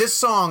like, this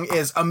song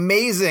is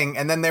amazing,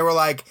 and then they were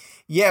like,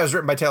 yeah, it was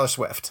written by Taylor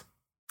Swift.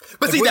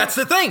 But see, that's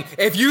the thing.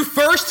 If you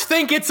first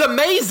think it's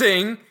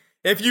amazing,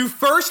 isn't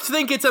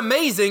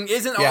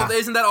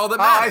that all that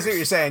matters? I see what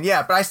you're saying.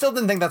 Yeah, but I still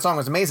didn't think that song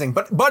was amazing.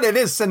 But it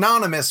is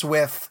synonymous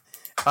with.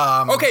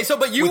 Okay, so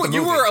but you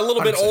were a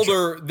little bit older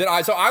sure. than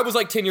I. So I was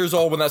like 10 years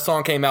old when that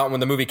song came out. When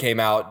the movie came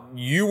out,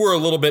 you were a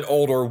little bit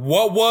older.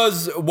 What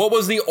was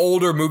the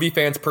older movie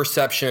fans'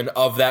 perception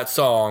of that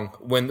song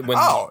when?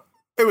 Oh,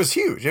 it was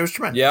huge. It was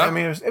tremendous. Yeah, I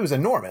mean, it was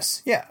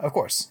enormous. Yeah, of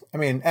course. I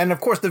mean, and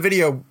of course, the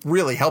video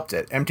really helped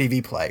it.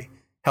 MTV Play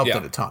helped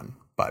it a ton.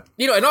 But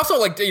and also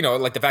like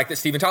the fact that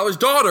Steven Tyler's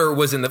daughter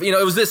was in the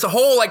it was this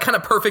whole like kind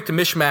of perfect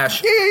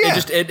mishmash. Yeah.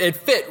 It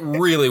fit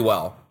really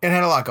well. It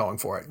had a lot going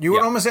for it. You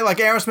would almost say like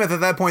Aerosmith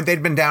at that point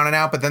they'd been down and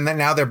out, but then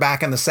now they're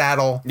back in the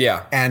saddle.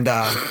 Yeah, and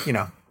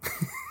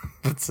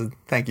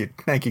thank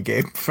you,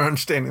 Gabe, for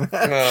understanding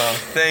that. Oh,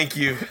 thank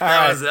you.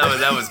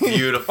 That was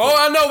beautiful.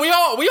 Oh no,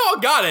 we all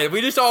got it.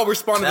 We just all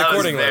responded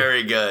accordingly. That was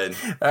very good.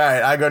 All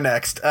right, I go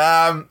next.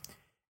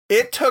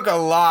 It took a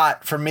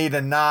lot for me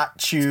to not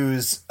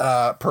choose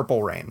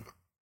Purple Rain,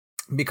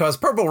 because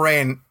Purple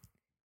Rain,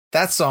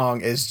 that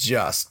song is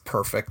just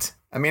perfect.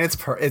 I mean,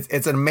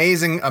 it's an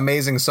amazing,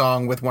 amazing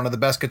song with one of the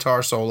best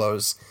guitar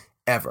solos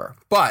ever.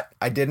 But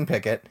I didn't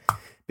pick it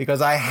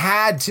because I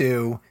had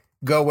to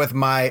go with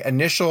my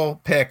initial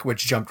pick,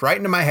 which jumped right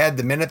into my head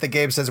the minute that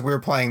Gabe says we were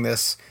playing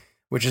this,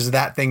 which is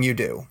That Thing You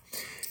Do.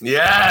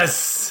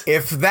 Yes.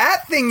 If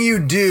That Thing You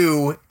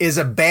Do is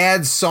a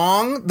bad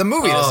song, the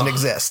movie doesn't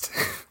exist.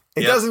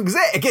 It doesn't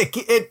exist.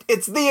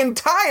 It's the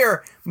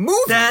entire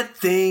movie. That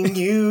Thing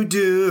You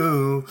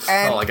Do.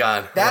 And oh my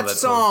God. That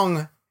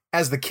song,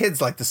 as the kids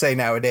like to say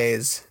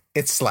nowadays,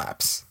 it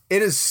slaps.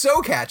 It is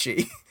so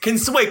catchy. Can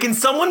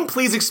someone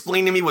please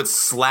explain to me what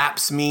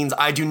slaps means?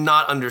 I do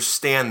not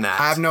understand that.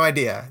 I have no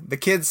idea. The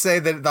kids say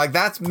that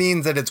that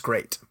means that it's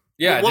great.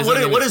 Yeah.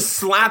 What does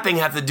slapping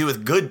have to do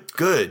with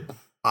good?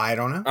 I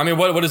don't know. I mean,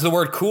 what does the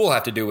word cool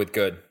have to do with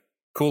good?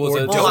 Cool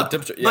is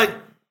temperature.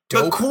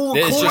 But cool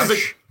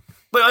is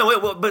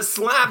but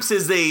slaps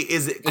is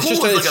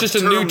it's just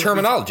a new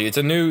terminology. It's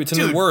a new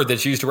word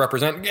that's used to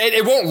represent.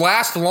 It won't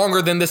last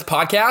longer than this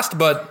podcast,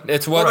 but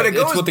it's what. But it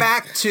goes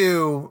back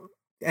to,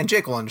 and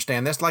Jake will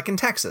understand this, like in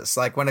Texas,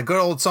 like when a good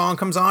old song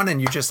comes on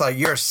and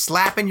you're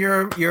slapping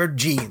your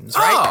jeans,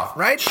 right? Oh,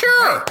 right,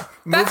 sure. Right.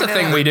 That's a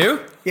thing we do.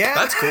 Yeah,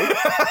 that's cool.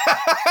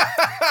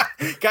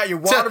 Got your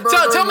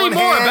Whataburger. Tell me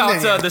more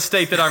about the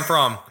state that I'm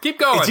from. Keep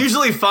going. It's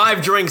usually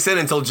 5 drinks in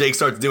until Jake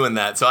starts doing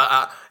that. So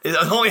it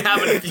only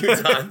happened a few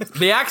times.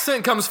 The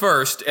accent comes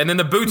first, and then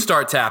the boots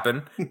start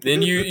tapping.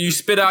 Then you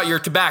spit out your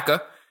tobacco,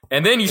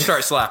 and then you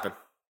start slapping.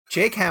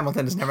 Jake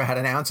Hamilton has never had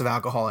an ounce of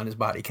alcohol in his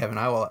body, Kevin.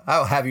 I will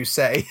have you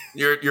say.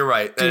 You're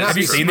right. Have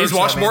you seen these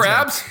washboard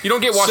abs? You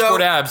don't get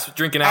washboard abs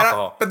drinking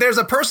alcohol. But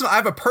I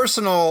have a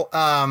personal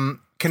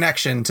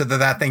connection to the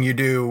That Thing You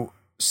Do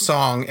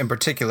song in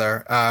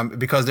particular,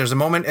 because there's a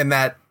moment in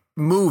that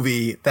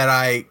movie that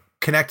I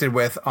connected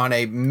with on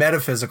a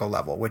metaphysical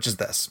level, which is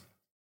this.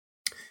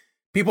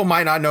 People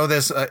might not know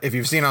this. If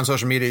you've seen it on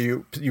social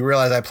media, you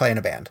realize I play in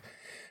a band.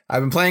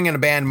 I've been playing in a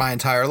band my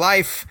entire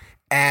life,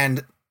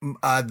 and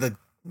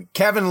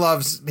Kevin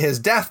loves his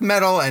death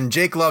metal and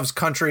Jake loves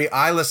country.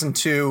 I listen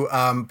to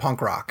punk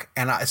rock,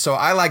 and so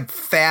I like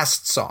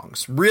fast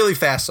songs, really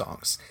fast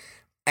songs.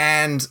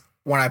 And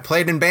when I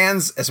played in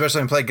bands, especially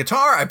when I played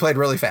guitar, I played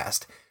really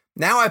fast.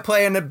 Now I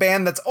play in a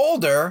band that's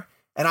older,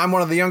 and I'm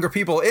one of the younger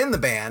people in the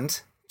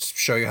band, just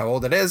to show you how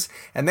old it is,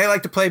 and they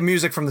like to play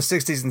music from the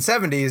 60s and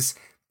 70s,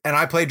 and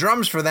I play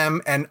drums for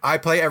them, and I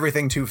play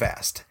everything too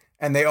fast.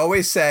 And they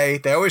always turn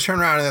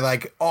around and they're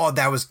like, "Oh,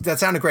 that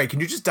sounded great.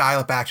 Can you just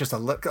dial it back just a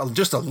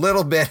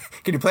little bit?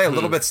 Can you play a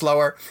little bit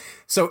slower?"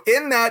 So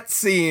in that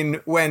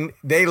scene, when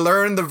they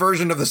learn the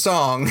version of the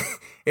song,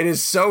 it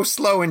is so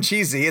slow and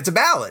cheesy. It's a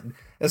ballad,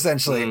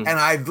 essentially.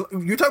 And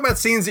you talk about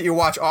scenes that you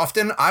watch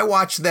often. I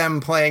watch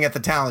them playing at the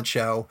talent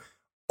show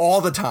all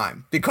the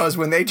time, because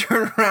when they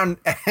turn around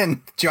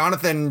and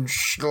Jonathan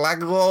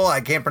Schlegel,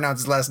 I can't pronounce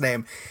his last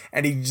name,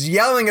 and he's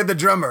yelling at the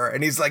drummer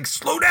and he's like,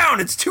 slow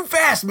down, it's too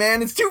fast,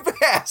 man, it's too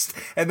fast.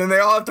 And then they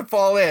all have to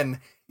fall in,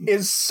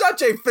 is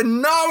such a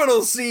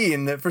phenomenal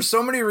scene for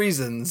so many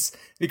reasons,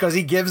 because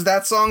he gives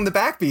that song the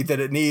backbeat that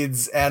it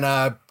needs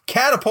and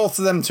catapults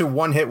them to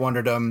one-hit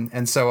wonderdom.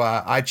 And so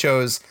I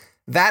chose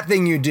That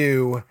Thing You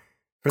Do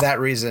for that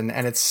reason,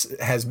 and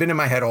has been in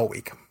my head all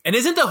week. And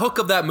isn't the hook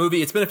of that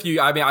movie, it's been a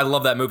few, I mean, I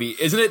love that movie.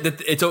 Isn't it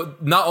that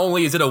not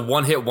only is it a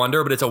one-hit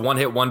wonder, but it's a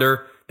one-hit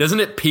wonder. Doesn't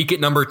it peak at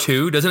number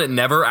 2? Doesn't it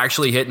never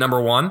actually hit number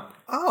 1?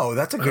 Oh,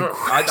 that's a good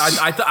question.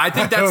 I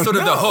think that's sort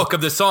of the hook of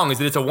the song, is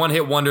that it's a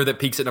one-hit wonder that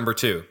peaks at number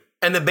 2.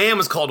 And the band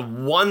was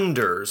called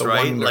Wonders,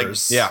 right?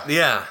 Wonders. Like,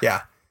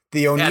 yeah.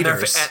 The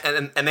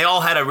Oneaters. And they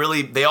all had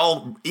they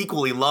all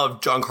equally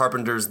loved John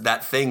Carpenter's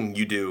That Thing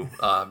You Do,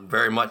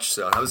 very much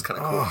so. That was kind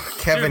of cool. Oh,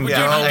 Kevin, Dude,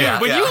 go.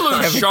 when you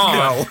lose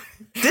Sean.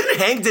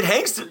 Did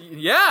Hanks?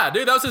 Yeah,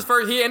 dude, that was his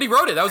first. He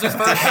wrote it. That was his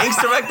first. Did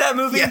Hanks direct that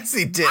movie? Yes,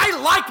 he did. I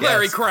like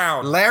Larry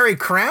Crown. Larry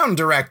Crown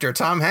director,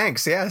 Tom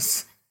Hanks,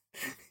 yes.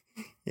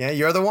 Yeah,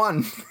 you're the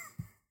one.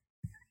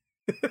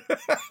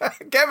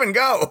 Kevin,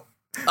 go.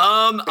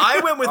 I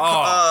went with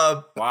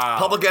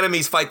Public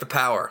Enemy's Fight the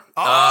Power.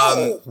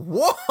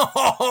 Whoa,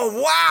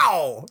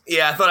 wow.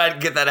 Yeah, I thought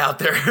I'd get that out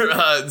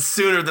there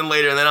sooner than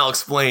later, and then I'll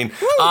explain.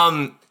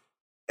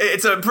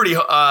 It's a pretty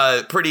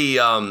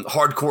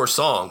hardcore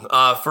song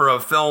for a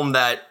film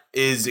that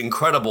is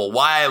incredible.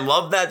 Why I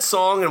love that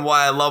song and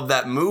why I love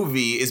that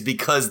movie is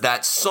because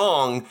that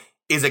song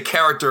is a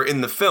character in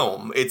the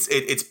film.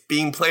 It's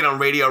being played on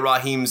Radio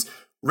Raheem's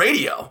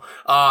radio,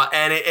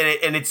 and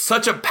it's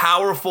such a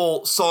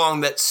powerful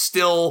song that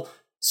still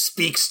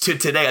speaks to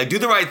today. Like, Do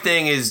the Right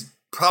Thing is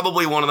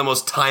probably one of the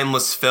most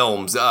timeless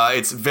films.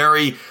 It's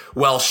very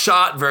well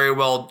shot, very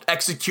well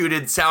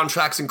executed.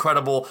 Soundtrack's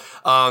incredible.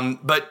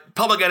 But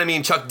Public Enemy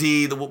and Chuck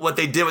D, what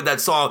they did with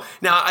that song.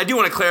 Now, I do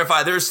want to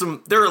clarify.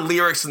 There are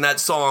lyrics in that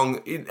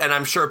song, and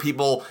I'm sure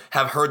people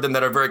have heard them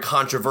that are very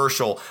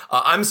controversial.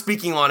 I'm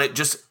speaking on it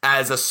just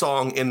as a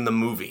song in the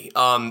movie,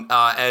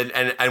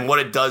 and what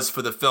it does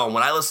for the film.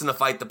 When I listen to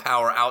Fight the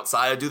Power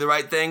outside of Do the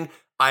Right Thing,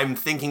 I'm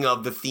thinking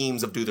of the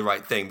themes of Do the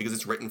Right Thing because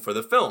it's written for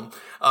the film.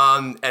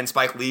 And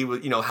Spike Lee,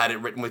 had it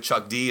written with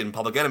Chuck D and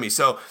Public Enemy.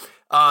 So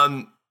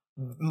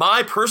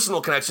my personal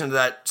connection to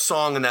that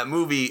song and that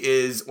movie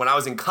is when I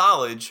was in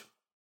college,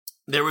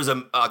 there was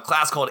a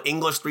class called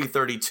English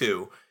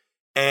 332.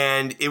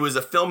 And it was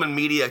a film and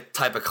media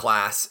type of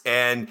class.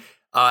 And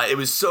it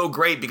was so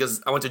great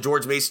because I went to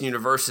George Mason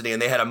University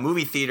and they had a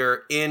movie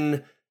theater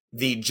in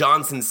the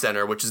Johnson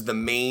Center, which is the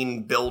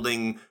main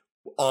building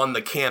on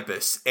the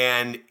campus,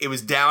 and it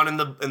was down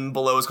in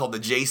below. It's called the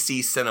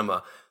JC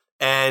Cinema,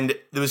 and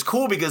it was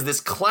cool because this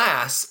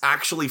class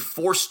actually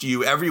forced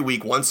you every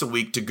week, once a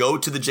week, to go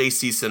to the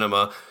JC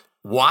Cinema,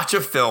 watch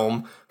a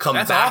film, come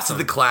back to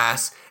the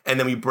class, and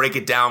then we break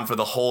it down for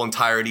the whole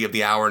entirety of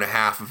the hour and a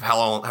half of how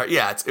long.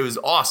 Yeah, it was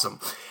awesome,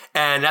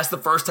 and that's the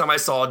first time I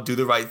saw Do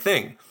the Right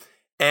Thing,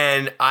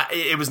 and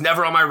it was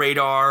never on my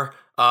radar.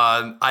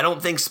 I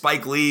don't think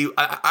Spike Lee.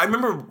 I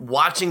remember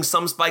watching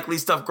some Spike Lee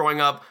stuff growing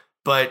up,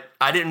 but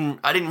I didn't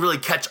really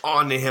catch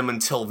on to him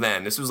until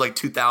then. This was like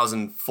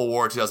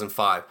 2004,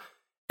 2005.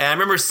 And I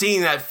remember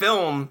seeing that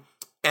film,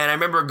 and I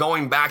remember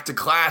going back to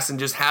class and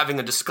just having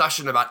a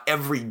discussion about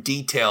every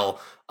detail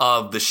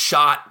of the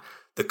shot,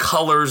 the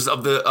colors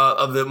of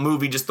the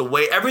movie, just the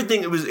way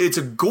everything. It's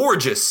a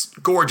gorgeous,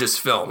 gorgeous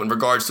film in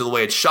regards to the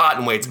way it's shot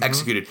and the way it's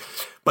executed.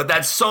 But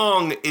that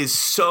song is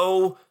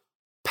so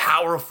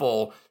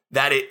powerful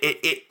that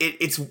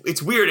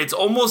it's weird. It's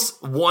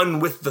almost one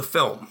with the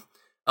film.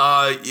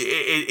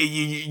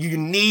 You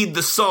need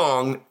the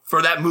song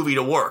for that movie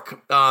to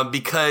work,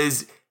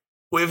 because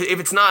if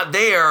it's not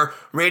there,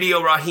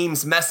 Radio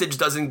Raheem's message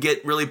doesn't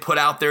get really put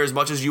out there as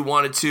much as you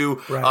want it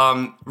to.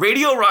 Right.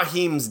 Radio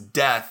Raheem's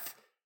death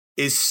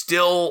is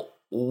still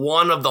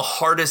one of the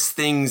hardest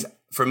things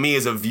for me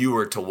as a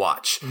viewer to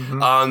watch.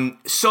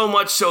 So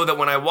much so that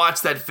when I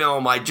watch that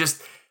film,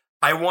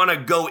 I want to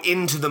go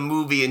into the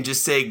movie and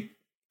just say,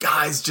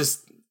 guys,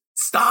 just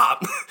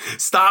stop,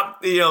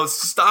 stop,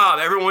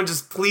 everyone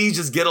please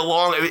just get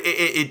along.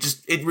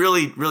 It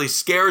really, really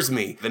scares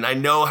me. And I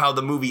know how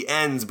the movie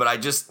ends, but I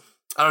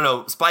don't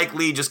know. Spike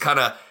Lee just kind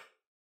of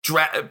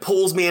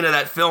pulls me into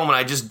that film, and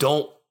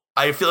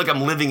I feel like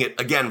I'm living it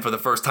again for the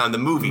first time, the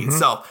movie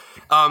itself.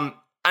 And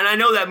I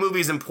know that movie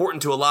is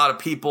important to a lot of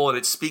people, and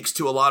it speaks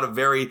to a lot of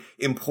very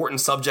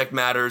important subject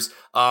matters.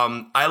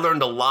 I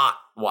learned a lot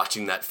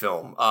watching that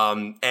film,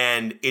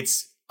 and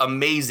it's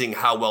amazing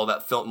how well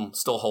that film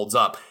still holds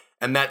up.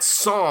 And that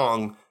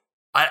song,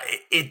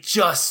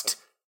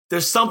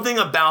 there's something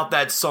about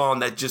that song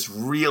that just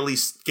really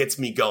gets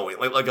me going.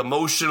 Like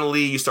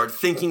emotionally, you start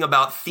thinking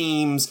about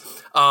themes.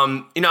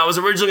 I was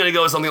originally going to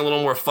go with something a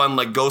little more fun,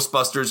 like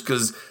Ghostbusters,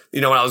 because,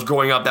 when I was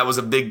growing up, that was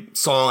a big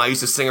song I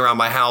used to sing around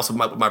my house with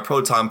my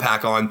Proton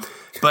pack on.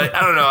 But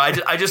I don't know.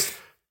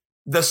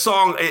 the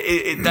song,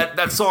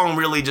 that song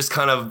really just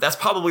kind of, that's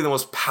probably the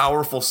most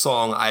powerful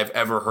song I've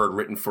ever heard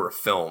written for a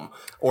film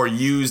or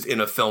used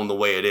in a film the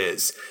way it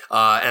is.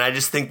 And I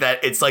just think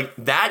that it's like,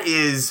 that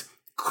is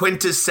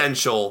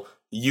quintessential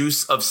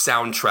use of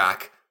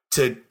soundtrack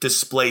to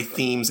display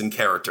themes and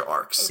character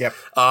arcs. Yep.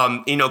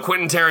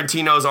 Quentin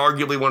Tarantino is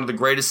arguably one of the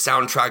greatest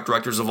soundtrack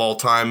directors of all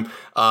time.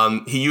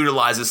 He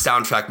utilizes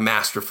soundtrack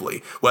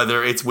masterfully,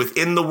 whether it's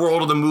within the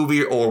world of the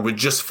movie or with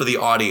just for the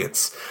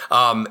audience.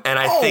 And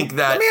I think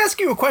that... Let me ask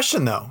you a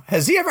question, though.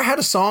 Has he ever had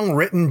a song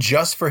written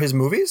just for his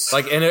movies?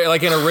 Like an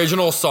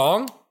original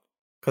song?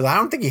 Because I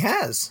don't think he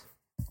has.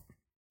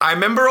 I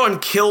remember on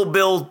Kill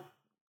Bill,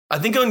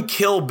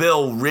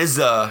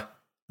 RZA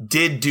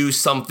did do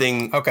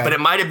something, but it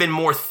might have been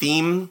more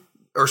theme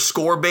or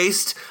score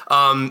based.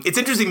 It's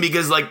interesting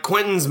because like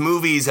Quentin's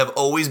movies have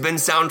always been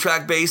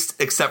soundtrack based,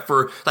 except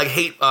for like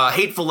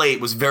Hateful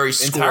Eight was very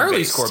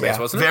entirely score based,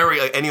 wasn't it? Very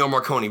Ennio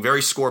Morricone,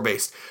 very score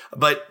based.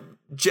 But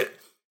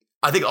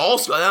I think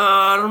also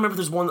I don't remember if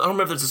there's one. I don't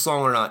remember if there's a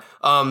song or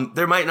not.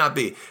 There might not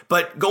be.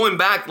 But going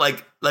back,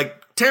 like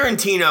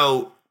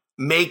Tarantino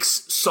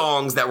makes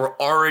songs that were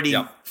already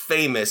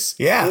famous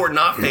or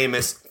not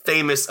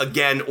famous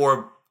again,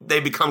 or they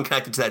become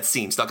connected to that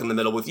scene. Stuck in the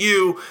Middle with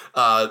You,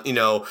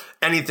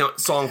 any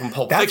song from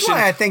Pulp Fiction. That's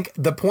why I think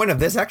the point of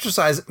this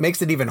exercise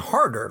makes it even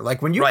harder. Like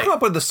when you come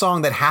up with a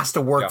song that has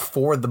to work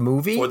for the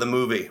movie.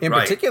 In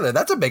particular,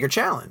 that's a bigger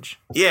challenge.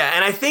 Yeah,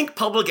 and I think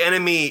Public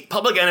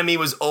Enemy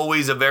was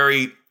always a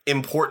very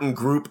important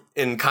group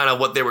in kind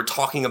of what they were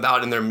talking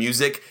about in their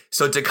music.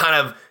 So to kind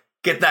of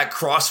get that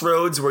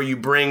crossroads where you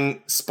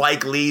bring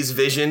Spike Lee's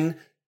vision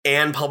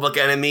and Public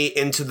Enemy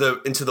into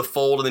the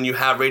fold, and then you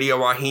have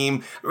Radio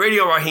Raheem.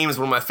 Radio Raheem is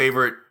one of my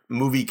favorite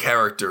movie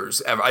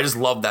characters ever. I just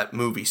love that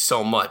movie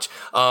so much.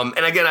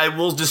 And again, I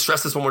will just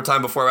stress this one more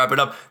time before I wrap it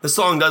up. The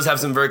song does have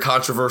some very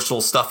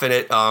controversial stuff in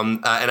it,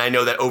 and I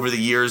know that over the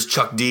years,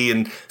 Chuck D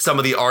and some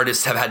of the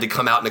artists have had to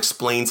come out and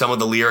explain some of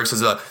the lyrics.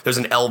 There's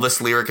an Elvis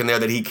lyric in there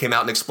that he came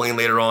out and explained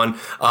later on.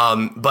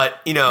 But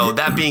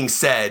that being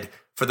said,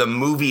 for the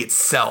movie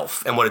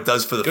itself and what it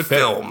does for the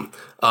film,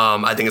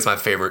 I think it's my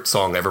favorite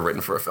song ever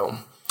written for a film.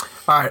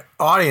 All right,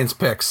 audience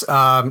picks.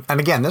 And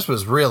again,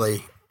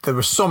 there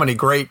were so many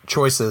great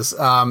choices.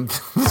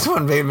 This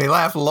one made me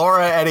laugh.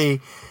 Laura Eddy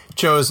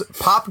chose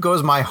Pop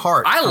Goes My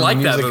Heart. I like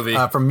that movie.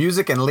 From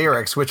Music and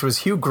Lyrics, which was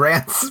Hugh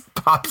Grant's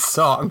pop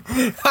song.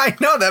 I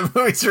know that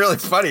movie's really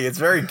funny. It's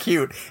very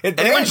cute.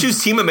 Anyone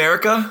choose Team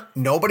America?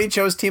 Nobody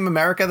chose Team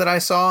America that I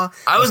saw.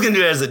 I was going to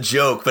do it as a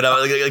joke,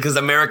 but because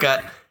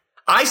America...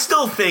 I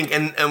still think,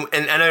 and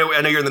I know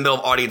you're in the middle of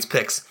audience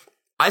picks,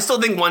 I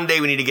still think one day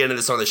we need to get into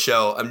this on the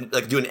show,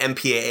 do an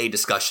MPAA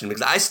discussion,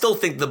 because I still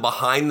think the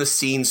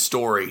behind-the-scenes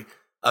story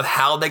of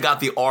how they got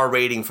the R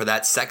rating for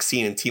that sex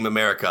scene in Team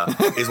America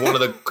is one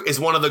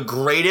of the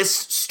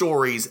greatest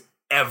stories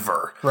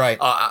ever. Right.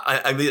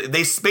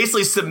 They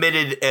basically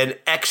submitted an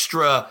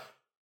extra...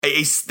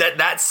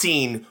 that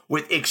scene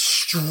with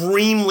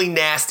extremely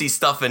nasty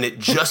stuff in it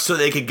just so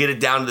they could get it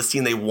down to the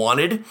scene they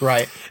wanted.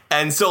 Right.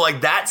 And so like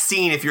that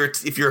scene, if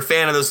you're a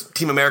fan of those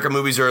Team America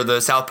movies or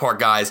the South Park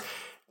guys,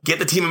 get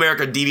the Team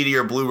America DVD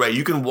or Blu-ray.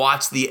 You can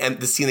watch the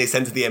scene they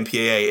sent to the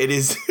MPAA.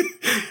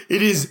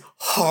 It is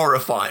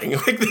horrifying.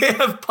 Like they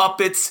have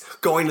puppets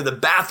going to the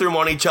bathroom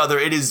on each other.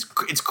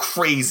 It's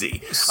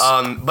crazy.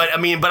 But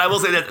I will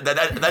say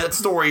that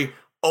story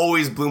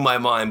always blew my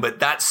mind. But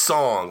that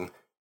song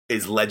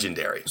is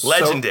legendary.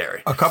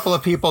 Legendary. So a couple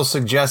of people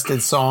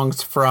suggested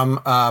songs from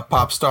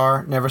Pop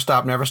Star, Never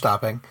Stop, Never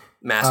Stopping.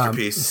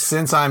 Masterpiece.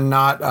 Since I'm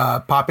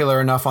not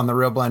popular enough on the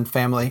Real Blend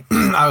family,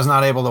 I was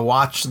not able to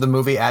watch the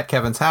movie at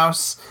Kevin's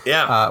house.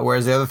 Yeah.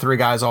 Whereas the other three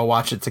guys all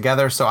watched it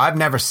together. So I've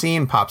never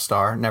seen Pop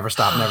Star, Never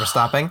Stop, Never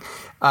Stopping.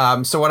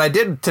 So what I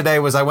did today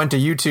was I went to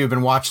YouTube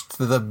and watched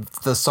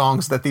the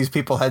songs that these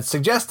people had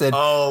suggested.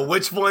 Oh,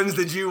 which ones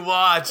did you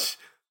watch?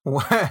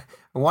 One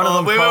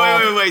of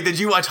them. Wait. Did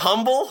you watch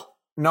Humble?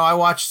 No, I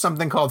watched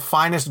something called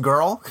Finest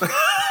Girl.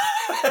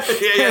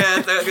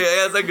 yeah,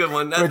 that's a good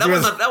one. That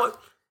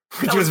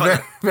was very,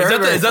 very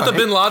is that the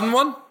Bin Laden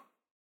one?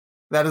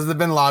 That is the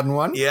Bin Laden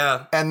one.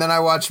 Yeah. And then I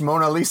watched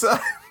Mona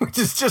Lisa, which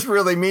is just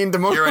really mean to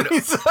Mona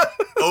Lisa.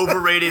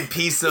 Overrated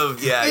piece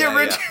of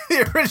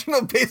the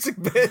original Basic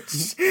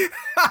Bitch.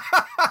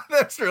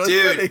 That's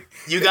really funny.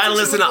 You gotta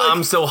listen to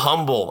I'm So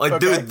Humble. Like,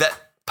 dude, that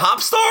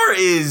Pop Star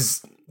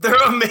they're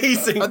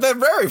amazing. But they're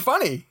very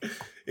funny.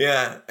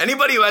 Yeah.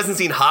 Anybody who hasn't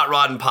seen Hot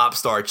Rod and Pop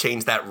Star,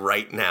 change that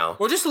right now.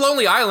 Well, just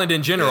Lonely Island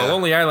in general. Yeah.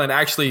 Lonely Island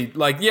actually,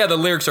 the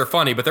lyrics are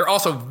funny, but they're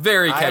also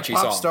very catchy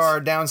songs. I have Pop Star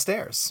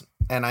downstairs,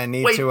 and I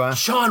need to...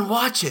 Sean,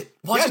 watch it.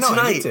 Watch it tonight.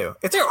 I need to.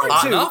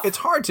 It's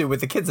hard to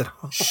with the kids at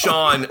home.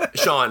 Sean,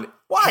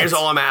 what? Here's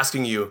all I'm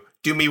asking you.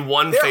 Do me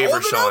one favor,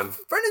 old Sean. Enough?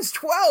 Brendan's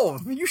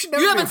 12. You should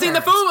never. You haven't seen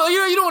the film.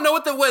 You don't know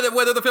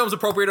whether the film's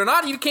appropriate or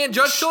not. You can't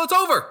judge till it's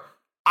over.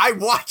 I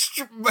watched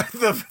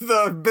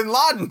the Bin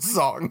Laden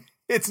song.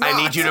 It's not.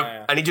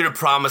 I need you to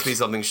promise me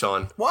something,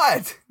 Sean.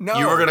 What? No.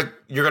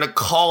 You're gonna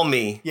call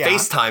me,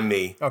 FaceTime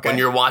me when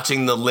you're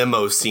watching the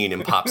limo scene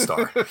in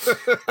Popstar.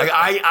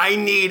 I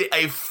need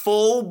a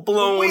full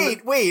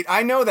blown. Wait.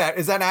 I know that.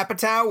 Is that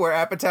Apatow where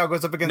Apatow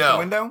goes up against the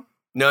window?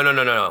 No.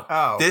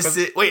 Oh,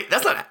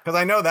 that's not. Because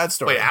I know that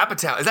story. Wait,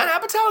 Apatow. Is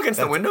that Apatow against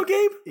the window,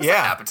 Gabe? That's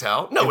not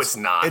Apatow. No, it's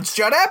not. It's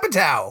Judd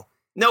Apatow.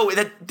 No,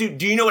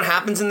 do you know what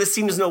happens in this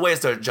scene? There's no way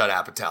it's Judd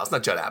Apatow. It's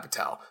not Judd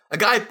Apatow. A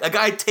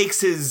guy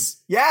takes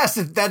his. Yes,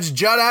 that's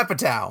Judd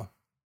Apatow.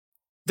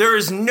 There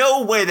is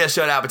no way that's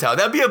Judd Apatow.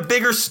 That'd be a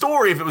bigger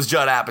story if it was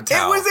Judd Apatow.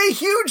 It was a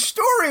huge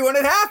story when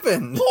it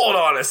happened. Hold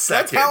on a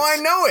second. That's how I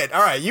know it.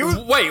 All right,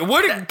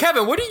 Wait,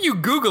 Kevin, what are you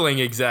Googling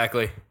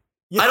exactly?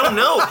 I don't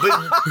know, but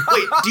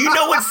wait, do you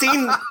know what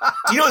scene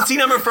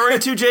I'm referring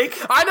to, Jake?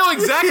 I know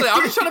exactly.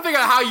 I'm just trying to figure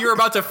out how you're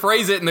about to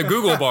phrase it in the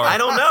Google bar. I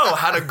don't know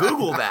how to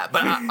Google that,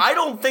 but I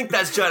don't think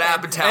that's Judd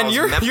Apatow. And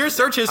your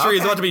search history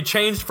is about to be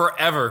changed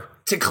forever.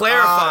 To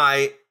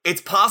clarify,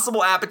 it's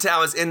possible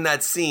Apatow is in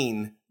that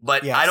scene,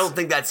 but I don't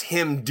think that's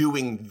him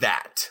doing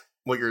that.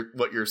 What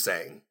you're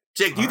saying,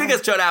 Jake? Do you think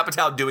that's Judd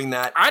Apatow doing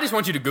that? I just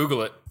want you to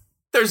Google it.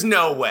 There's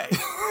no way.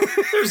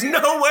 There's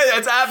no way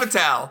that's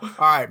Apatow. All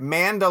right,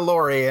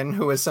 Mandalorian,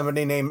 who is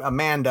somebody named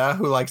Amanda,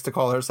 who likes to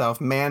call herself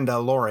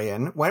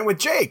Mandalorian, went with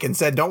Jake and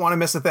said, "Don't want to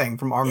miss a thing"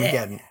 from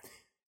Armageddon.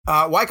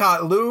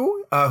 Wycott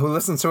Lou, who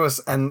listens to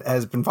us and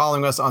has been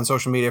following us on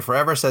social media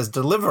forever, says,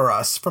 "Deliver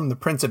Us" from the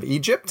Prince of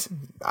Egypt.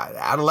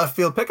 Out of left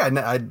field pick.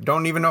 I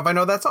don't even know if I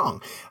know that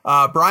song.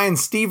 Brian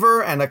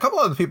Stever and a couple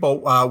other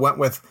people went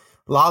with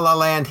La La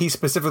Land. He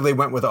specifically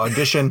went with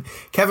Audition.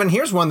 Kevin,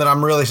 here's one that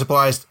I'm really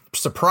surprised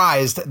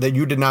that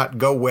you did not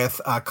go with.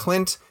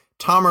 Clint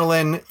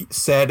Tomerlin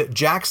said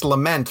Jack's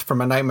Lament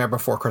from A Nightmare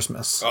Before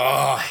Christmas.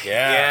 Oh,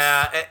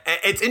 yeah. Yeah,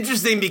 it's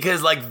interesting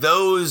because like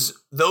those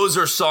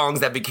are songs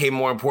that became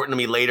more important to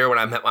me later when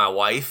I met my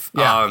wife.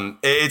 Yeah.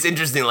 It's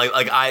interesting.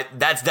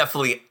 That's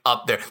definitely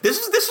up there. This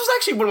was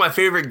actually one of my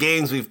favorite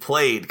games we've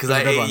played because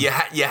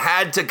you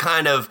had to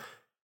kind of.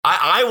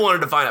 I wanted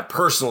to find a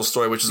personal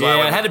story, which is why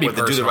I went with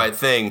the Do the Right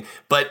Thing.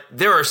 But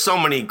there are so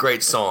many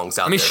great songs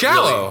out there.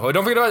 Shallow. Really.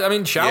 Don't forget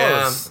about.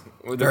 Shallow. Is,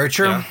 very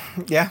true.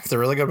 Yeah, it's a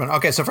really good one.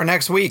 Okay, so for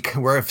next week,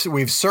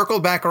 we've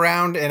circled back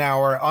around in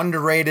our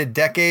underrated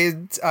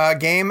decades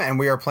game, and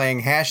we are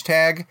playing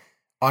hashtag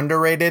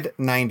underrated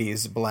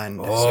 90s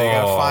blend. So you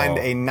got to find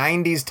a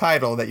 90s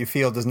title that you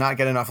feel does not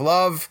get enough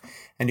love,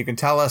 and you can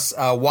tell us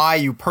why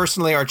you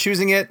personally are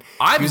choosing it.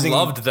 I've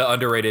loved the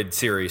underrated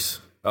series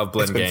of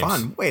blend games. It's been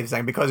fun. Wait a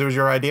second, because it was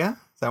your idea?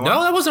 No,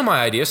 that wasn't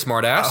my idea,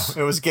 smartass.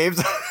 It was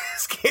Gabe's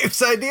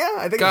idea?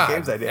 I think it was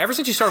Gabe's idea. Ever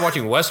since you started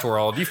watching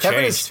Westworld, you've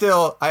Kevin changed.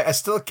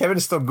 Kevin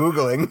is still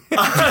Googling.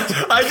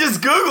 I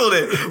just Googled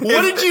it.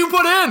 What did you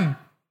put in?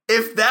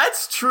 If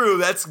that's true,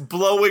 that's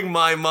blowing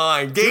my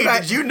mind. Gabe,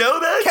 did you know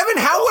that? Kevin,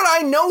 how would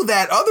I know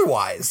that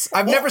otherwise?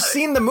 I've never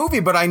seen the movie,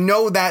 but I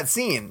know that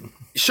scene.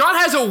 Sean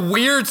has a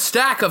weird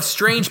stack of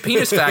strange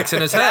penis facts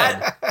in his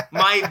head. That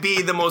might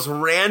be the most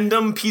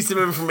random piece of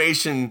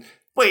information.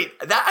 Wait,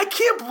 I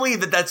can't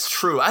believe that's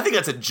true. I think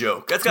that's a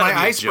joke. That's gotta be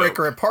a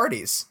icebreaker joke. at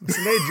parties. Did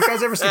you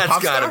guys ever see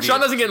Popstar? Sean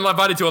doesn't get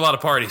invited to a lot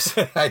of parties.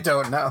 I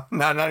don't know.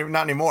 Not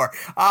anymore.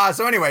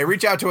 So anyway,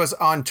 reach out to us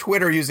on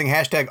Twitter using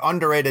hashtag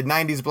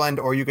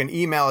underrated90sblend, or you can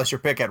email us your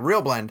pick at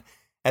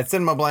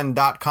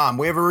realblend@cinemablend.com.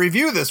 We have a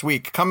review this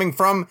week coming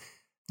from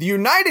the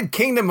United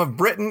Kingdom of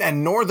Britain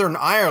and Northern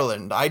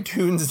Ireland.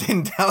 iTunes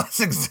didn't tell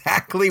us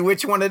exactly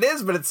which one it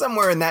is, but it's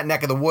somewhere in that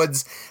neck of the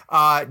woods.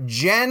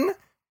 Jen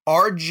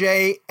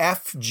RJFJDN.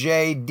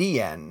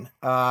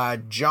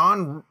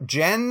 Jen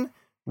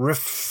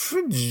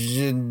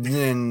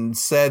Refrigen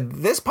said,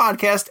 "This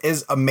podcast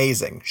is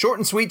amazing. Short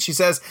and sweet," she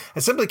says. "I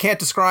simply can't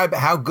describe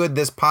how good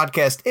this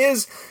podcast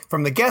is,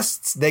 from the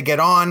guests they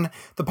get on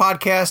the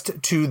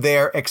podcast to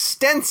their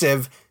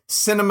extensive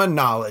cinema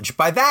knowledge."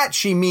 By that,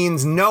 she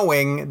means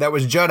knowing that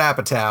was Judd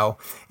Apatow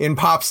in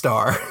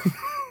Popstar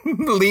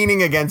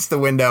leaning against the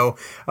window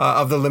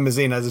of the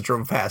limousine as it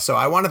drove past. So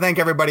I want to thank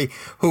everybody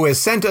who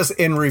has sent us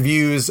in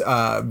reviews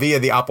via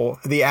the Apple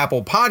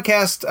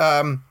podcast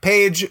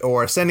page,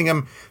 or sending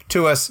them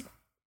to us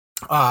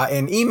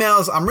in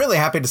emails. I'm really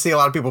happy to see a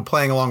lot of people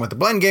playing along with the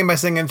blend game by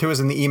sending to us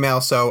in the email.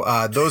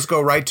 So those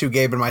go right to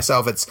Gabe and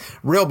myself. It's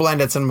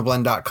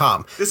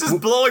realblend@cinemablend.com. This is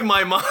blowing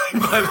my mind,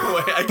 by the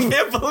way. I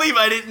can't believe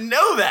I didn't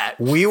know that.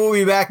 We will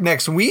be back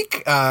next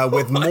week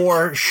with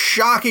more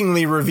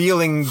shockingly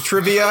revealing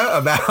trivia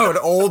about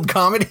old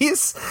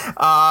comedies.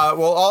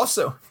 We'll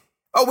also...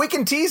 we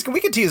can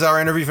tease our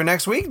interview for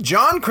next week.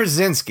 John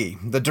Krasinski,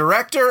 the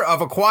director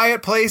of A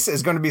Quiet Place,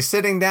 is going to be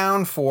sitting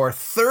down for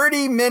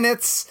 30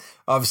 minutes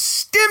of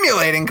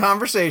stimulating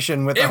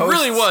conversation with the hosts. It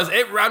really was.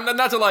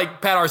 Not to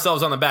pat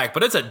ourselves on the back,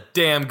 but it's a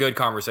damn good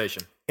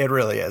conversation. It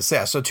really is.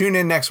 Yeah. So tune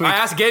in next week. I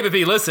asked Gabe if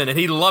he listened, and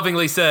he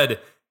lovingly said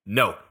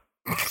no.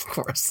 Of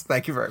course.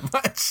 Thank you very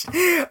much.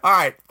 All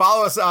right.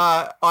 Follow us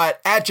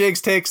at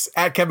Jake's Takes,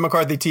 at Kevin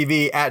McCarthy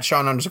TV, at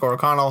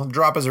Sean_O'Connell.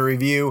 Drop us a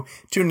review.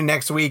 Tune in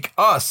next week.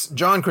 Us,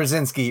 John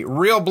Krasinski,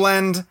 Real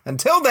Blend.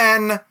 Until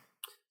then,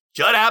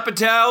 Judd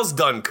Apatow's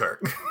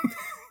Dunkirk.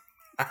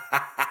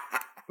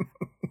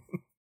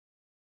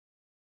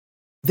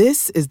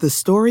 This is the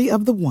story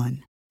of the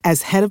one.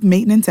 As head of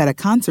maintenance at a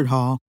concert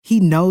hall, he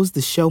knows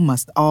the show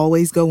must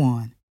always go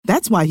on.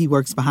 That's why he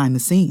works behind the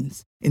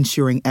scenes,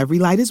 ensuring every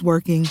light is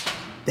working,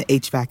 the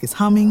HVAC is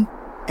humming,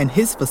 and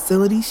his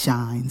facility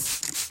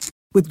shines.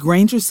 With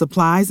Grainger's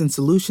supplies and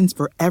solutions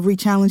for every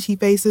challenge he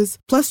faces,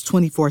 plus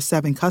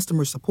 24/7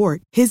 customer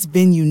support, his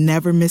venue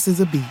never misses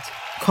a beat.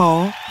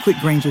 Call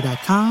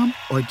quickgrainger.com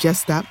or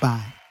just stop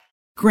by.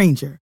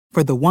 Grainger,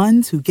 for the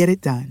ones who get it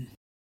done.